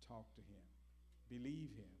 talk to him.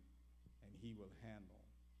 Believe him, and he will handle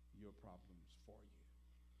your problems for you.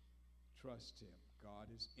 Trust him. God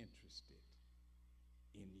is interested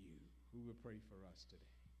in you. Who will pray for us today?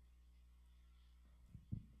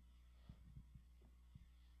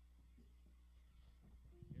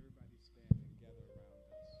 Everybody stand and gather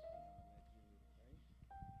around us.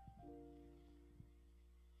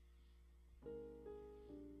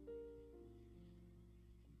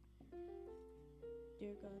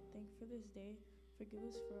 Dear God, thank you for this day. Forgive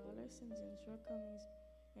us for all our sins and shortcomings,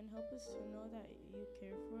 and help us to know that you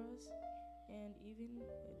care for us, and even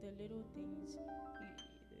the little things,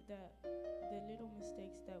 the little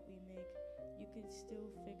mistakes that we make, you could still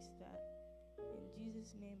fix that. In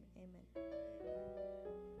Jesus' name, amen. Thank you so much.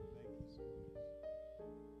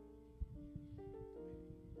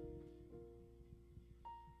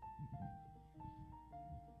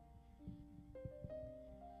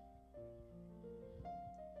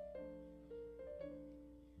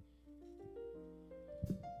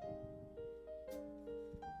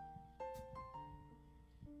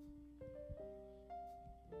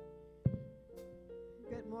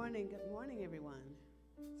 Good morning, everyone.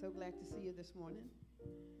 So glad to see you this morning.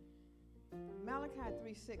 Malachi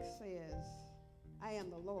 3:6 says, I am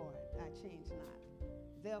the Lord, I change not.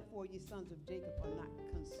 Therefore, ye sons of Jacob are not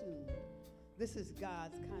consumed. This is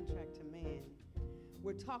God's contract to man.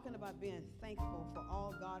 We're talking about being thankful for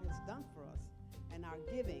all God has done for us, and our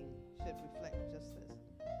giving should reflect just this.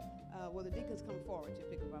 Will the deacons come forward to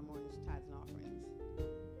pick up our morning's tithes and offerings?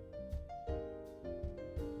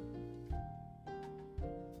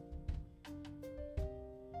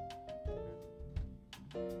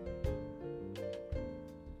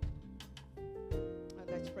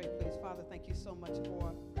 Let's pray, please. Father, thank you so much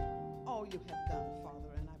for all you have done,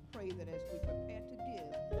 Father. And I pray that as we prepare to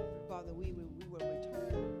give, Father, we will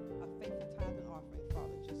return a faithful tithe and offering,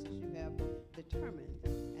 Father, just as you have determined.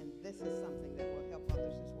 And this is something that will help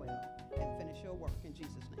others as well. And finish your work in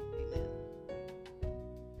Jesus' name. Amen.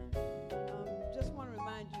 Just want to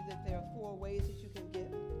remind you that there are 4 ways that you can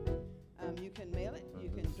give. You can mail it, you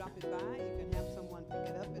can drop it by, you can have someone pick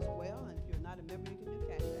it up as well, and if you're not a member, you can do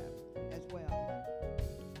Cash App as well.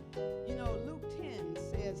 You know, Luke 10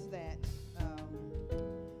 says that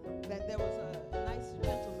there was a nice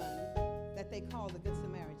gentleman that they called the Good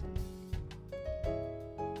Samaritan.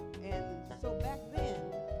 And so back then,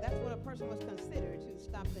 that's what a person was considered, who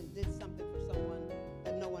stopped and did something for someone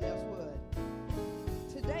that no one else would.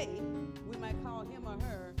 Today, we might call him or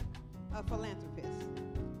her a philanthropist,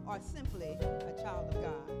 or simply a child of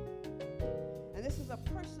God. And this is a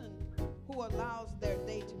person who allows their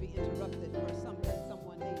day to be interrupted for something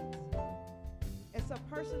someone needs. It's a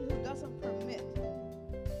person who doesn't permit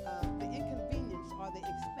the inconvenience or the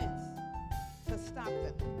expense to stop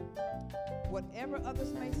them. Whatever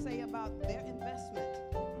others may say about their investment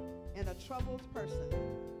in a troubled person,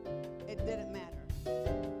 it didn't matter.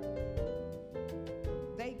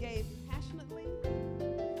 They gave passionately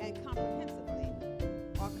and comprehensively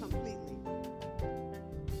or completely.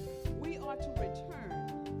 We are to return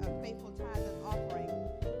a faithful tithe and offering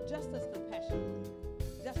just as compassionately,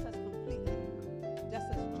 just as completely, just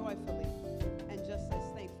as joyfully, and just as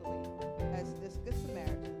thankfully as this Good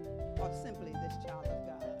Samaritan or simply this child of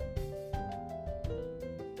God.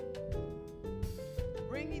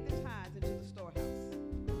 Bring ye the tithes into the storehouse,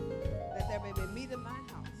 that there may be meat in my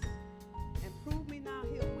house.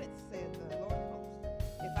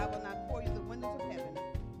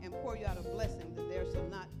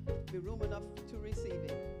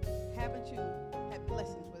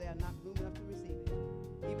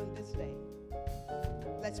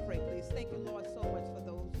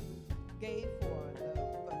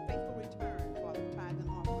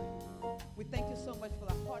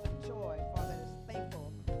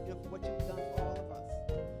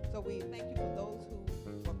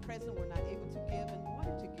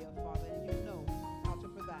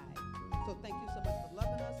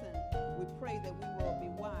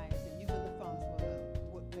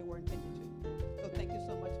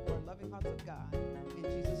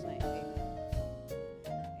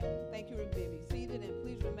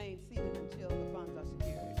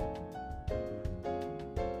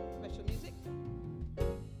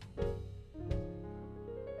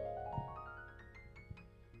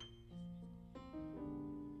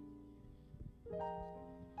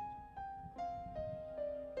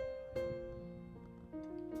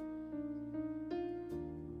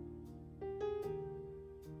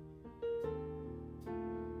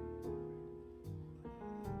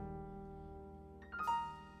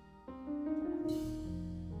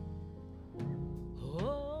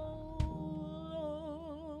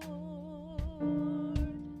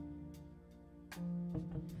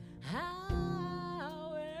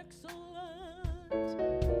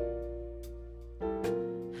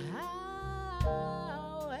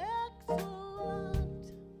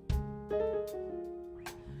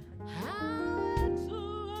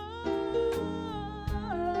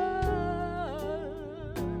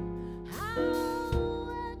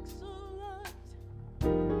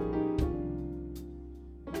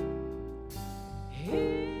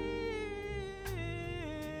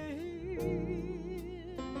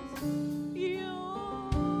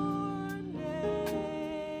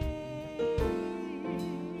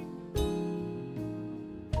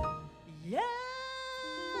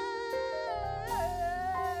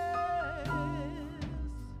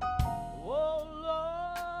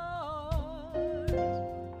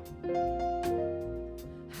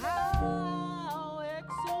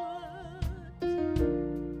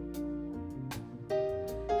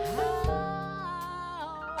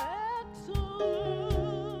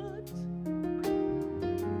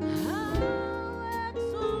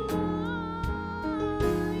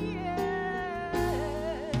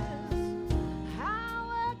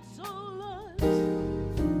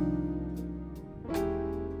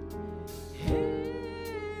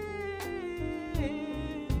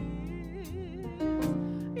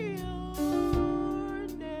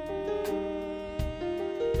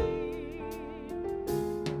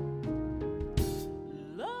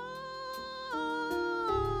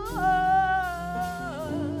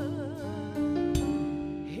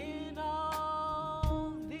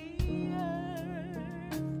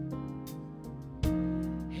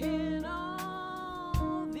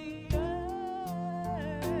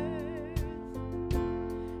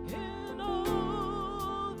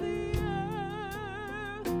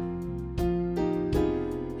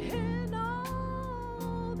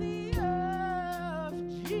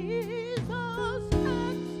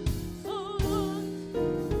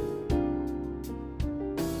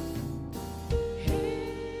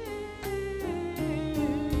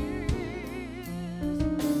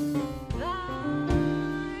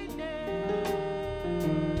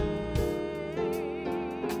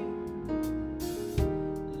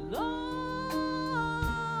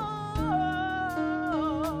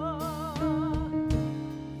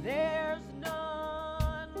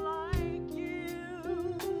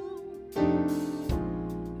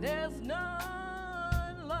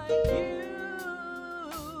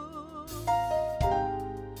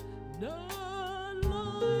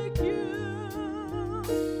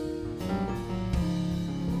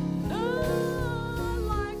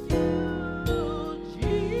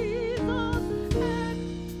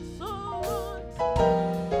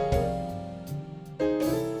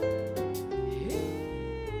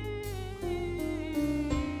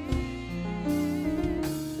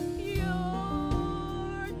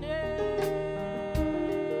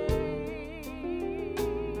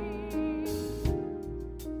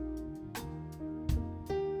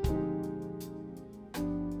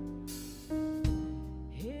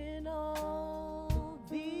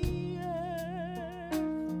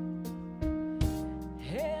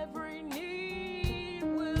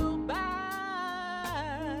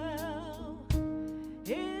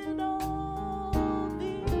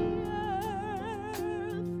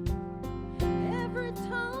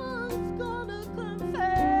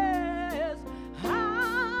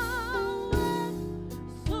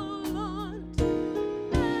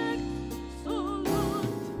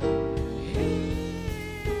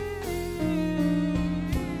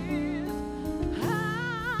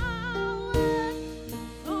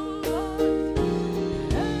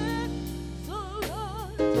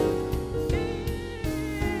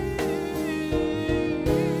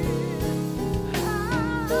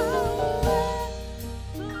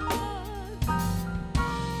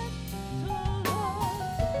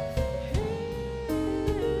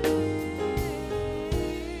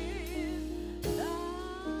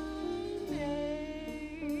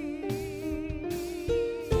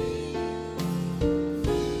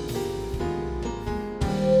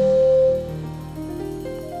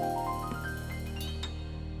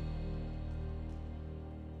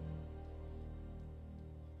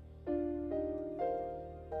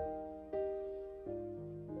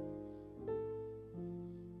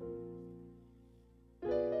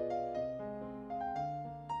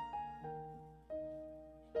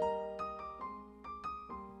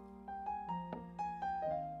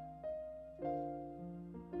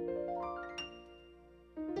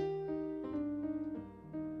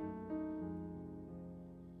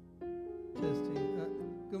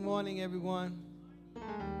 morning, everyone. Is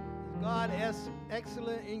God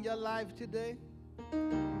excellent in your life today?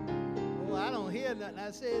 Oh, I don't hear nothing.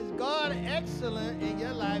 I say, is God excellent in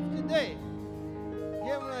your life today?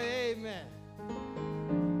 Give him an amen.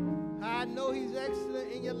 I know he's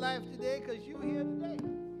excellent in your life today because you're here today.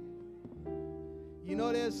 You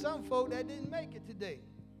know, there's some folk that didn't make it today.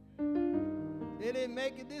 They didn't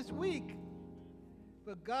make it this week.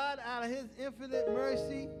 But God, out of his infinite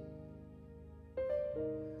mercy,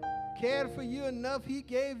 cared for you enough. He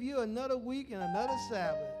gave you another week and another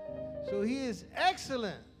Sabbath. So he is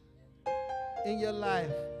excellent in your life,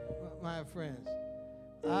 my friends.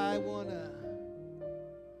 I want to,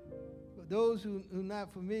 for those who are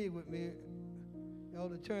not familiar with me,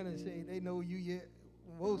 Elder Turner say they know you yet.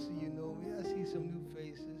 Most of you know me. I see some new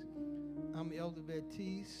faces. I'm Elder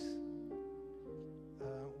Batiste,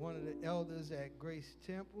 one of the elders at Grace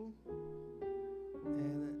Temple.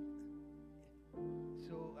 And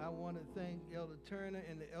so I want to thank Elder Turner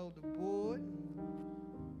and the Elder Board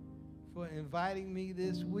for inviting me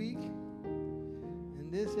this week.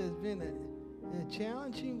 And this has been a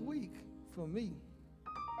challenging week for me.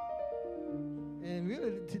 And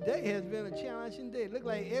really today has been a challenging day. It looked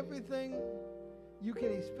like everything you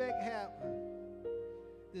can expect happened.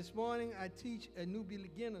 This morning I teach a new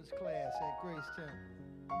beginners class at Grace Temple.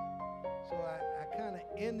 So I kind of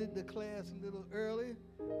ended the class a little early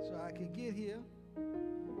so I could get here.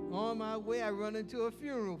 On my way, I run into a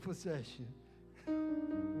funeral procession.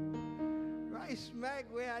 Right smack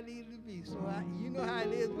where I needed to be. So you know how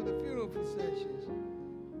it is with the funeral processions.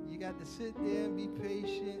 You got to sit there and be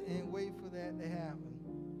patient and wait for that to happen.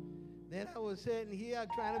 Then I was sitting here, I'm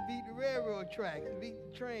trying to beat the railroad tracks, beat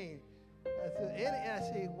the train. I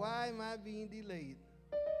said, why am I being delayed?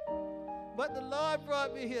 But the Lord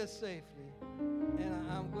brought me here safely, and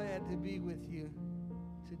I'm glad to be with you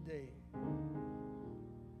today.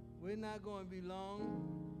 We're not going to be long,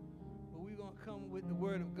 but we're going to come with the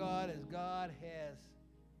word of God as God has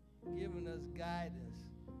given us guidance.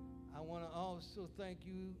 I want to also thank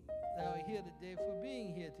you that are here today for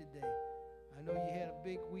being here today. I know you had a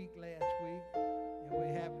big week last week, and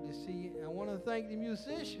we're happy to see you. I want to thank the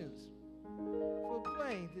musicians for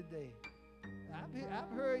playing today.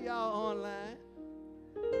 I've heard y'all online.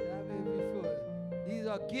 I've been before. These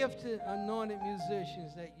are gifted, anointed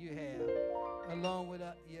musicians that you have, along with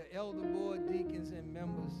your elder board, deacons, and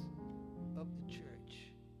members of the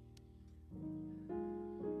church.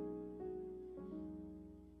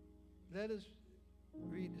 Let us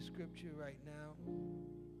read the scripture right now.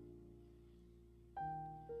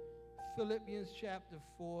 Philippians chapter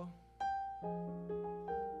 4,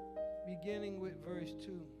 beginning with verse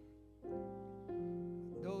 2.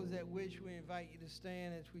 Those that wish, we invite you to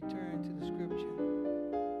stand as we turn to the scripture.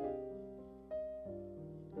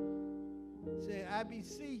 Say, I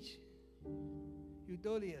beseech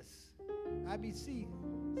Eudodius, I beseech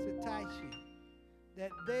Satishi,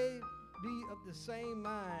 that they be of the same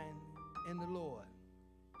mind in the Lord.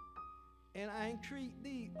 And I entreat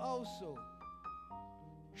thee also,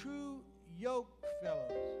 true yoke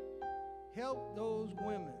fellows, help those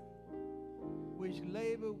women which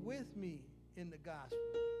labor with me in the gospel,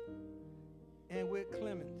 and with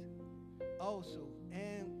Clement also,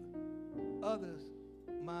 and others,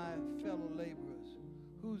 my fellow laborers,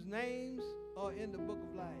 whose names are in the book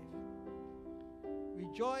of life.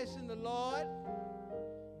 Rejoice in the Lord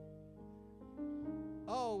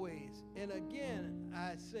always, and again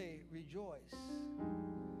I say, rejoice.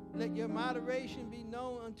 Let your moderation be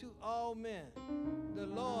known unto all men. The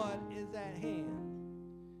Lord is at hand.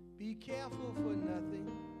 Be careful for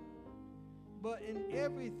nothing, but in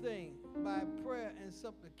everything by prayer and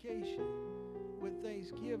supplication with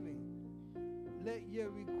thanksgiving, let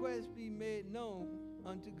your requests be made known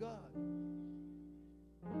unto God.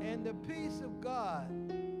 And the peace of God,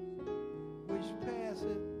 which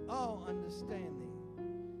passeth all understanding,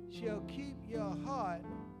 shall keep your heart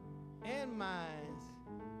and minds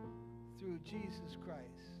through Jesus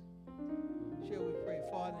Christ. Shall we pray?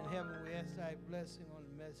 Father in heaven, we ask thy blessing on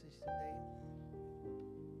the message today.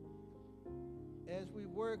 As we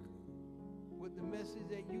work with the message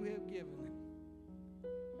that you have given,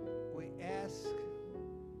 we ask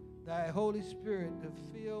thy Holy Spirit to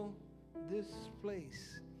fill this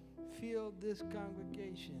place, fill this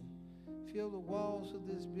congregation, fill the walls of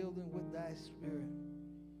this building with thy Spirit.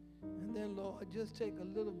 And then, Lord, just take a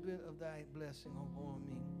little bit of thy blessing upon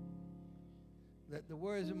me. Let the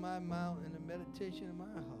words of my mouth and the meditation of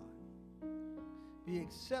my heart be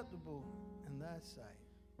acceptable in thy sight.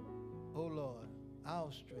 O Lord,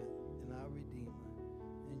 our strength and our Redeemer.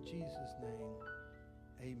 In Jesus' name,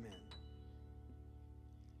 amen.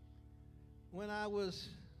 When I was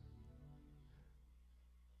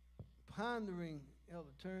pondering, Elder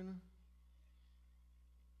Turner,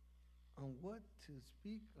 on what to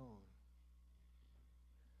speak on.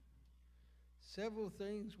 Several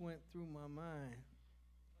things went through my mind.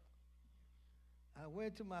 I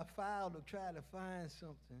went to my file to try to find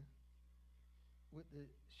something with the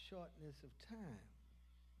shortness of time.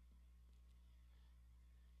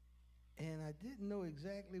 And I didn't know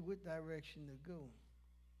exactly what direction to go.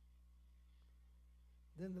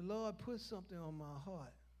 Then the Lord put something on my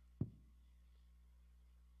heart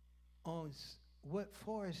on what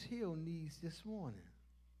Forest Hill needs this morning.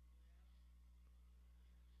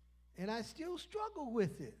 And I still struggle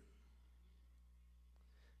with it.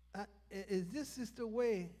 Is this the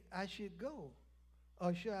way I should go?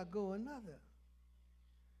 Or should I go another?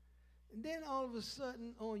 And then all of a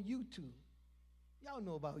sudden on YouTube, y'all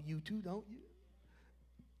know about YouTube, don't you?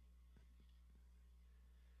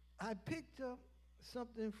 I picked up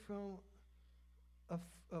something from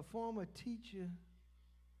a former teacher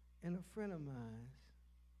and a friend of mine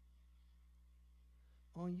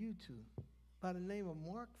on YouTube by the name of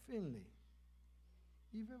Mark Finley.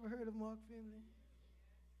 You've ever heard of Mark Finley?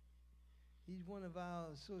 He's one of our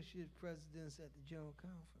associate presidents at the General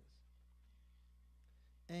Conference.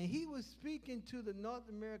 And he was speaking to the North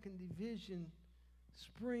American Division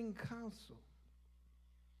Spring Council.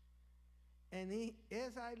 And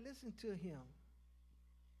as I listened to him,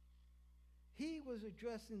 he was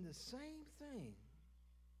addressing the same thing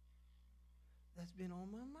that's been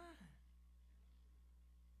on my mind.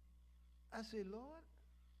 I said, Lord,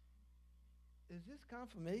 is this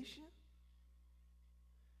confirmation?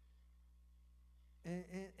 And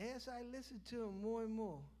as I listened to him more and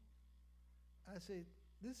more, I said,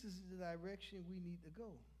 this is the direction we need to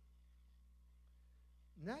go.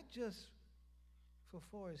 Not just for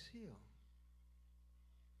Forest Hill,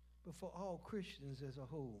 but for all Christians as a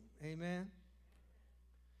whole. Amen?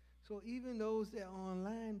 So even those that are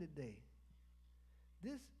online today,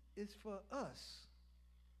 this is for us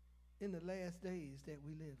in the last days that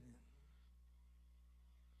we live in.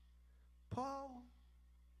 Paul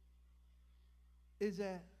is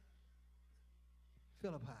at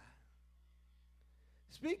Philippi,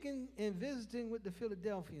 speaking and visiting with the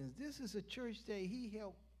Philadelphians. This is a church that he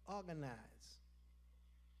helped organize.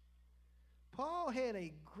 Paul had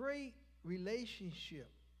a great relationship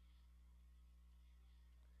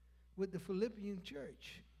with the Philippian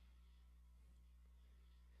church.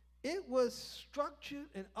 It was structured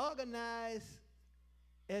and organized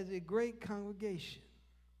as a great congregation.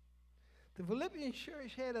 The Philippian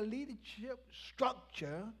church had a leadership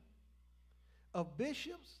structure of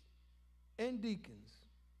bishops and deacons.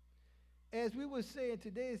 As we would say in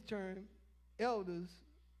today's term, elders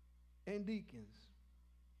and deacons.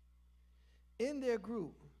 In their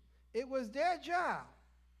group, it was their job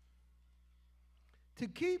to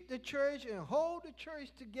keep the church and hold the church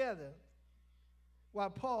together while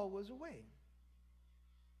Paul was away.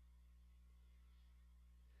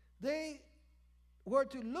 They were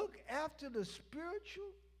to look after the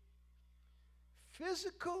spiritual,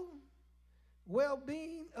 physical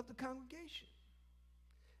well-being of the congregation.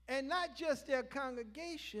 And not just their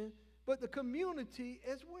congregation, but the community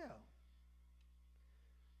as well.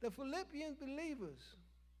 The Philippian believers,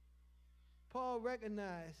 Paul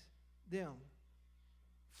recognized them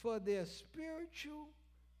for their spiritual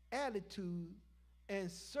attitude and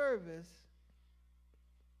service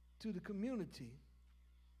to the community,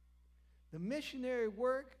 the missionary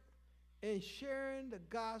work, and sharing the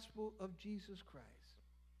gospel of Jesus Christ.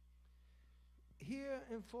 Here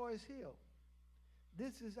in Forest Hill,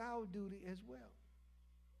 this is our duty as well,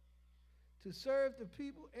 to serve the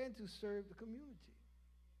people and to serve the community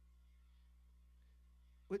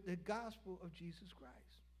with the gospel of Jesus Christ.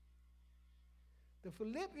 The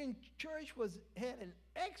Philippian church had an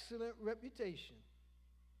excellent reputation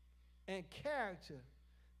and character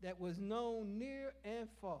that was known near and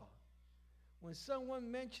far. When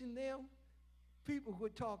someone mentioned them, people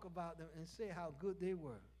would talk about them and say how good they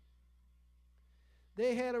were.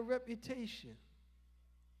 They had a reputation.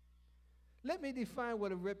 Let me define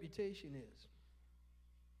what a reputation is.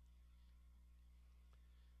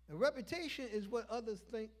 A reputation is what others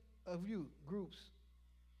think of you, groups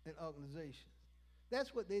and organizations.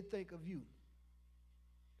 That's what they think of you.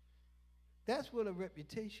 That's what a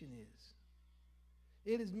reputation is.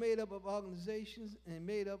 It is made up of organizations and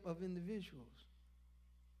made up of individuals.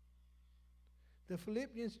 The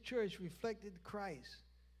Philippians church reflected Christ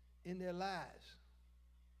in their lives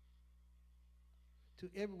to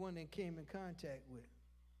everyone they came in contact with.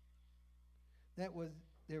 That was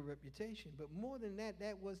their reputation. But more than that,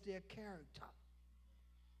 that was their character.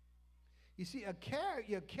 You see,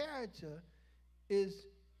 your character is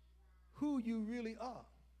who you really are.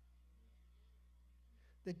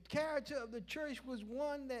 The character of the church was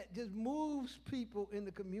one that just moves people in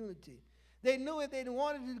the community. They knew if they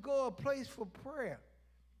wanted to go a place for prayer,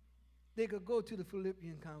 they could go to the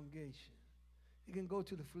Philippian congregation. They can go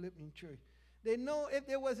to the Philippian church. They know if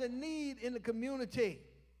there was a need in the community,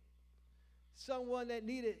 someone that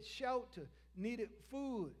needed shelter, needed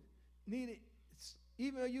food, needed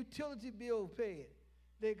even a utility bill paid,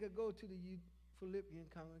 they could go to the Philippian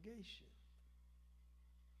congregation.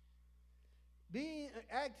 Being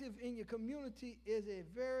active in your community is a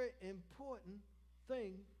very important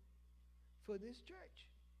thing for this church.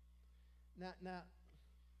 Now,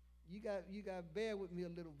 you got to bear with me a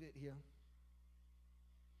little bit here.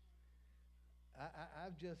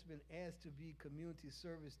 I've just been asked to be community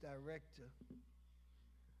service director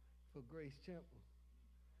for Grace Temple.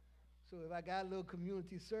 So if I got a little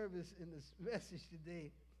community service in this message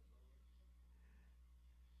today,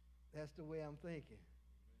 that's the way I'm thinking.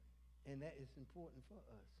 And that is important for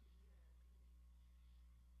us.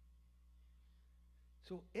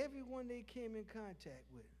 So everyone they came in contact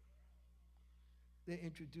with, they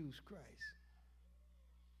introduced Christ.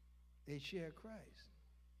 They share Christ.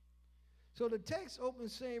 So the text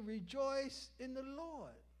opens saying, rejoice in the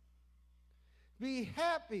Lord. Be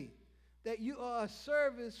happy that you are a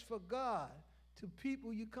service for God to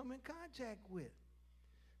people you come in contact with.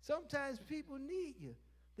 Sometimes people need you.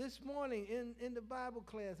 This morning in the Bible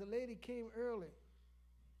class, a lady came early.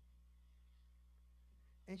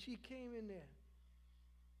 And she came in there.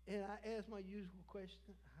 And I asked my usual question,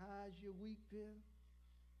 how's your week been?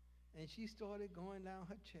 And she started going down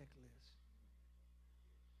her checklist.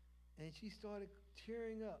 And she started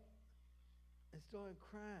tearing up and started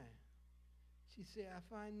crying. She said, I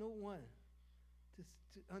find no one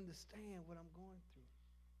to understand what I'm going through.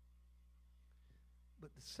 But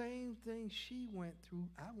the same thing she went through,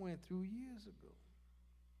 I went through years ago.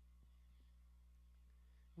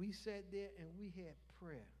 We sat there and we had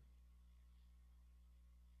prayer.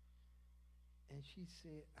 And she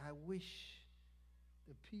said, I wish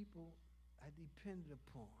the people I depended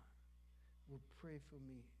upon would pray for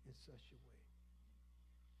me in such a way.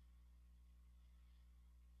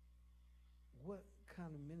 What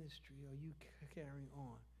kind of ministry are you carrying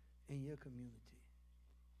on in your community?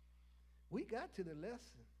 We got to the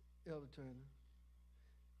lesson, Elder Turner.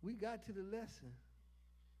 We got to the lesson,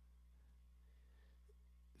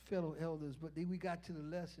 fellow elders, but then we got to the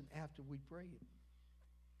lesson after we prayed.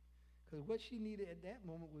 Because what she needed at that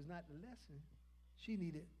moment was not the lesson. She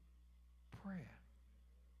needed prayer.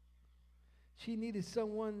 She needed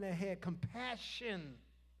someone that had compassion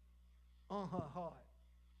on her heart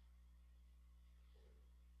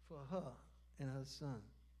for her and her son.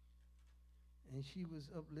 And she was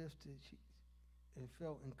uplifted and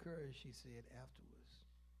felt encouraged, she said, afterwards.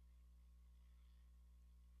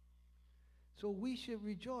 So we should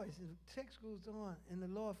rejoice. And the text goes on, in the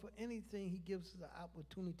Lord, for anything he gives us the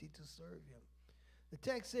opportunity to serve him. The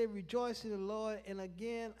text said, rejoice in the Lord, and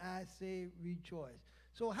again I say rejoice.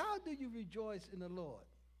 So how do you rejoice in the Lord?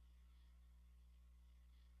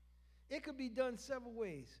 It could be done several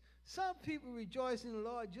ways. Some people rejoice in the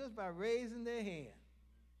Lord just by raising their hand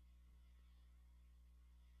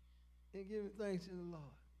and giving thanks to the Lord.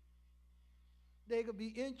 They could be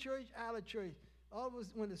in church, out of church. All of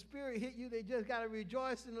us, when the Spirit hit you, they just got to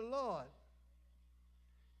rejoice in the Lord.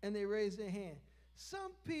 And they raise their hand.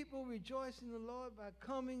 Some people rejoice in the Lord by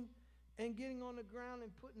coming and getting on the ground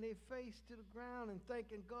and putting their face to the ground and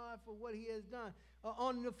thanking God for what he has done. Or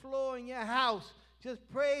on the floor in your house, just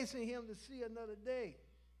praising him to see another day.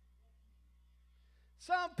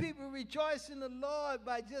 Some people rejoice in the Lord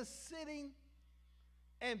by just sitting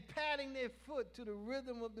and patting their foot to the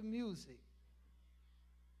rhythm of the music.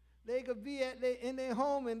 They could be in their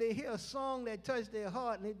home and they hear a song that touched their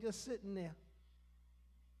heart and they're just sitting there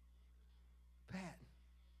patting,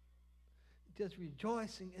 just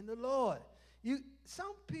rejoicing in the Lord.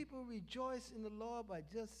 Some people rejoice in the Lord by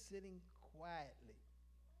just sitting quietly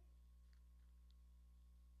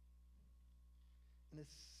in the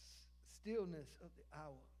stillness of the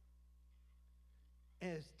hour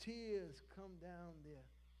as tears come down their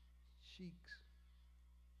cheeks,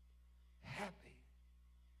 happy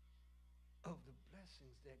of the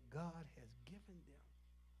blessings that God has given them.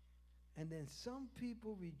 And then some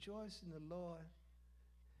people rejoice in the Lord,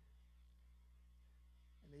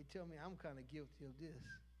 and they tell me I'm kind of guilty of this.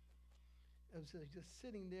 I'm just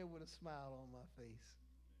sitting there with a smile on my face.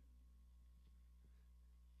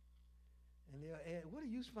 And they'll ask, what are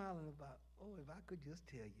you smiling about? Oh, if I could just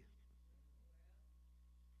tell you.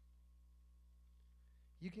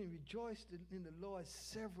 You can rejoice in the Lord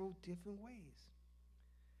several different ways.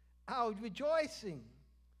 our rejoicing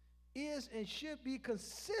is and should be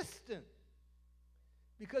consistent,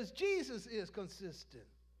 because Jesus is consistent.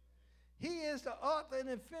 He is the author and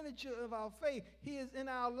the finisher of our faith. He is in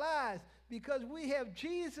our lives. Because we have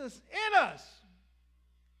Jesus in us,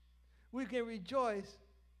 we can rejoice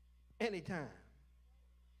anytime.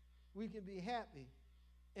 We can be happy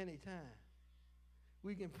anytime.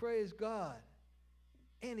 We can praise God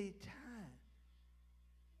anytime.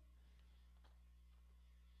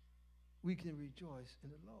 We can rejoice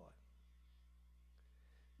in the Lord.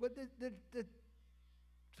 But the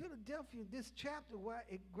Philadelphia, this chapter, why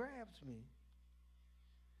it grabs me,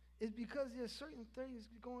 is because there's certain things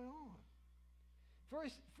going on.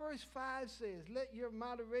 Verse 5 says, let your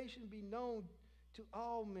moderation be known to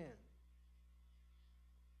all men.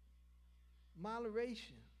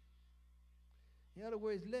 Moderation. In other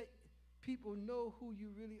words, let people know who you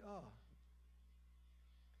really are.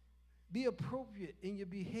 Be appropriate in your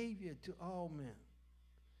behavior to all men.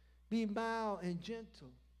 Be mild and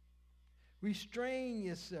gentle. Restrain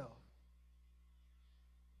yourself.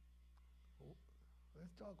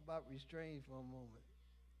 Let's talk about restraint for a moment.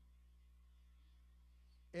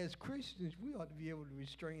 As Christians, we ought to be able to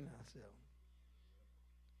restrain ourselves.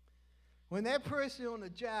 When that person on the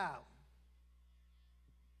job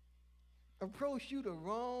approach you the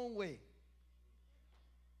wrong way,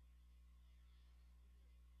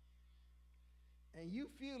 and you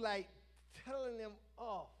feel like telling them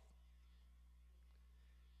off,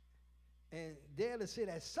 and dare to say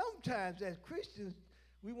that sometimes as Christians,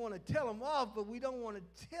 we want to tell them off, but we don't want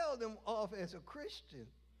to tell them off as a Christian.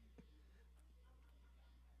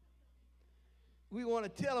 We want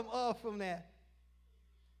to tell them off from that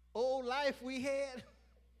old life we had.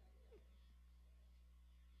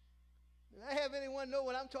 Do I have anyone know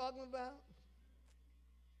what I'm talking about?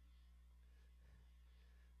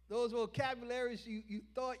 Those vocabularies you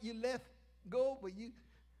thought you let go, but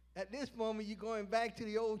at this moment you're going back to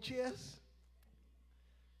the old chest.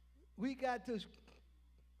 We got to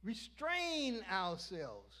restrain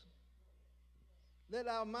ourselves. Let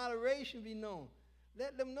our moderation be known.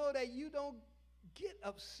 Let them know that you don't get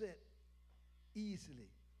upset easily.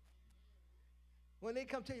 When they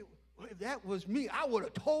come to you, well, if that was me, I would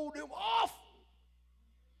have told them off.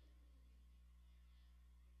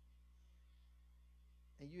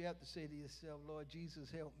 And you have to say to yourself, Lord Jesus,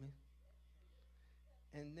 help me.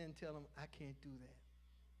 And then tell them, I can't do that.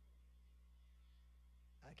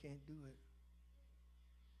 I can't do it.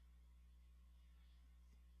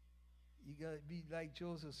 You got to be like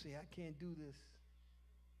Joseph, say, I can't do this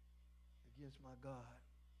against my God.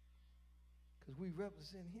 Because we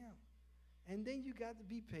represent him. And then you got to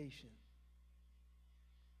be patient.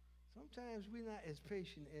 Sometimes we're not as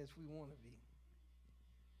patient as we want to be.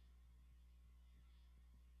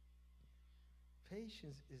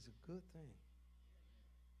 Patience is a good thing.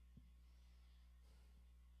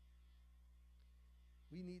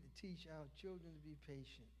 We need to teach our children to be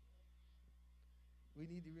patient. We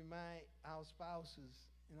need to remind our spouses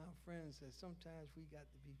and our friends that sometimes we got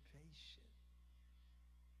to be patient.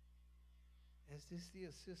 As this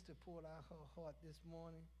dear sister poured out her heart this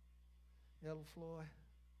morning, Ella Floyd,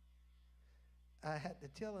 I had to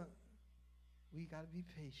tell her, we got to be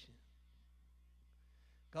patient.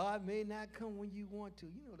 God may not come when you want to.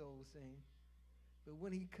 You know the old saying. But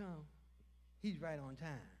when he comes, he's right on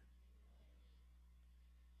time.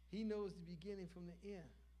 He knows the beginning from the end.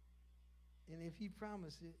 And if he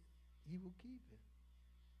promised it, he will keep it.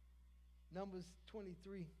 Numbers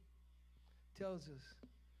 23 tells us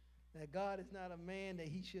that God is not a man that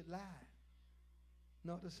he should lie,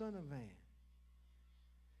 nor the son of man.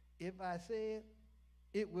 If I say it,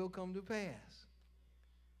 it will come to pass.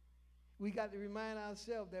 We got to remind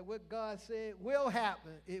ourselves that what God said will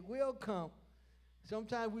happen. It will come.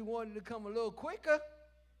 Sometimes we want it to come a little quicker.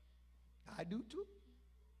 I do too.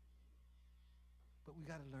 But we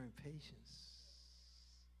got to learn patience.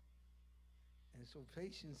 And so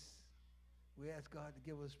patience, we ask God to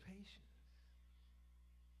give us patience.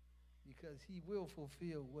 Because he will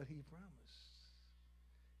fulfill what he promised.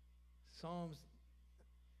 Psalms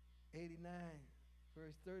 89,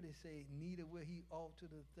 verse 30 say, neither will he alter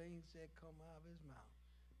the things that come out of his mouth.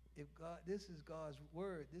 If God, this is God's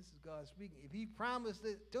word, this is God speaking. If he promised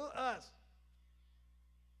it to us,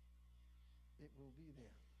 it will be there.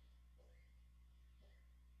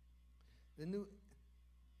 The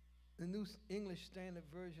New English Standard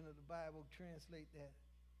Version of the Bible translate that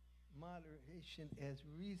moderation as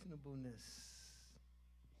reasonableness.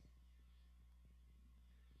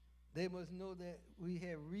 They must know that we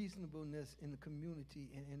have reasonableness in the community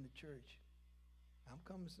and in the church. I'm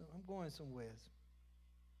going somewhere.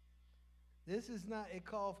 This is not a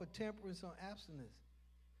call for temperance or abstinence.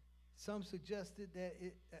 Some suggested that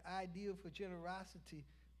the ideal for generosity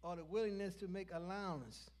or the willingness to make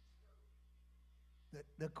allowance,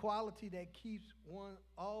 the quality that keeps one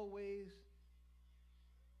always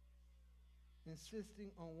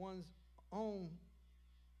insisting on one's own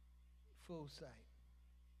full sight.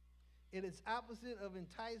 It is opposite of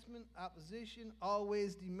enticement, opposition,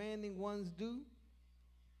 always demanding one's due.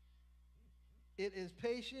 It is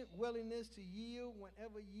patient willingness to yield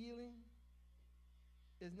whenever yielding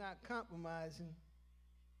is not compromising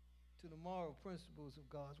to the moral principles of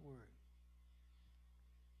God's word.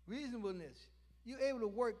 Reasonableness. You're able to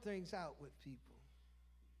work things out with people.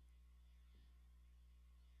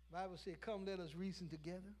 The Bible says, come let us reason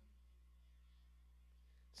together.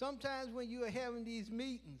 Sometimes when you are having these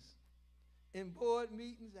meetings, in board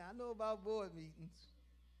meetings, I know about board meetings,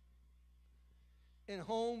 in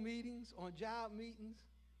home meetings, on job meetings,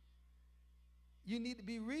 you need to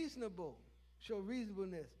be reasonable, show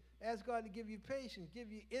reasonableness. Ask God to give you patience, give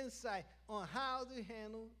you insight on how to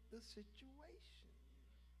handle the situation.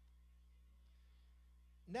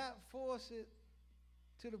 Not force it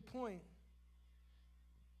to the point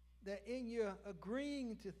that in your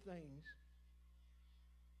agreeing to things,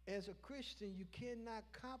 as a Christian, you cannot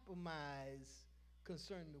compromise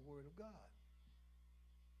concerning the Word of God.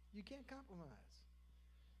 You can't compromise.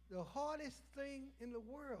 The hardest thing in the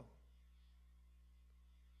world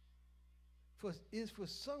is for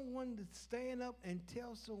someone to stand up and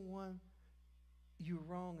tell someone you're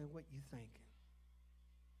wrong in what you're thinking.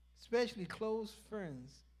 Especially close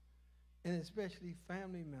friends, and especially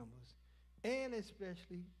family members, and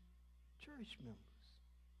especially church members.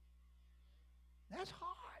 That's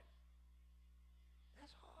hard.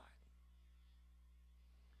 That's hard.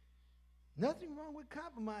 Nothing wrong with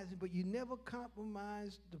compromising, but you never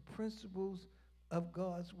compromise the principles of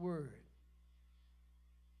God's word.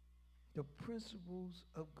 The principles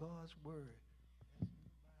of God's word. That's in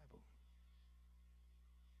the Bible.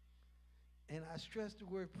 And I stress the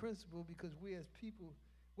word principle because we as people,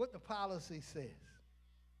 what the policy says.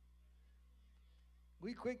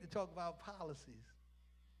 We quick to talk about policies.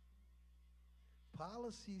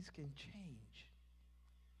 Policies can change,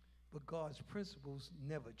 but God's principles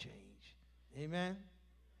never change. Amen?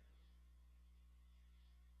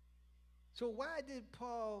 So why did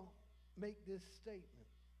Paul make this statement?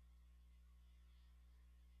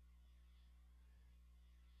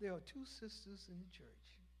 There are two sisters in the church.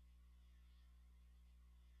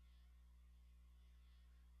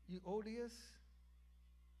 Euodias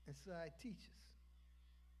and Syntychus.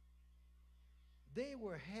 They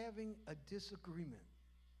were having a disagreement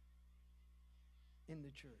in the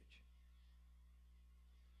church.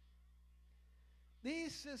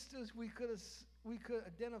 These sisters we could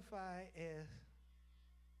identify as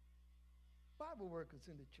Bible workers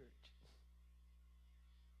in the church.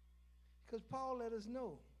 Because Paul let us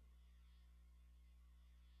know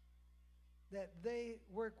that they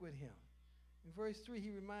work with him. In verse 3,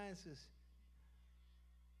 he reminds us,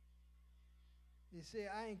 he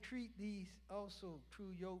said, I entreat these also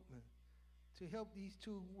true yokemen to help these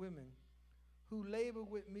two women who labor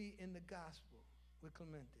with me in the gospel with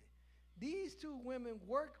Clemente. These two women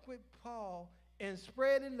worked with Paul in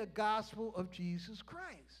spreading the gospel of Jesus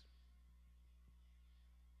Christ.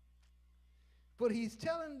 But he's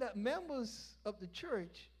telling the members of the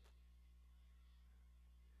church,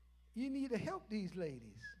 you need to help these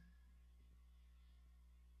ladies.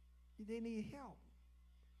 They need help.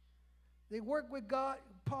 They worked with God,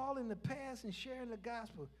 Paul in the past in sharing the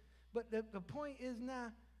gospel. But the point is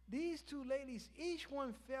now, these two ladies, each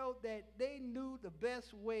one felt that they knew the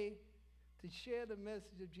best way to share the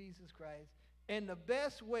message of Jesus Christ. And the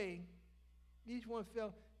best way, each one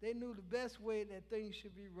felt they knew the best way that things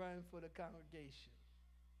should be run for the congregation.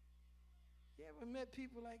 You ever met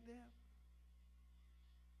people like that?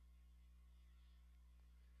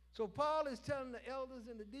 So Paul is telling the elders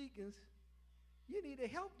and the deacons, you need to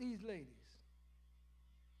help these ladies.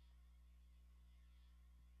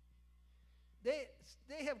 They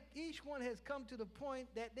have, each one has come to the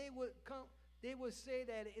point that they would say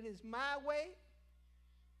that it is my way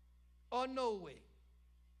or no way.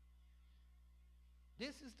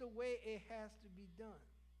 This is the way it has to be done.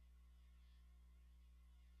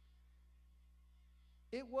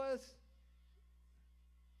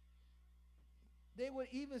 They would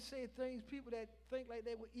even say things, people that think like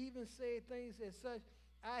they would even say things as such,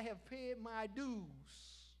 I have paid my dues,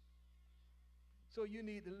 so you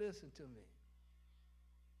need to listen to me.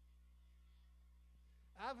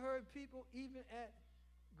 I've heard people even at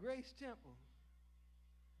Grace Temple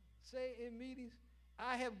say in meetings,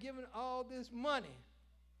 I have given all this money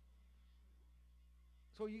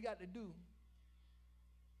So you got to do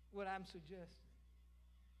what I'm suggesting.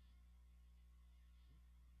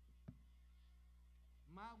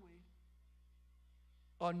 My way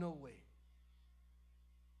or no way.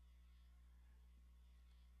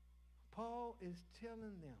 Paul is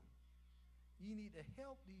telling them, you need to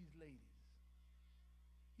help these ladies.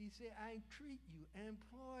 He said, I entreat you, I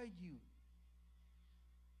implore you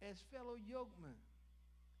as fellow yokemen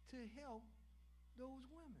to help those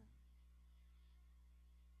women.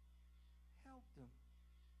 Help them.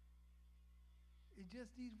 It's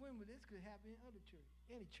just these women. This could happen in other church,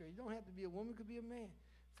 any church. You don't have to be a woman, it could be a man.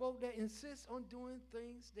 Folk that insist on doing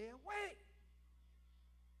things their way.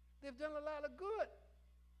 They've done a lot of good.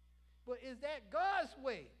 But is that God's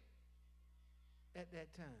way at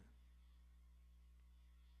that time?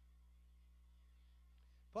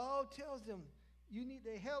 Paul tells them, you need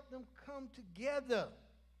to help them come together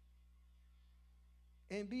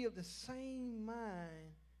and be of the same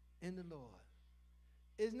mind in the Lord.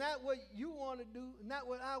 It's not what you want to do, not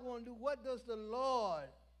what I want to do. What does the Lord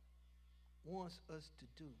want us to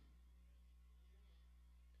do?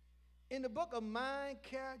 In the book of Mind,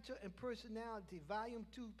 Character, and Personality, Volume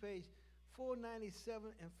 2, page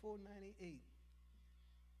 497 and 498,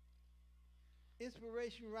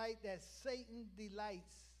 Inspiration writes that Satan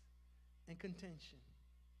delights in contention.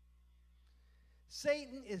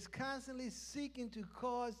 Satan is constantly seeking to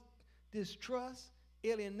cause distrust,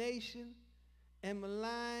 alienation, and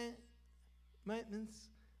malignment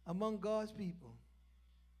among God's people.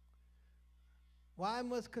 Why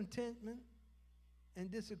must contentment and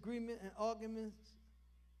disagreement and arguments,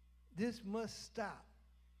 this must stop?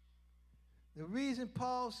 The reason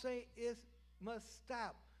Paul say it must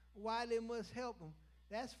stop, why they must help them,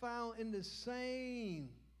 that's found in the same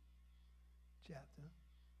chapter.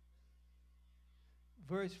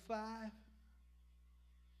 Verse 5,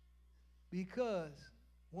 because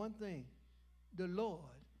one thing, the Lord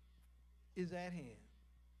is at hand.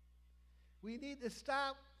 We need to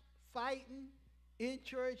stop fighting in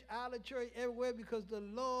church, out of church, everywhere, because the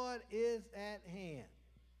Lord is at hand.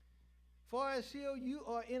 Forest Hill, you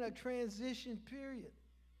are in a transition period.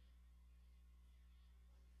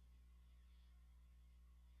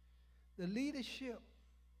 The leadership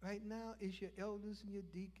right now is your elders and your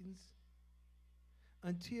deacons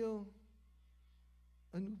until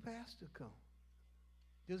a new pastor comes.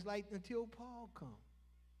 Just like until Paul comes.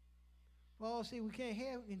 Paul said we can't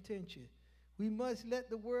have contention. We must let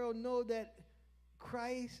the world know that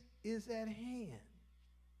Christ is at hand.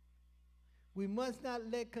 We must not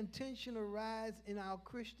let contention arise in our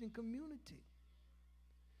Christian community.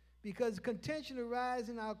 Because contention arises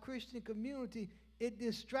in our Christian community, it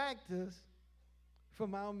distracts us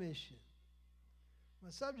from our mission.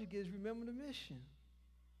 My subject is remember the mission.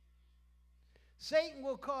 Satan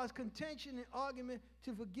will cause contention and argument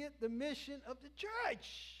to forget the mission of the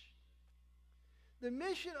church. The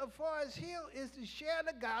mission of Forest Hill is to share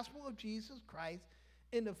the gospel of Jesus Christ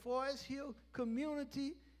in the Forest Hill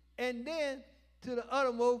community and then to the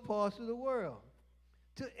uttermost parts of the world,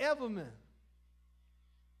 to Everman,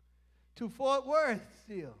 to Fort Worth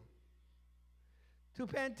still, to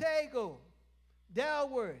Pantego,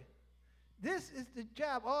 Delaware. This is the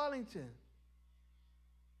job, Arlington.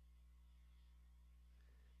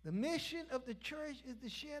 The mission of the church is to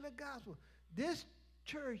share the gospel. This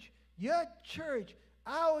church, your church,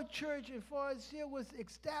 our church in Forest Hill was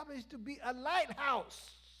established to be a lighthouse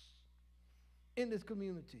in this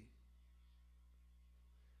community.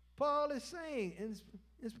 Paul is saying in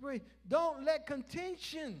inspiration, don't let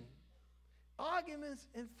contention, arguments,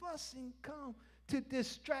 and fussing come to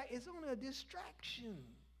distract. It's only a distraction.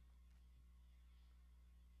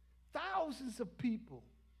 Thousands of people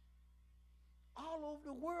all over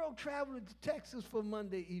the world traveling to Texas for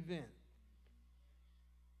Monday event.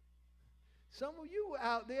 Some of you were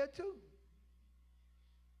out there too.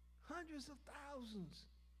 Hundreds of thousands.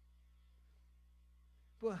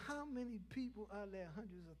 But how many people out there,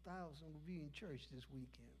 hundreds of thousands, will be in church this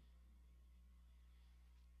weekend?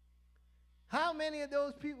 How many of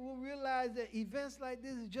those people will realize that events like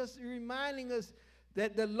this is just reminding us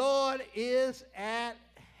that the Lord is at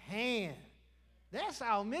hand? That's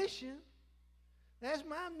our mission. That's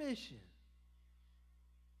my mission.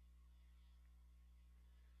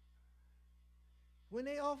 When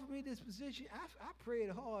they offered me this position, I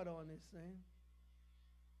prayed hard on this thing.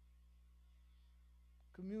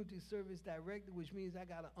 Community Service Director, which means I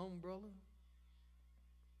got an umbrella.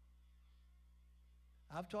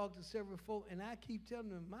 I've talked to several folk, and I keep telling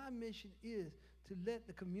them my mission is to let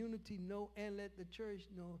the community know and let the church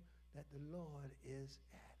know that the Lord is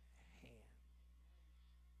at hand.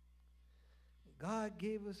 God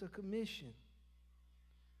gave us a commission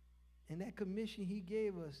And that commission he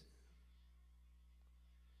gave us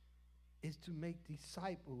is to make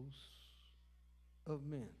disciples of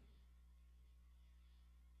men.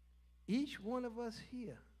 Each one of us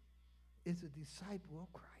here is a disciple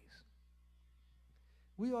of Christ.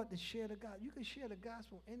 We ought to share the gospel. You can share the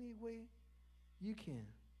gospel any way you can.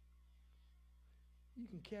 You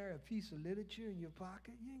can carry a piece of literature in your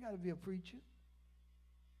pocket. You ain't got to be a preacher.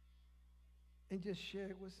 And just share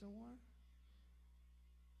it with someone.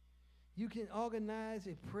 You can organize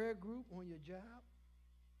a prayer group on your job.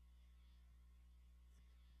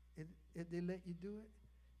 If they let you do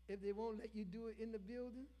it. If they won't let you do it in the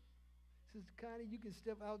building, Sister Connie, you can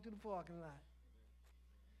step out to the parking lot.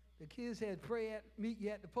 The kids had prayer meet you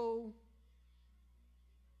at the pole.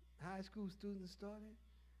 High school students started.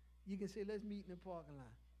 You can say, let's meet in the parking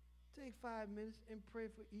lot. Take 5 minutes and pray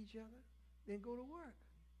for each other, then go to work.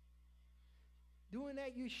 Doing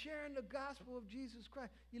that, you're sharing the gospel of Jesus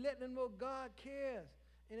Christ. You're letting them know God cares.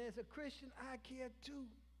 And as a Christian, I care too.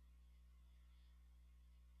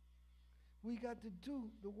 We got to do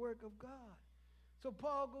the work of God. So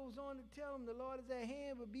Paul goes on to tell them the Lord is at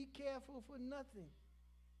hand, but be careful for nothing.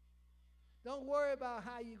 Don't worry about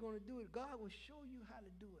how you're going to do it. God will show you how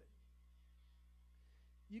to do it.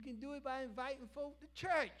 You can do it by inviting folk to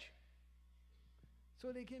church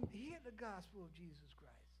so they can hear the gospel of Jesus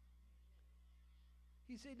Christ.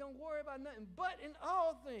 He said, don't worry about nothing, but in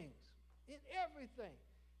all things, in everything,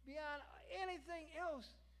 beyond anything else,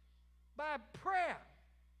 by prayer,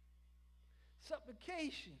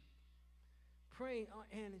 supplication, praying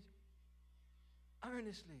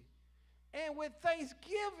earnestly, and with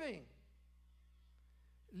thanksgiving,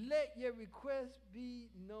 let your requests be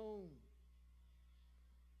known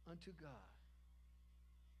unto God.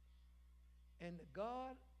 And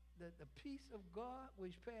the peace of God,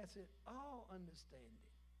 which passeth all understanding,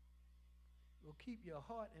 will keep your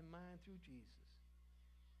heart and mind through Jesus.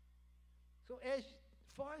 So as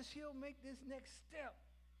far as he'll make this next step,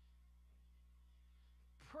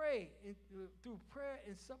 pray through prayer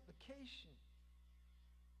and supplication.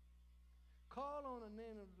 Call on the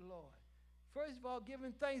name of the Lord. First of all,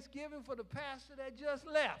 giving thanksgiving for the pastor that just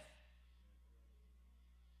left.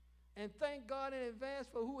 And thank God in advance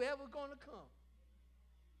for whoever's going to come.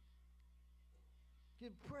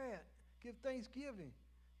 Give prayer. Give thanksgiving.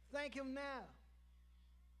 Thank him now.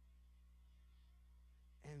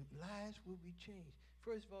 And lives will be changed.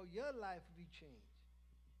 First of all, your life will be changed.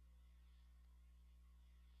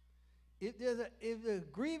 If there's a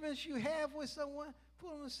grievance you have with someone,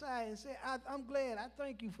 pull them aside and say, I'm glad. I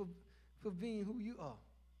thank you for being who you are.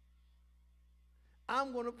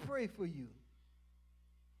 I'm going to pray for you.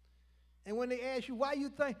 And when they ask you, why you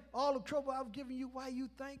thank, all the trouble I've given you, why you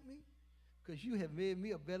thank me? Because you have made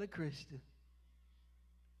me a better Christian.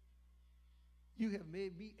 You have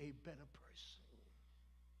made me a better person.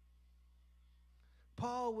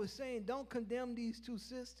 Paul was saying, don't condemn these two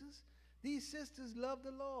sisters. These sisters love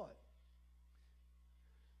the Lord.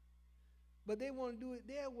 But they want to do it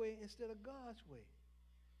their way instead of God's way.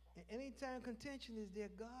 And anytime contention is there,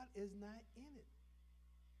 God is not in it.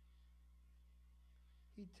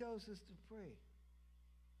 He tells us to pray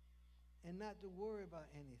and not to worry about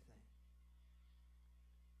anything.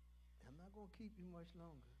 I'm not going to keep you much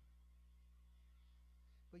longer.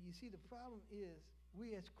 But you see, the problem is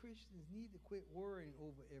we as Christians need to quit worrying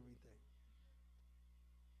over everything.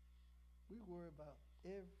 We worry about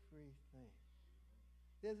everything.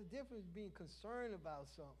 There's a difference being concerned about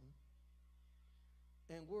something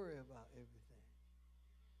and worry about everything.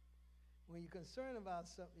 When you're concerned about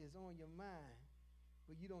something, it's on your mind,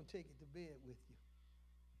 but you don't take it to bed with you.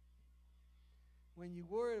 When you're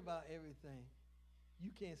worried about everything,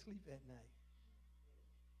 you can't sleep at night.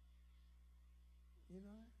 You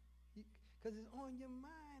know? Because it's on your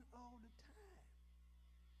mind all the time.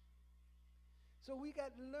 So we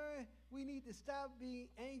got to learn, we need to stop being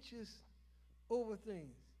anxious over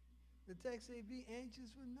things. The text says, be anxious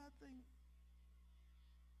for nothing.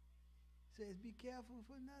 It says, be careful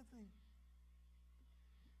for nothing.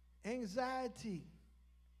 Anxiety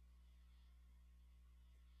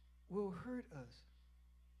will hurt us.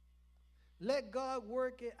 Let God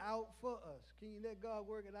work it out for us. Can you let God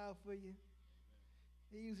work it out for you?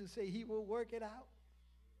 He used to say he will work it out.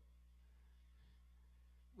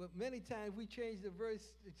 But many times we change the verse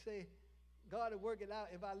to say, God will work it out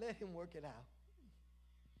if I let him work it out.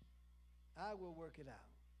 I will work it out.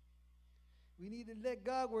 We need to let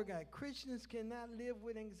God work it out. Christians cannot live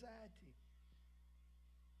with anxiety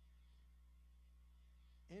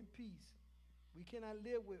and peace. We cannot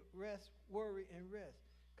live with rest, worry, and rest,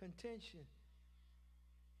 contention,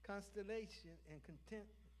 constellation, and contentment.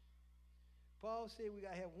 Paul said we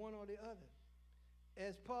got to have one or the other.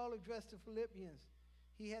 As Paul addressed the Philippians,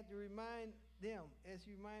 he had to remind them, as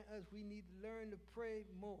he reminded us, we need to learn to pray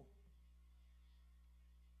more.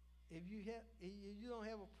 If you don't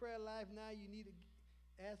have a prayer life now, you need to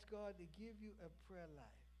ask God to give you a prayer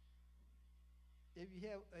life. If you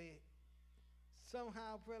have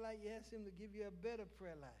somehow a prayer life, you ask him to give you a better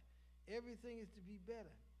prayer life. Everything is to be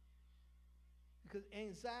better. Because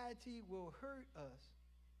anxiety will hurt us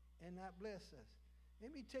and not bless us.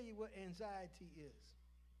 Let me tell you what anxiety is.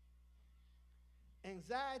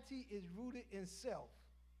 Anxiety is rooted in self,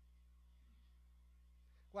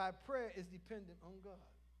 while prayer is dependent on God.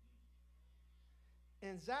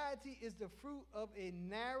 Anxiety is the fruit of a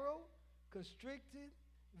narrow, constricted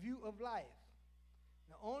view of life.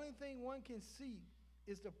 The only thing one can see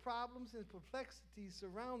is the problems and perplexities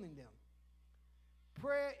surrounding them.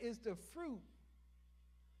 Prayer is the fruit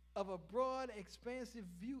of a broad, expansive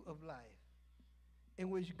view of life, in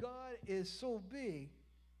which God is so big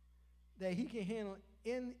that he can handle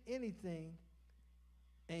anything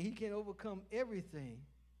and he can overcome everything,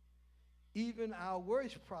 even our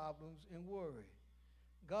worst problems and worry.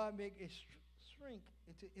 God makes it shrink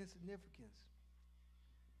into insignificance.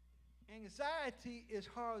 Anxiety is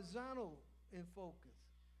horizontal in focus.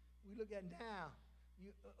 We look at now.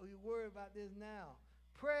 You worry about this now.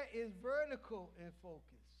 Prayer is vertical in focus.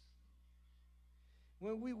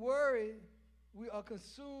 When we worry, we are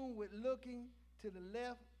consumed with looking to the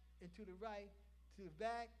left and to the right, to the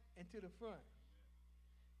back and to the front.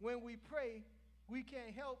 When we pray, we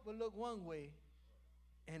can't help but look one way,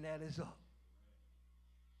 and that is up.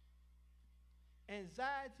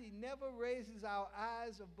 Anxiety never raises our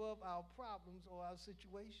eyes above our problems or our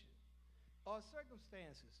situation or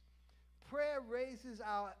circumstances. Prayer raises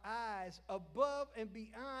our eyes above and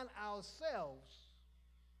beyond ourselves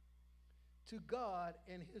to God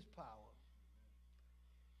and his power.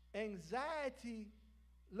 Anxiety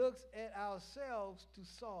looks at ourselves to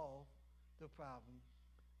solve the problem.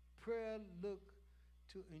 Prayer looks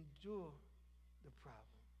to endure the problem.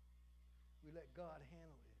 We let God handle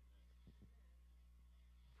it.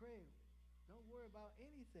 Pray. Don't worry about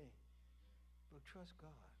anything, but trust God.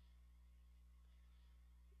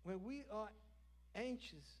 When we are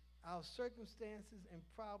anxious, our circumstances and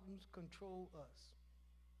problems control us.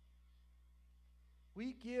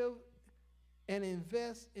 We give and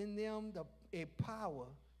invest in them a power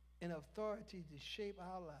and authority to shape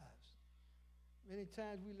our lives. Many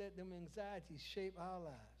times we let them anxieties shape our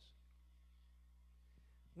lives.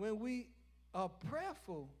 When we are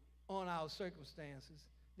prayerful on our circumstances,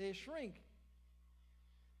 they shrink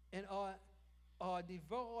and are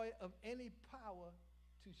devoid of any power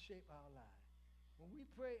to shape our lives. When we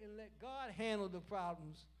pray and let God handle the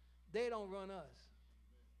problems, they don't run us.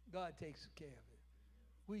 God takes care of it.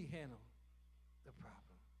 We handle the problem.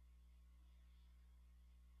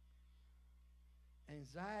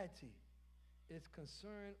 Anxiety is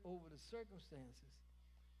concern over the circumstances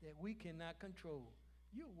that we cannot control.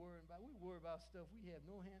 We worry about stuff we have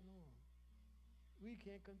no hand on. We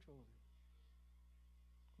can't control it.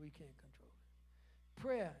 We can't control it.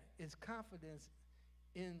 Prayer is confidence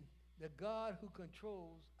in the God who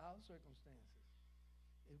controls our circumstances.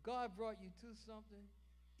 If God brought you to something,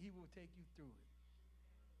 he will take you through it.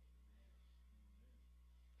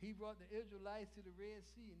 He brought the Israelites to the Red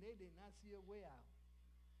Sea, and they did not see a way out.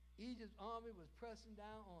 Egypt's army was pressing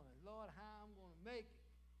down on it. Lord, how I'm going to make it?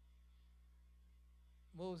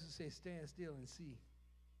 Moses said, stand still and see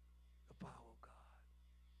the power of God.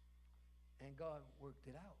 And God worked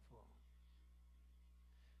it out for him.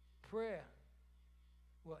 Prayer,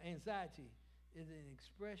 anxiety is an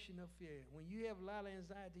expression of fear. When you have a lot of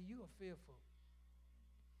anxiety, you are fearful.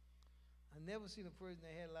 I've never seen a person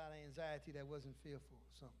that had a lot of anxiety that wasn't fearful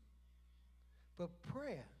of something. But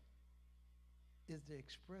prayer is the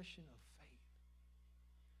expression of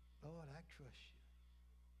faith. Lord, I trust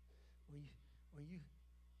you. When you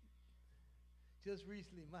just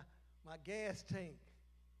recently, my gas tank,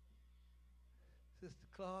 Sister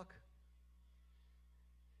Clark,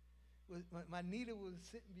 my needle was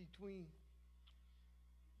sitting between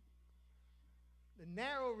the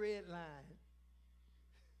narrow red line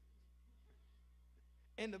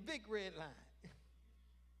and the big red line.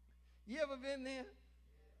 You ever been there?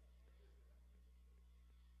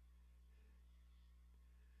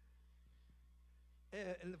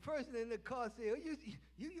 And the person in the car said, oh,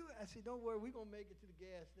 you. I said, don't worry, we're going to make it to the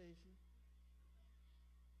gas station.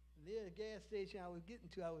 And there, the gas station I was getting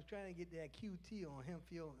to, I was trying to get that QT on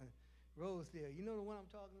Hempfield and Rosedale. You know the one I'm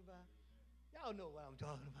talking about? Y'all know what I'm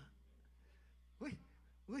talking about.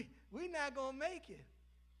 We're not going to make it.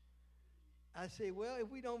 I say, well,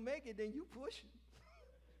 if we don't make it, then you push it.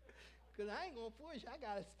 Because I ain't going to push. I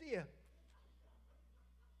got to steer.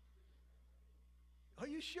 Are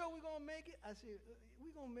you sure we're going to make it? I said,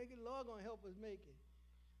 we're going to make it. Lord going to help us make it.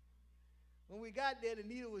 When we got there, the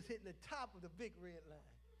needle was hitting the top of the big red line.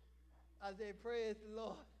 I said, praise the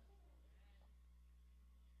Lord.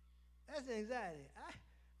 That's anxiety.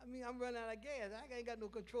 I mean, I'm running out of gas. I ain't got no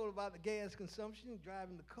control about the gas consumption,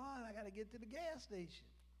 driving the car. I got to get to the gas station.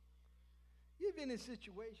 You've been in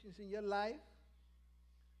situations in your life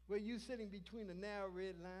where you're sitting between a narrow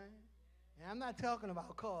red line. And I'm not talking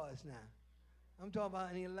about cars now. I'm talking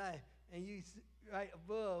about in your life. And you right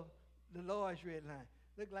above the large red line.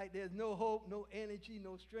 Look like there's no hope, no energy,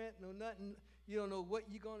 no strength, no nothing. You don't know what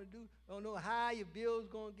you're going to do. Don't know how your bill's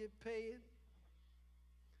going to get paid.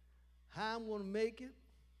 How I'm going to make it.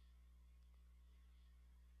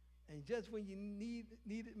 And just when you need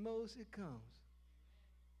it most, it comes.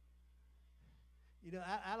 You know,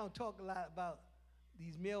 I don't talk a lot about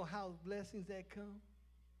these mail house blessings that come.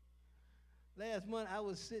 Last month I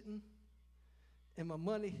was sitting and my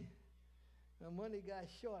money got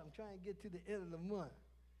short. I'm trying to get to the end of the month.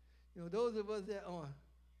 You know, those of us that are on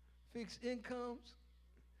fixed incomes,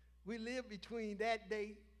 we live between that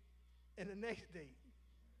date and the next date.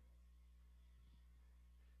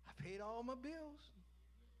 I paid all my bills.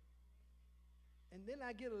 And then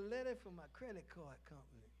I get a letter from my credit card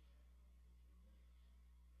company.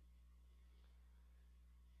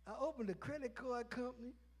 I opened the credit card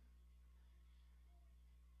company.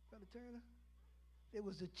 Brother Turner, there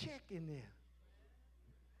was a check in there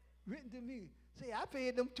written to me. Say, I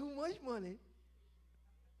paid them too much money.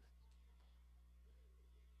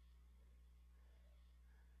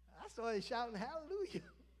 I started shouting hallelujah.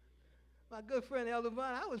 My good friend Elder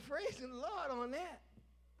Vaughn, I was praising the Lord on that.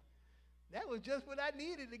 That was just what I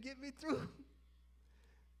needed to get me through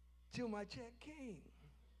till my check came.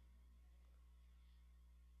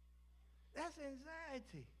 That's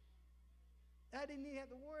anxiety. I didn't even have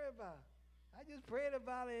to worry about it. I just prayed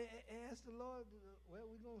about it and asked the Lord, well,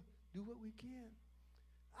 we're going to do what we can.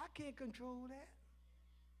 I can't control that.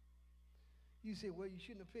 You say, well, you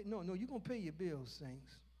shouldn't have paid. No, you're going to pay your bills,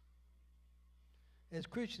 saints. As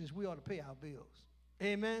Christians, we ought to pay our bills.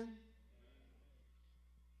 Amen?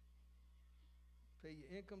 Pay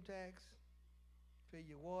your income tax, pay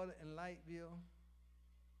your water and light bill.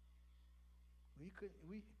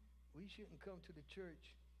 We shouldn't come to the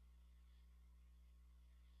church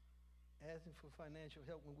asking for financial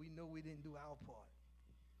help when we know we didn't do our part.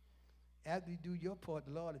 After you do your part,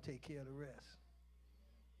 the Lord will take care of the rest.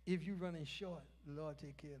 If you're running short, the Lord will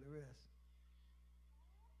take care of the rest.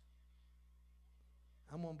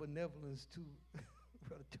 I'm on benevolence too,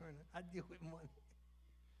 Brother Turner. I deal with money.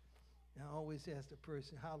 And I always ask the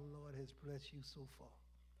person how the Lord has blessed you so far.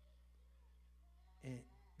 And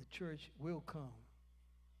the church will come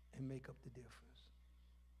and make up the difference.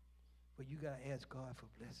 But you got to ask God for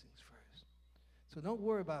blessings first. So don't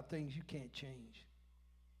worry about things you can't change.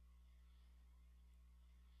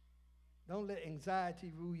 Don't let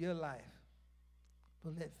anxiety rule your life,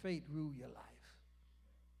 but let faith rule your life.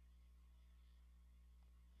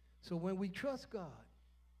 So when we trust God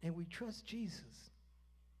and we trust Jesus,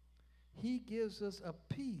 He gives us a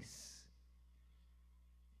peace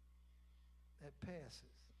that passes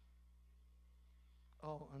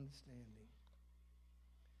all understanding.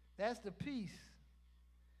 That's the peace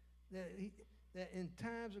that in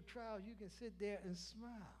times of trials you can sit there and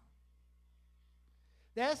smile.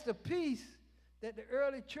 That's the peace that the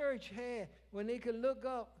early church had when they could look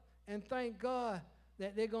up and thank God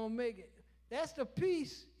that they're going to make it. That's the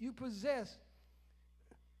peace you possess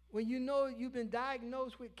when you know you've been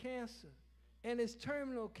diagnosed with cancer and it's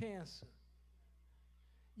terminal cancer.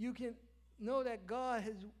 You can know that God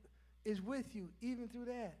is with you even through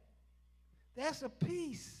that. That's a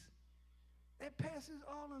peace that passes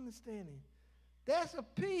all understanding. That's a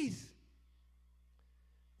peace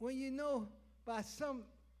when you know by some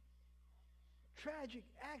tragic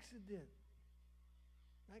accident,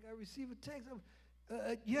 like I received a text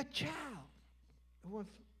of your child one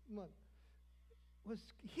month was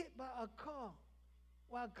hit by a car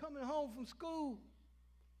while coming home from school.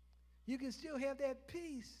 You can still have that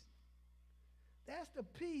peace. That's the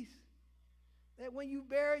peace that when you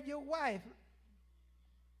bury your wife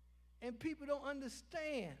and people don't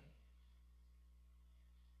understand.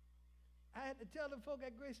 I had to tell the folk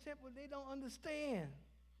at Grace Temple they don't understand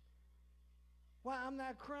why I'm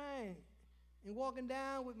not crying and walking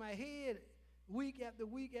down with my head week after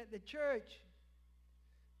week at the church.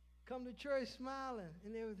 Come to church smiling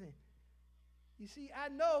and everything. You see, I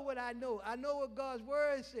know what I know. I know what God's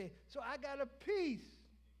word says. So I got a peace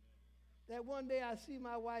that one day I see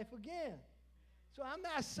my wife again. So I'm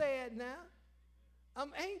not sad now.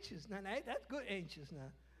 I'm anxious. Now, that's good anxious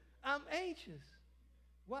now. I'm anxious.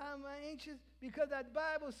 Why am I anxious? Because the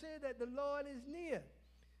Bible said that the Lord is near.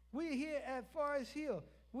 We're here at Forest Hill.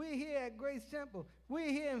 We're here at Grace Temple.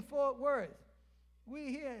 We're here in Fort Worth. We're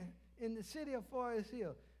here in the city of Forest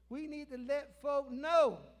Hill. We need to let folk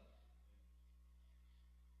know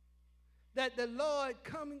that the Lord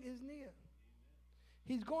coming is near.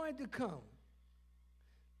 He's going to come.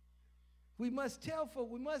 We must tell folk,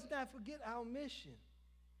 we must not forget our mission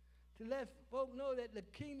to let folk know that the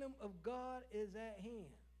kingdom of God is at hand.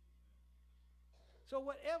 So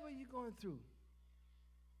whatever you're going through,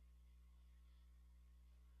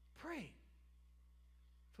 pray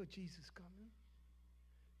for Jesus coming.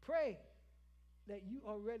 Pray that you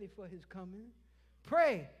are ready for his coming.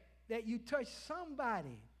 Pray that you touch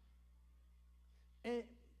somebody and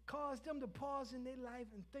cause them to pause in their life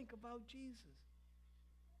and think about Jesus.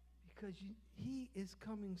 Because he is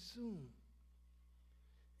coming soon.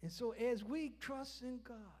 And so as we trust in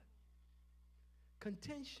God,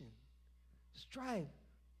 contention, strife,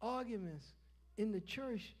 arguments in the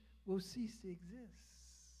church will cease to exist.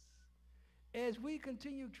 As we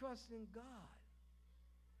continue trusting God,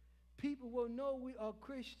 people will know we are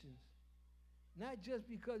Christians, not just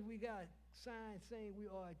because we got signs saying we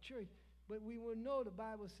are a church, but we will know, the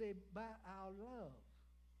Bible says, by our love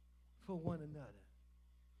for one another.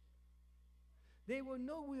 They will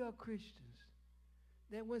know we are Christians,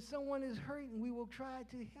 that when someone is hurting, we will try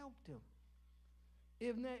to help them.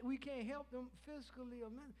 If not, we can't help them physically or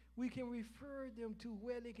mentally, we can refer them to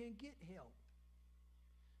where they can get help.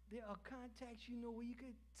 There are contacts, where you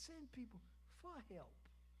can send people for help.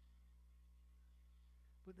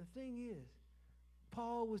 But the thing is,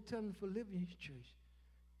 Paul was telling the Philippians church,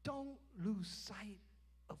 don't lose sight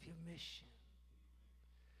of your mission.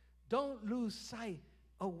 Don't lose sight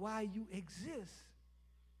of why you exist.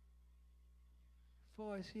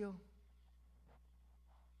 Forest Hill,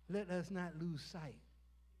 let us not lose sight.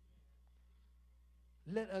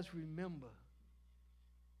 Let us remember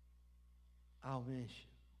our mission.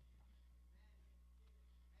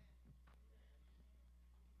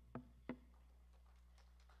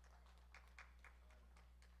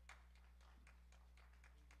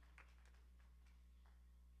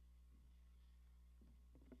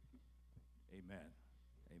 Amen.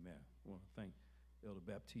 Amen. I want to thank Elder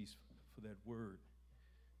Batiste for that word.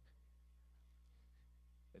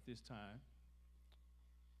 At this time,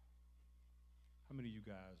 how many of you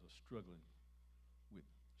guys are struggling with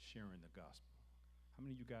sharing the gospel? How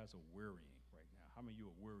many of you guys are worrying right now? How many of you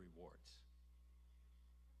are worry warts?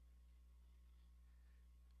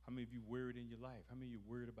 How many of you worried in your life? How many of you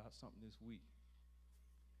worried about something this week?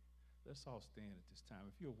 Let's all stand at this time.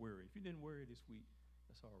 If you're worried, if you didn't worry this week,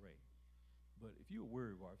 that's all right. But if you're a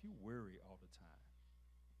worry wart, if you worry all the time,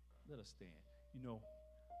 let us stand.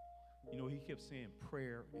 He kept saying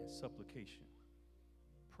prayer and supplication.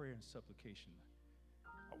 Prayer and supplication.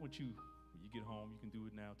 I want you, when you get home, you can do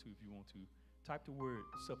it now too if you want to, type the word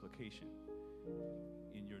supplication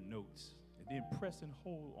in your notes, and then press and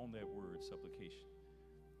hold on that word supplication.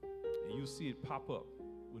 And you'll see it pop up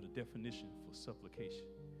with a definition for supplication.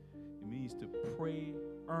 It means to pray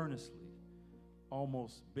earnestly,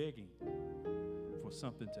 almost begging for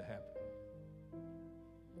something to happen.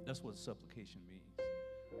 That's what supplication means.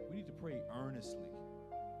 We need to pray earnestly,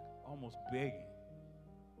 almost begging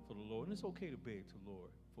for the Lord. And it's okay to beg to the Lord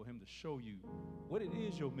for him to show you what it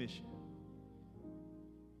is your mission.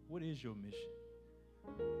 What is your mission?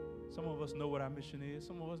 Some of us know what our mission is.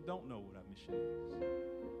 Some of us don't know what our mission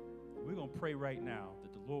is. We're going to pray right now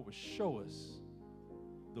that the Lord will show us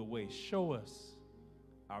the way. Show us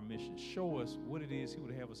our mission. Show us what it is he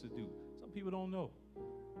would have us to do. Some people don't know.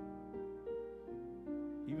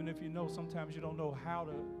 Even if you know, sometimes you don't know how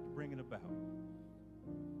to bring it about.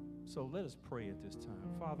 So let us pray at this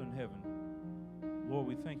time. Father in heaven, Lord,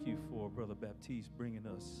 we thank you for Brother Batiste bringing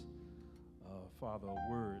us, Father,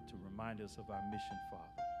 a word to remind us of our mission,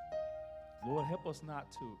 Father. Lord, help us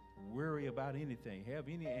not to worry about anything, have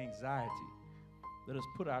any anxiety. Let us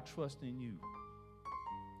put our trust in you,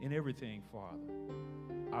 in everything, Father.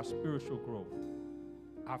 Our spiritual growth,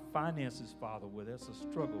 our finances, Father, where there's a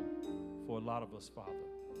struggle for a lot of us, Father.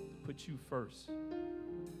 Put you first.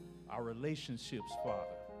 Our relationships,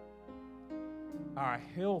 Father. Our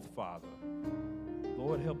health, Father.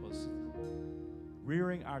 Lord, help us.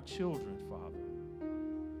 Rearing our children, Father.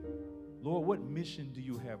 Lord, what mission do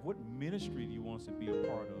you have? What ministry do you want us to be a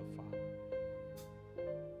part of, Father?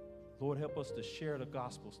 Lord, help us to share the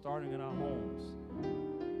gospel, starting in our homes,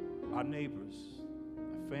 our neighbors,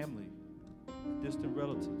 our family, our distant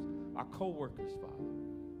relatives, our co-workers, Father,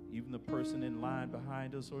 even the person in line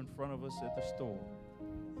behind us or in front of us at the store.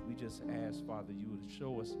 We just ask, Father, you would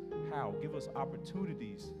show us how, give us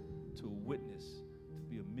opportunities to witness, to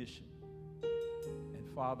be a mission. And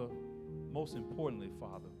Father, most importantly,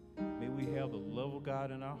 Father, may we have the love of God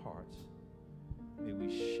in our hearts. May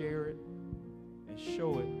we share it and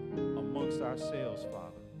show it amongst ourselves,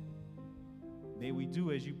 Father. May we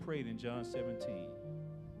do as you prayed in John 17.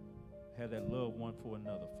 Have that love one for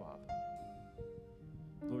another, Father.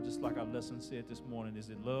 Lord, just like our lesson said this morning, is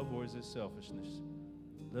it love or is it selfishness?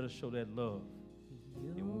 Let us show that love.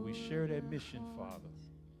 And when we share that mission, Father,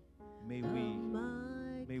 may we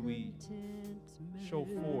show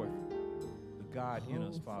forth the God in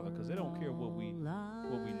us, Father, because they don't care what we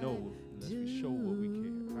know unless we show what we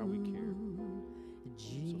care, how we care.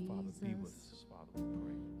 So, Father, be with us, Father, we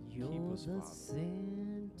pray. Keep us, Father.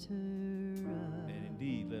 And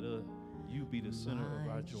indeed, let you be the center of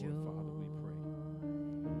our joy, Father, we pray.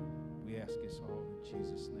 We ask this all in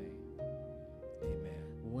Jesus' name. Amen.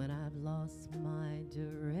 When I've lost my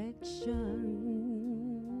direction,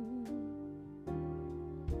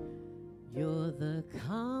 you're the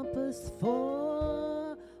compass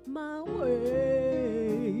for my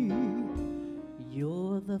way.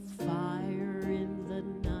 You're the fire in the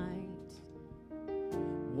night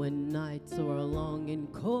when nights are long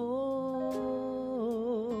and cold.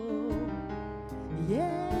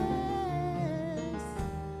 Yes,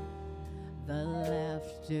 the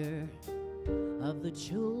laughter of the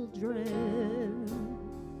children,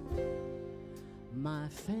 my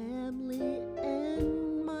family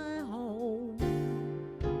and my home.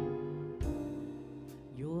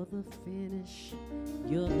 You're the finish,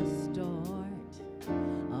 you're the start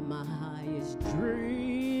of my highest dreams.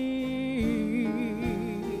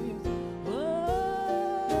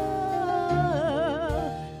 Oh,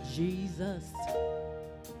 Jesus,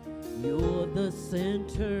 you're the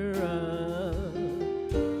center of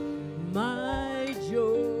my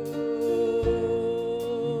joy.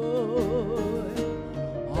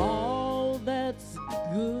 All that's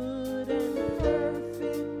good and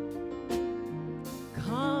perfect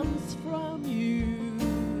comes from you.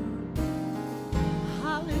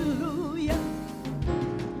 Hallelujah.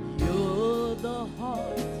 You're the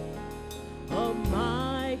heart of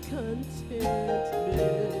my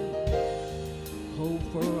contentment. Hope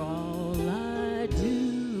for all I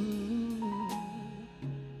do.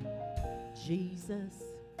 Jesus,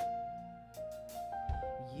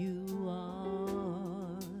 you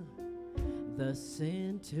are the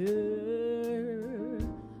center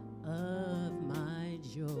of my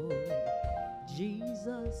joy.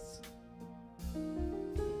 Jesus,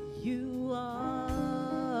 you are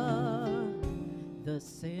the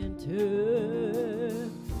center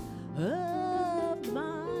of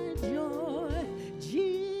my joy.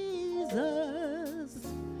 Jesus,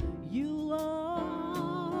 you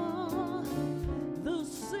are the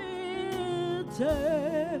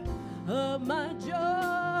center of my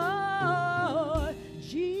joy.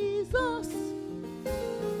 Jesus,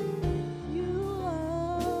 you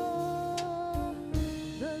are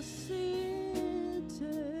the center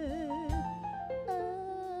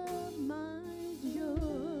of my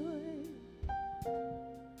joy.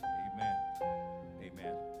 Amen.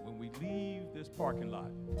 Amen. When we leave this parking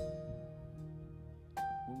lot,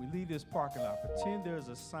 pretend there's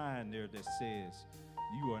a sign there that says,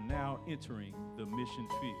 you are now entering the mission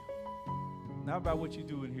field. Not about what you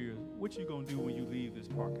do in here, what you going to do when you leave this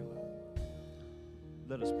parking lot.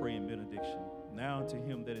 Let us pray in benediction. Now unto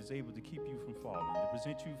him that is able to keep you from falling, to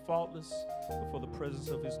present you faultless before the presence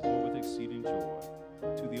of his Lord with exceeding joy.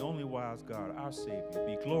 To the only wise God, our Savior,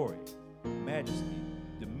 be glory, majesty,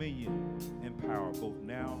 dominion, and power, both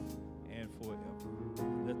now and forever.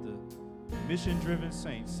 Let the mission-driven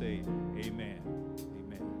saints say, amen,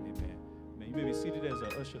 amen, amen. You may be seated as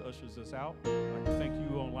our usher ushers us out. I'd like to thank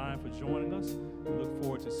you online for joining us. We look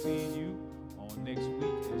forward to seeing you on next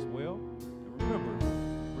week as well. And remember,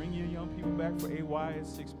 bring your young people back for AY at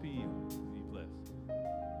 6 p.m.